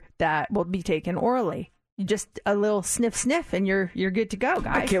 inhibitor that will be taken orally. just a little sniff, and you're good to go,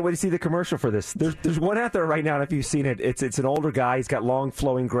 guys. I can't wait to see the commercial for this. There's one out there right now, and if you've seen it, it's an older guy. He's got long,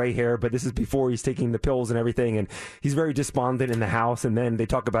 flowing gray hair, but this is before he's taking the pills and everything, and he's very despondent in the house, and then they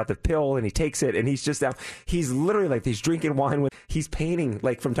talk about the pill, and he takes it, and he's just out. He's literally like, he's drinking wine he's painting,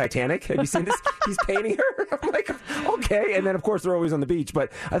 like from Titanic. Have you seen this? He's painting her. I'm like, okay. And then, of course, they're always on the beach,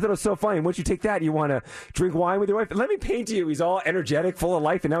 but I thought it was so funny. Once you take that, you want to drink wine with your wife. Let me paint you. He's all energetic, full of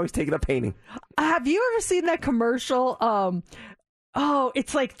life, and now he's taking up painting. Have you ever seen that commercial?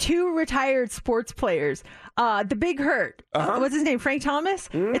 It's like two retired sports players. The Big Hurt. What's his name? Frank Thomas?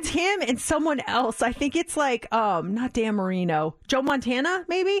 It's him and someone else. I think it's like, not Dan Marino. Joe Montana,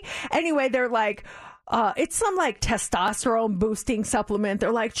 maybe? Anyway, they're like, it's some like testosterone boosting supplement.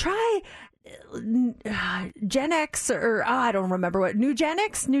 They're like, try Gen X or I don't remember what,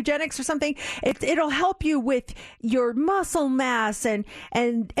 Nugenix or something. It'll help you with your muscle mass and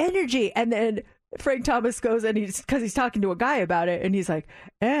energy. And then Frank Thomas goes and because he's talking to a guy about it, and he's like,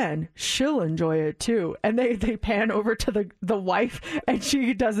 and she'll enjoy it too. And they pan over to the wife, and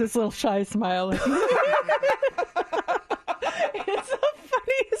she does this little shy smile. It's the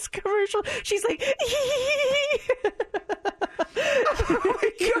funniest commercial. She's like, oh my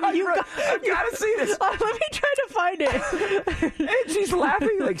God, I've got to see this. Let me try to find it. And she's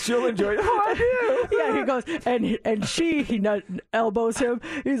laughing like she'll enjoy it. Oh, I do. Yeah, he goes, and he elbows him.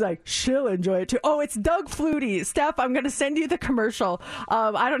 He's like, she'll enjoy it too. Oh, it's Doug Flutie. Steph, I'm going to send you the commercial.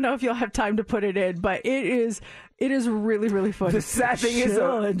 I don't know if you'll have time to put it in, but it is really, really funny. The sad thing is,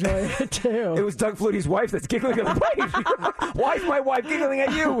 she'll enjoy it too. It was Doug Flutie's wife that's giggling at the wife. Why is my wife giggling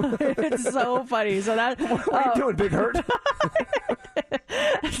at you? It's so funny. So that what are you doing, Big Hurt?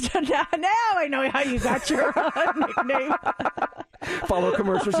 now I know how you got your nickname. Follow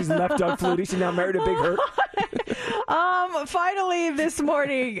commercial. She's left Doug Flutie. She's now married to Big Hurt. Finally this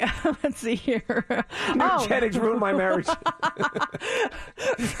morning, let's see here. Nugenix ruined my marriage.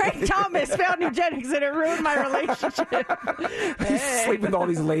 Frank Thomas found Nugenix and it ruined my relationship. He's sleeping with all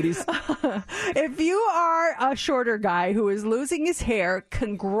these ladies. If you are a shorter guy who is losing his hair,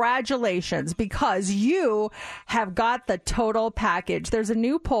 congratulations, because you have got the total package. There's a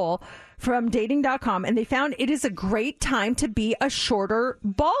new poll from dating.com, and they found it is a great time to be a shorter,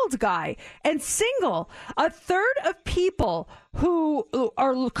 bald guy and single. A third of people who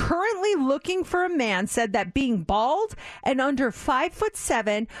are currently looking for a man said that being bald and under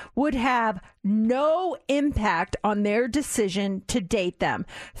 5'7" would have no impact on their decision to date them.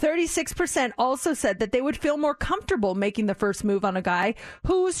 36% also said that they would feel more comfortable making the first move on a guy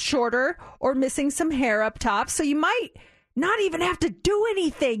who's shorter or missing some hair up top. So you might not even have to do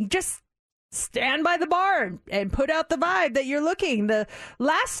anything. Just stand by the bar and put out the vibe that you're looking. The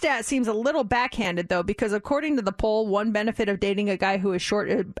last stat seems a little backhanded, though, because according to the poll, one benefit of dating a guy who is short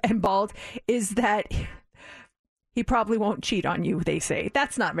and bald is that he probably won't cheat on you, they say.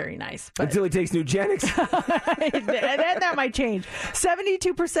 That's not very nice. But until he takes Nugenix. that might change.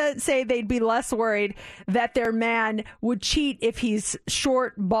 72% say they'd be less worried that their man would cheat if he's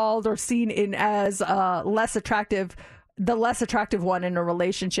short, bald, or seen in as the less attractive one in a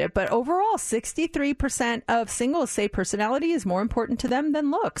relationship. But overall, 63% of singles say personality is more important to them than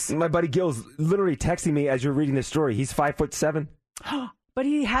looks. My buddy Gil's literally texting me as you're reading this story. He's 5'7". But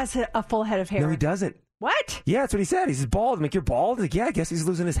he has a full head of hair. No, he doesn't. What? Yeah, that's what he said. He's bald. I'm like, you're bald? Like, yeah, I guess he's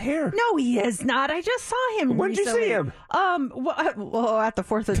losing his hair. No, he is not. I just saw him When recently. did you see him? Well, at the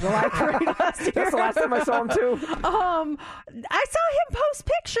 4th of July parade last year. That's the last time I saw him, too. I saw him post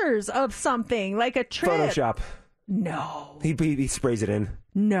pictures of something, like a trip. Photoshop. No. He sprays it in.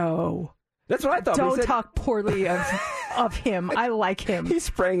 No. That's what I thought. Don't talk poorly of him. I like him. He's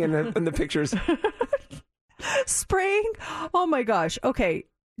spraying in the pictures. Spraying? Oh, my gosh. Okay.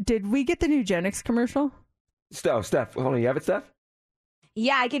 Did we get the Nugenix commercial? Steph, hold on. You have it, Steph?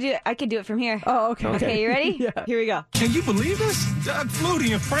 Yeah, I could do it from here. Oh, okay. Okay, you ready? Yeah. Here we go. Can you believe this? Doug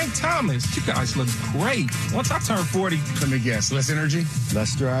Flutie and Frank Thomas. You guys look great. Once I turn 40, let me guess, less energy?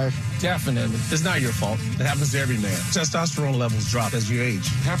 Less drive? Definitely. It's not your fault. It happens to every man. Testosterone levels drop as you age.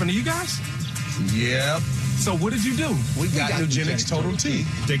 Happen to you guys? Yep. So what did you do? We got Nugenix Total T.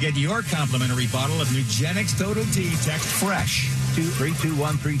 To get your complimentary bottle of Nugenix Total T, text FRESH to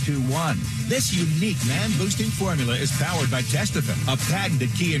 321321. This unique man-boosting formula is powered by Testofen, a patented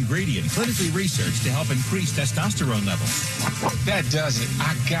key ingredient clinically researched to help increase testosterone levels. That does it.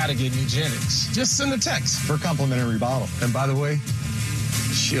 I gotta get Nugenix. Just send a text for a complimentary bottle. And by the way,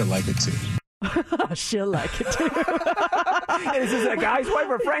 she'll like it too. She'll like it too. Is this a guy's wife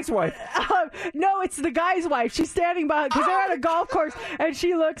or Frank's wife? No, it's the guy's wife. She's standing by because they're at a golf course, and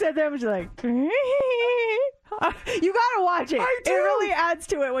she looks at them and she's like, You gotta watch it. I do. It really adds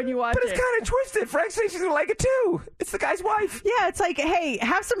to it when you watch it. But it's kind of twisted. Frank says she's going to like it too. It's the guy's wife. Yeah, it's like, hey,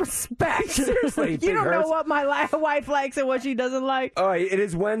 have some respect. Seriously. You don't know what my wife likes and what she doesn't like. All right, it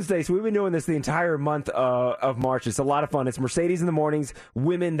is Wednesday, so we've been doing this the entire month of March. It's a lot of fun. It's Mercedes in the Mornings,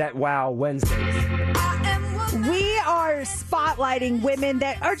 Women That Wow Wednesdays. We are spotlighting women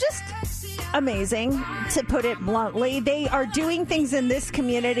that are just amazing, to put it bluntly. They are doing things in this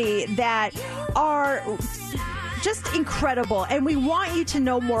community that are just incredible, and we want you to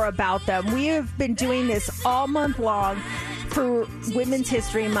know more about them. We have been doing this all month long for Women's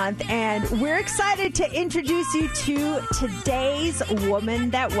History Month, and we're excited to introduce you to today's Woman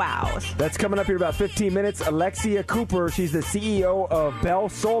That Wows. That's coming up here in about 15 minutes. Alexia Cooper, she's the CEO of Bell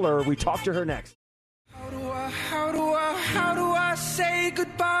Solar. We talk to her next. How do I say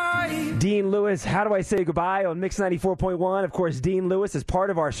goodbye? Dean Lewis, How Do I Say Goodbye on Mix 94.1. Of course, Dean Lewis is part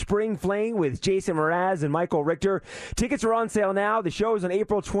of our Spring Fling with Jason Mraz and Michael Richter. Tickets are on sale now. The show is on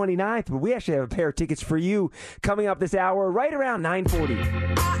April 29th, but we actually have a pair of tickets for you coming up this hour right around 9:40.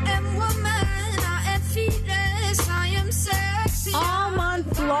 I am woman, I am fearless, I am sexy. All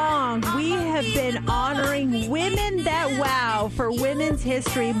month long, we have been honoring Women That Wow for Women's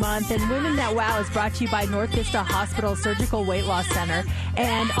History Month. And Women That Wow is brought to you by North Vista Hospital Surgical Weight Loss Center.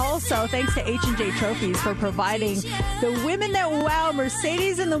 And also, thanks to H&J Trophies for providing the Women That Wow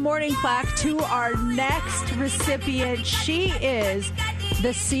Mercedes in the Morning plaque to our next recipient. She is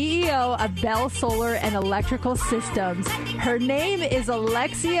the CEO of Bell Solar and Electrical Systems. Her name is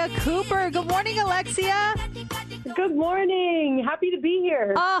Alexia Cooper. Good morning, Alexia. Good morning. Happy to be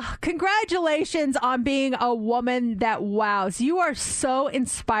here. Congratulations on being a woman that wows. You are so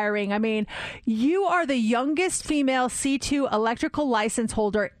inspiring. I mean, you are the youngest female C2 electrical license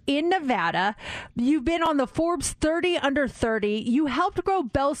holder in Nevada. You've been on the Forbes 30 under 30. You helped grow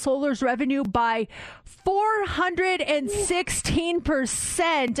Bell Solar's revenue by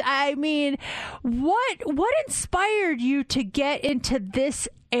 416%. I mean, what inspired you to get into this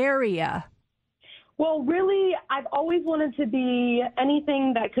area? Well, really, I've always wanted to be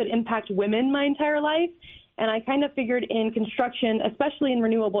anything that could impact women my entire life. And I kind of figured in construction, especially in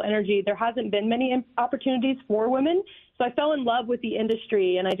renewable energy, there hasn't been many opportunities for women. So I fell in love with the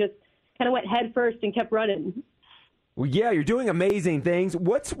industry, and I just kind of went head first and kept running. Well, yeah, you're doing amazing things.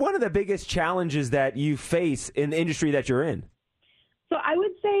 What's one of the biggest challenges that you face in the industry that you're in? So I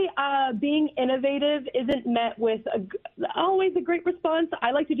would say being innovative isn't met with always a great response.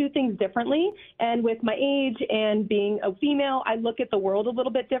 I like to do things differently. And with my age and being a female, I look at the world a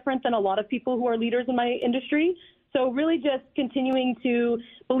little bit different than a lot of people who are leaders in my industry. So really just continuing to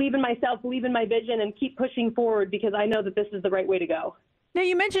believe in myself, believe in my vision, and keep pushing forward because I know that this is the right way to go. Now,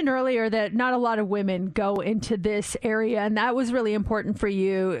 you mentioned earlier that not a lot of women go into this area, and that was really important for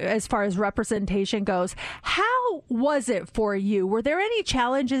you as far as representation goes. How was it for you? Were there any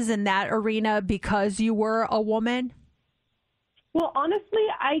challenges in that arena because you were a woman? Well, honestly,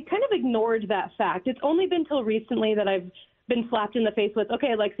 I kind of ignored that fact. It's only been till recently that I've been slapped in the face with,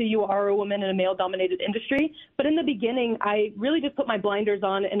 okay, Alexia, you are a woman in a male-dominated industry. But in the beginning, I really just put my blinders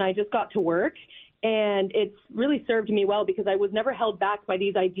on and I just got to work. And it's really served me well because I was never held back by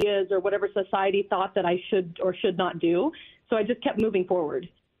these ideas or whatever society thought that I should or should not do. So I just kept moving forward.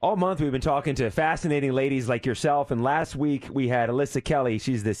 All month we've been talking to fascinating ladies like yourself, and last week we had Alyssa Kelly.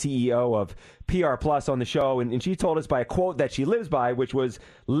 She's the CEO of PR Plus on the show, and she told us by a quote that she lives by, which was,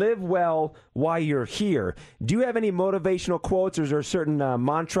 live well while you're here. Do you have any motivational quotes, or is there a certain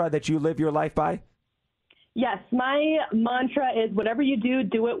mantra that you live your life by? Yes, my mantra is whatever you do,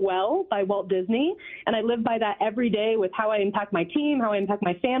 do it well, by Walt Disney. And I live by that every day with how I impact my team, how I impact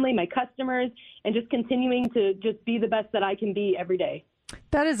my family, my customers, and just continuing to just be the best that I can be every day.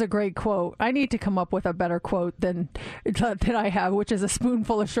 That is a great quote. I need to come up with a better quote than I have, which is a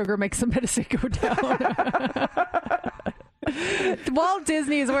spoonful of sugar makes the medicine go down. Walt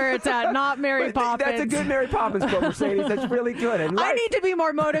Disney is where it's at, not Mary Poppins. That's a good Mary Poppins quote, Mercedes. That's really good. And I need to be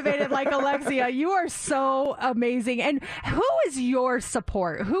more motivated like Alexia. You are so amazing. And who is your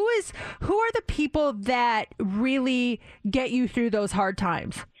support? Who are the people that really get you through those hard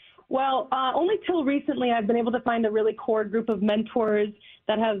times? Well, only till recently I've been able to find a really core group of mentors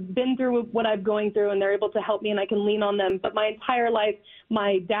that have been through what I'm going through, and they're able to help me, and I can lean on them. But my entire life,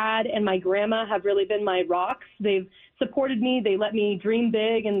 my dad and my grandma have really been my rocks. They've supported me. They let me dream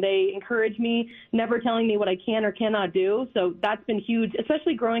big, and they encourage me, never telling me what I can or cannot do. So that's been huge,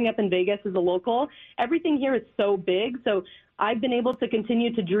 especially growing up in Vegas as a local. Everything here is so big. So I've been able to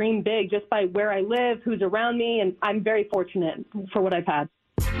continue to dream big just by where I live, who's around me, and I'm very fortunate for what I've had.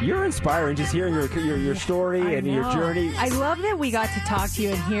 You're inspiring just hearing your story and your journey. I love that we got to talk to you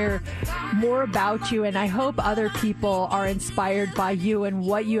and hear more about you, and I hope other people are inspired by you and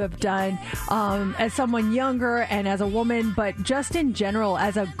what you have done as someone younger and as a woman, but just in general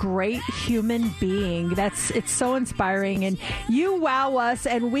as a great human being. It's so inspiring, and you wow us,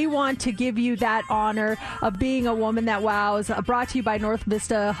 and we want to give you that honor of being a woman that wows. Brought to you by North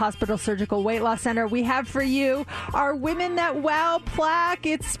Vista Hospital Surgical Weight Loss Center. We have for you our Women That Wow plaque.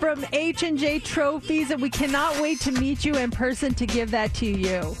 It's from H&J Trophies, and we cannot wait to meet you in person to give that to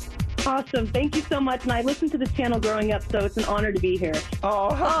you. Awesome. Thank you so much. And I listened to this channel growing up, so it's an honor to be here.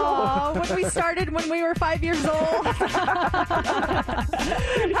 Oh, when we started when we were 5 years old.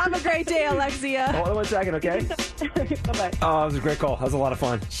 Have a great day, Alexia. Hold on 1 second, okay? Bye-bye. Oh, it was a great call. That was a lot of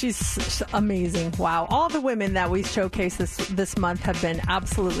fun. She's amazing. Wow. All the women that we showcased this month have been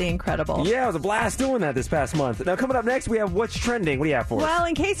absolutely incredible. Yeah, it was a blast doing that this past month. Now, coming up next, we have What's Trending. What do you have for us? Well,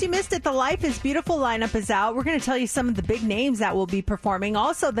 in case you missed it, the Life is Beautiful lineup is out. We're going to tell you some of the big names that will be performing.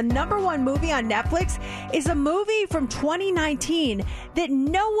 Also, the number one movie on Netflix is a movie from 2019 that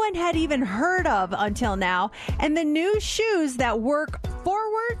no one had even heard of until now, and the new shoes that work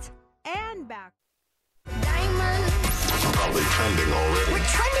forwards and backwards. Probably trending already. We're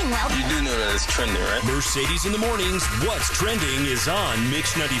trending well. You do know that it's trending, right? Mercedes in the mornings. What's trending is on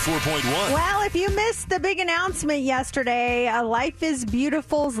Mix 94.1. Well, if you missed the big announcement yesterday, Life is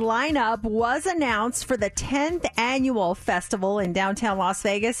Beautiful's lineup was announced for the 10th annual festival in downtown Las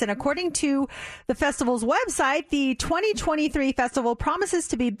Vegas. And according to the festival's website, the 2023 festival promises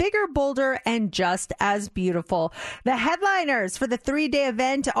to be bigger, bolder, and just as beautiful. The headliners for the 3-day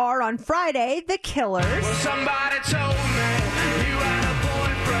event are on Friday, The Killers. Well, somebody told me you had a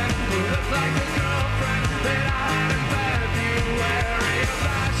boyfriend who looked like a girlfriend that I had in February of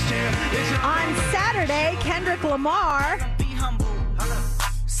last year. On Saturday, Kendrick Lamar. Be humble,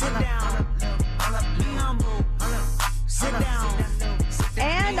 sit down. Be humble, sit down.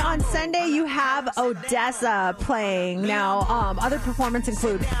 And on Sunday, you have Odessa playing. Now, other performances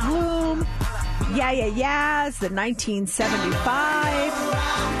include Flume, Yeah Yeah Yeahs, the 1975.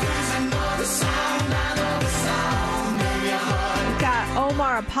 Got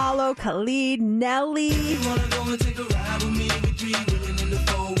Omar Apollo, Khalid, Nelly.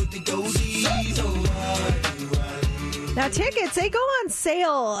 Now, tickets, they go on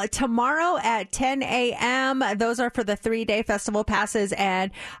sale tomorrow at 10 a.m. Those are for the 3-day festival passes.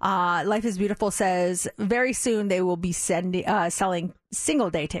 And Life is Beautiful says very soon they will be selling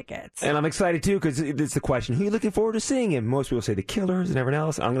single-day tickets. And I'm excited, too, because it's the question, who are you looking forward to seeing? And most people say The Killers and everyone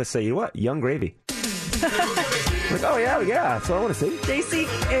else. I'm going to say, you know what? Young Gravy. Like, oh, yeah, that's what I want to see. JC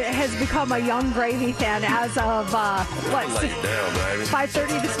has become a Young Gravy fan as of,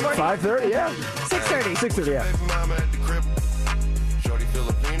 5:30 this morning? 5:30, yeah. 6:30. 6:30, yeah.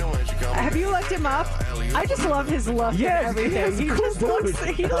 Have you looked him up? I just love his look and everything. He looks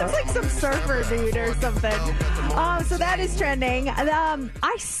like some surfer dude or something. So that is trending.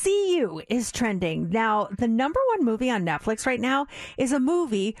 I See You is trending. Now, the number one movie on Netflix right now is a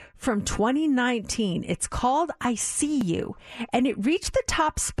movie from 2019. It's called I See You. And it reached the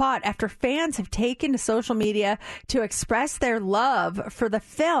top spot after fans have taken to social media to express their love for the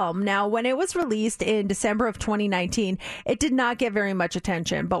film. Now, when it was released in December of 2019, it did not get very much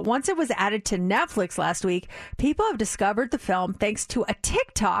attention. But once it was added to Netflix last week, people have discovered the film thanks to a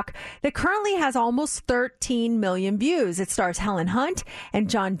TikTok that currently has almost 13 million views. It stars Helen Hunt and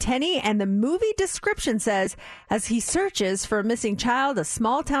John Tenney, and the movie description says, as he searches for a missing child, a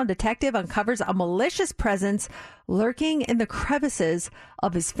small-town detective uncovers a malicious presence lurking in the crevices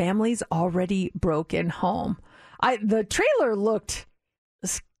of his family's already broken home. The trailer looked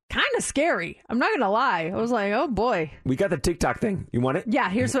kind of scary. I'm not gonna lie. I was like, oh boy. We got the TikTok thing. You want it? Yeah.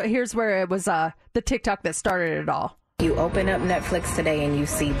 Here's where it was. The TikTok that started it all. You open up Netflix today and you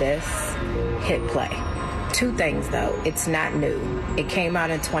see this, hit play. Two things though. It's not new. It came out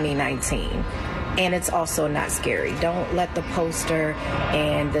in 2019. And it's also not scary. Don't let the poster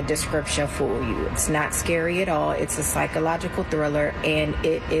and the description fool you. It's not scary at all. It's a psychological thriller, and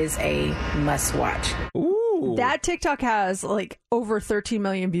it is a must-watch. Ooh. That TikTok has like over 13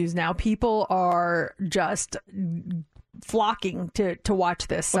 million views now. People are just flocking to watch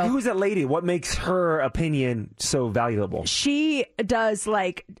this. So well, who's that lady? What makes her opinion so valuable? She does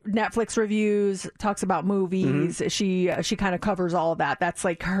like Netflix reviews, talks about movies. Mm-hmm. She kind of covers all of that. That's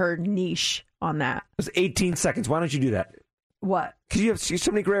like her niche on that. It was 18 seconds. Why don't you do that? What? Because you have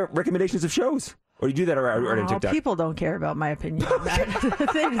so many great recommendations of shows. Or you do that on TikTok? People don't care about my opinion on that.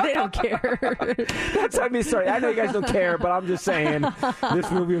 they don't care. Sorry, I know you guys don't care, but I'm just saying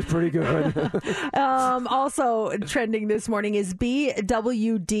this movie was pretty good. Also trending this morning is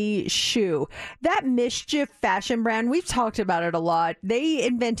BWD Shoe. That mischief fashion brand, we've talked about it a lot. They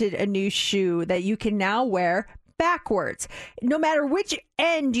invented a new shoe that you can now wear backwards. No matter which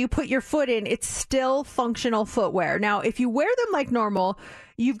end you put your foot in, it's still functional footwear. Now, if you wear them like normal,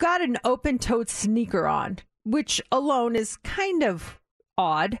 you've got an open-toed sneaker on, which alone is kind of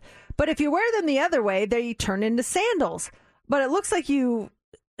odd. But if you wear them the other way, they turn into sandals. But it looks like you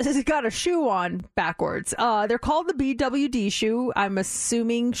got a shoe on backwards. They're called the BWD shoe. I'm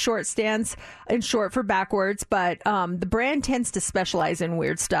assuming short stands in short for backwards, but the brand tends to specialize in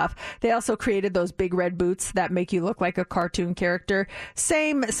weird stuff. They also created those big red boots that make you look like a cartoon character.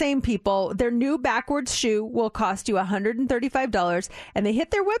 Same people. Their new backwards shoe will cost you $135, and they hit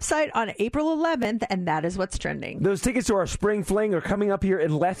their website on April 11th, and that is what's trending. Those tickets to our spring fling are coming up here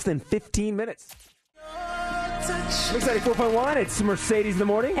in less than 15 minutes. Mix 94.1, it's Mercedes in the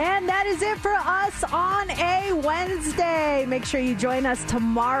morning. And that is it for us on a Wednesday. Make sure you join us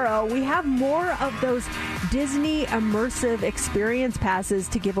tomorrow. We have more of those Disney immersive experience passes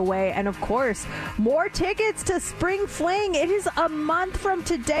to give away. And, of course, more tickets to Spring Fling. It is a month from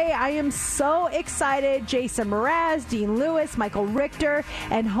today. I am so excited. Jason Mraz, Dean Lewis, Michael Richter,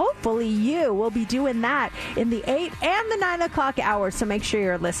 and hopefully you will be doing that in the 8 and the 9 o'clock hour. So make sure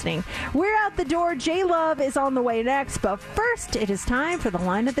you're listening. We're out the door. J-Love is on the way next, but first it is time for the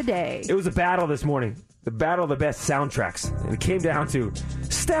line of the day. It was a battle this morning, the battle of the best soundtracks, and it came down to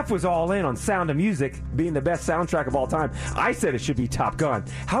Steph was all in on Sound of Music being the best soundtrack of all time. I said it should be Top Gun.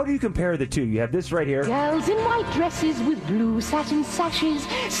 How do you compare the two? You have this right here. Girls in white dresses with blue satin sashes,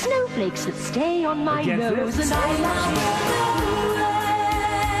 snowflakes that stay on my nose and eyelashes.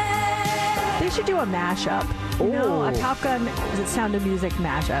 They should do a mashup. You know, a Top Gun Sound of Music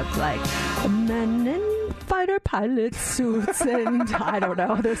mashup, like men in fighter pilot suits, and I don't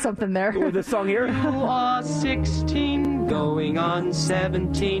know, there's something there. With this song here. You are 16, going on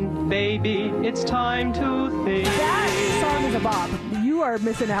 17, baby, it's time to think. That song is a bop. You are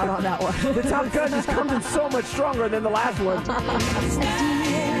missing out on that one. The Top Gun just comes in so much stronger than the last one.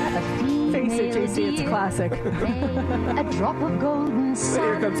 Face it, JC, it's a classic. A drop of golden sun.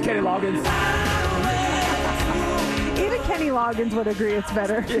 Here comes Kenny Loggins. Even Kenny Loggins would agree it's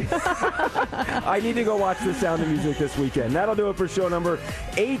better. I need to go watch The Sound of Music this weekend. That'll do it for show number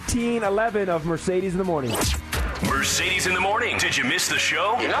 1811 of Mercedes in the Morning. Mercedes in the Morning. Did you miss the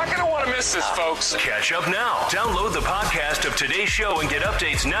show? You're not going to want to miss this, folks. Catch up now. Download the podcast of today's show and get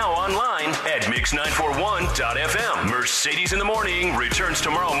updates now online at mix941.fm. Mercedes in the Morning returns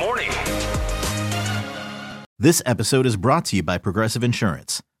tomorrow morning. This episode is brought to you by Progressive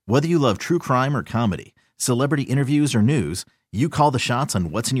Insurance. Whether you love true crime or comedy, celebrity interviews or news, you call the shots on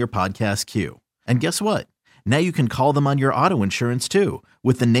what's in your podcast queue. And guess what? Now you can call them on your auto insurance too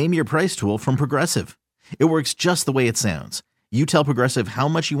with the Name Your Price tool from Progressive. It works just the way it sounds. You tell Progressive how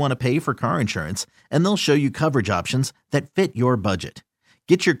much you want to pay for car insurance, and they'll show you coverage options that fit your budget.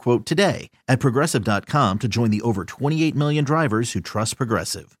 Get your quote today at Progressive.com to join the over 28 million drivers who trust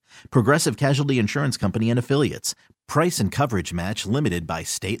Progressive. Progressive Casualty Insurance Company and Affiliates. Price and coverage match limited by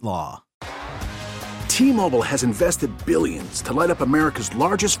state law. T-Mobile has invested billions to light up America's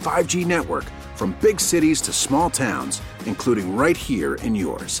largest 5G network, from big cities to small towns, including right here in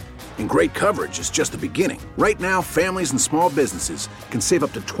yours. And great coverage is just the beginning. Right now, families and small businesses can save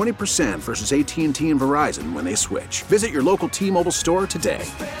up to 20% versus AT&T and Verizon when they switch. Visit your local T-Mobile store today.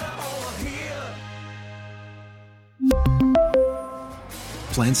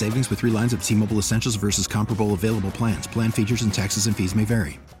 Plan savings with 3 lines of T-Mobile Essentials versus comparable available plans. Plan features and taxes and fees may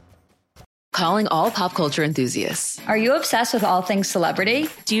vary. Calling all pop culture enthusiasts. Are you obsessed with all things celebrity?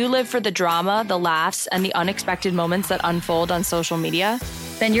 Do you live for the drama, the laughs, and the unexpected moments that unfold on social media?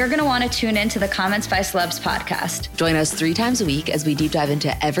 Then you're going to want to tune in to the Comments by Celebs podcast. Join us 3 times a week as we deep dive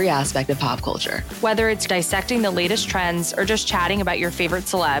into every aspect of pop culture. Whether it's dissecting the latest trends or just chatting about your favorite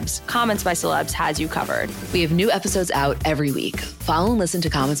celebs, Comments by Celebs has you covered. We have new episodes out every week. Follow and listen to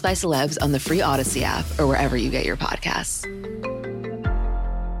Comments by Celebs on the free Odyssey app or wherever you get your podcasts.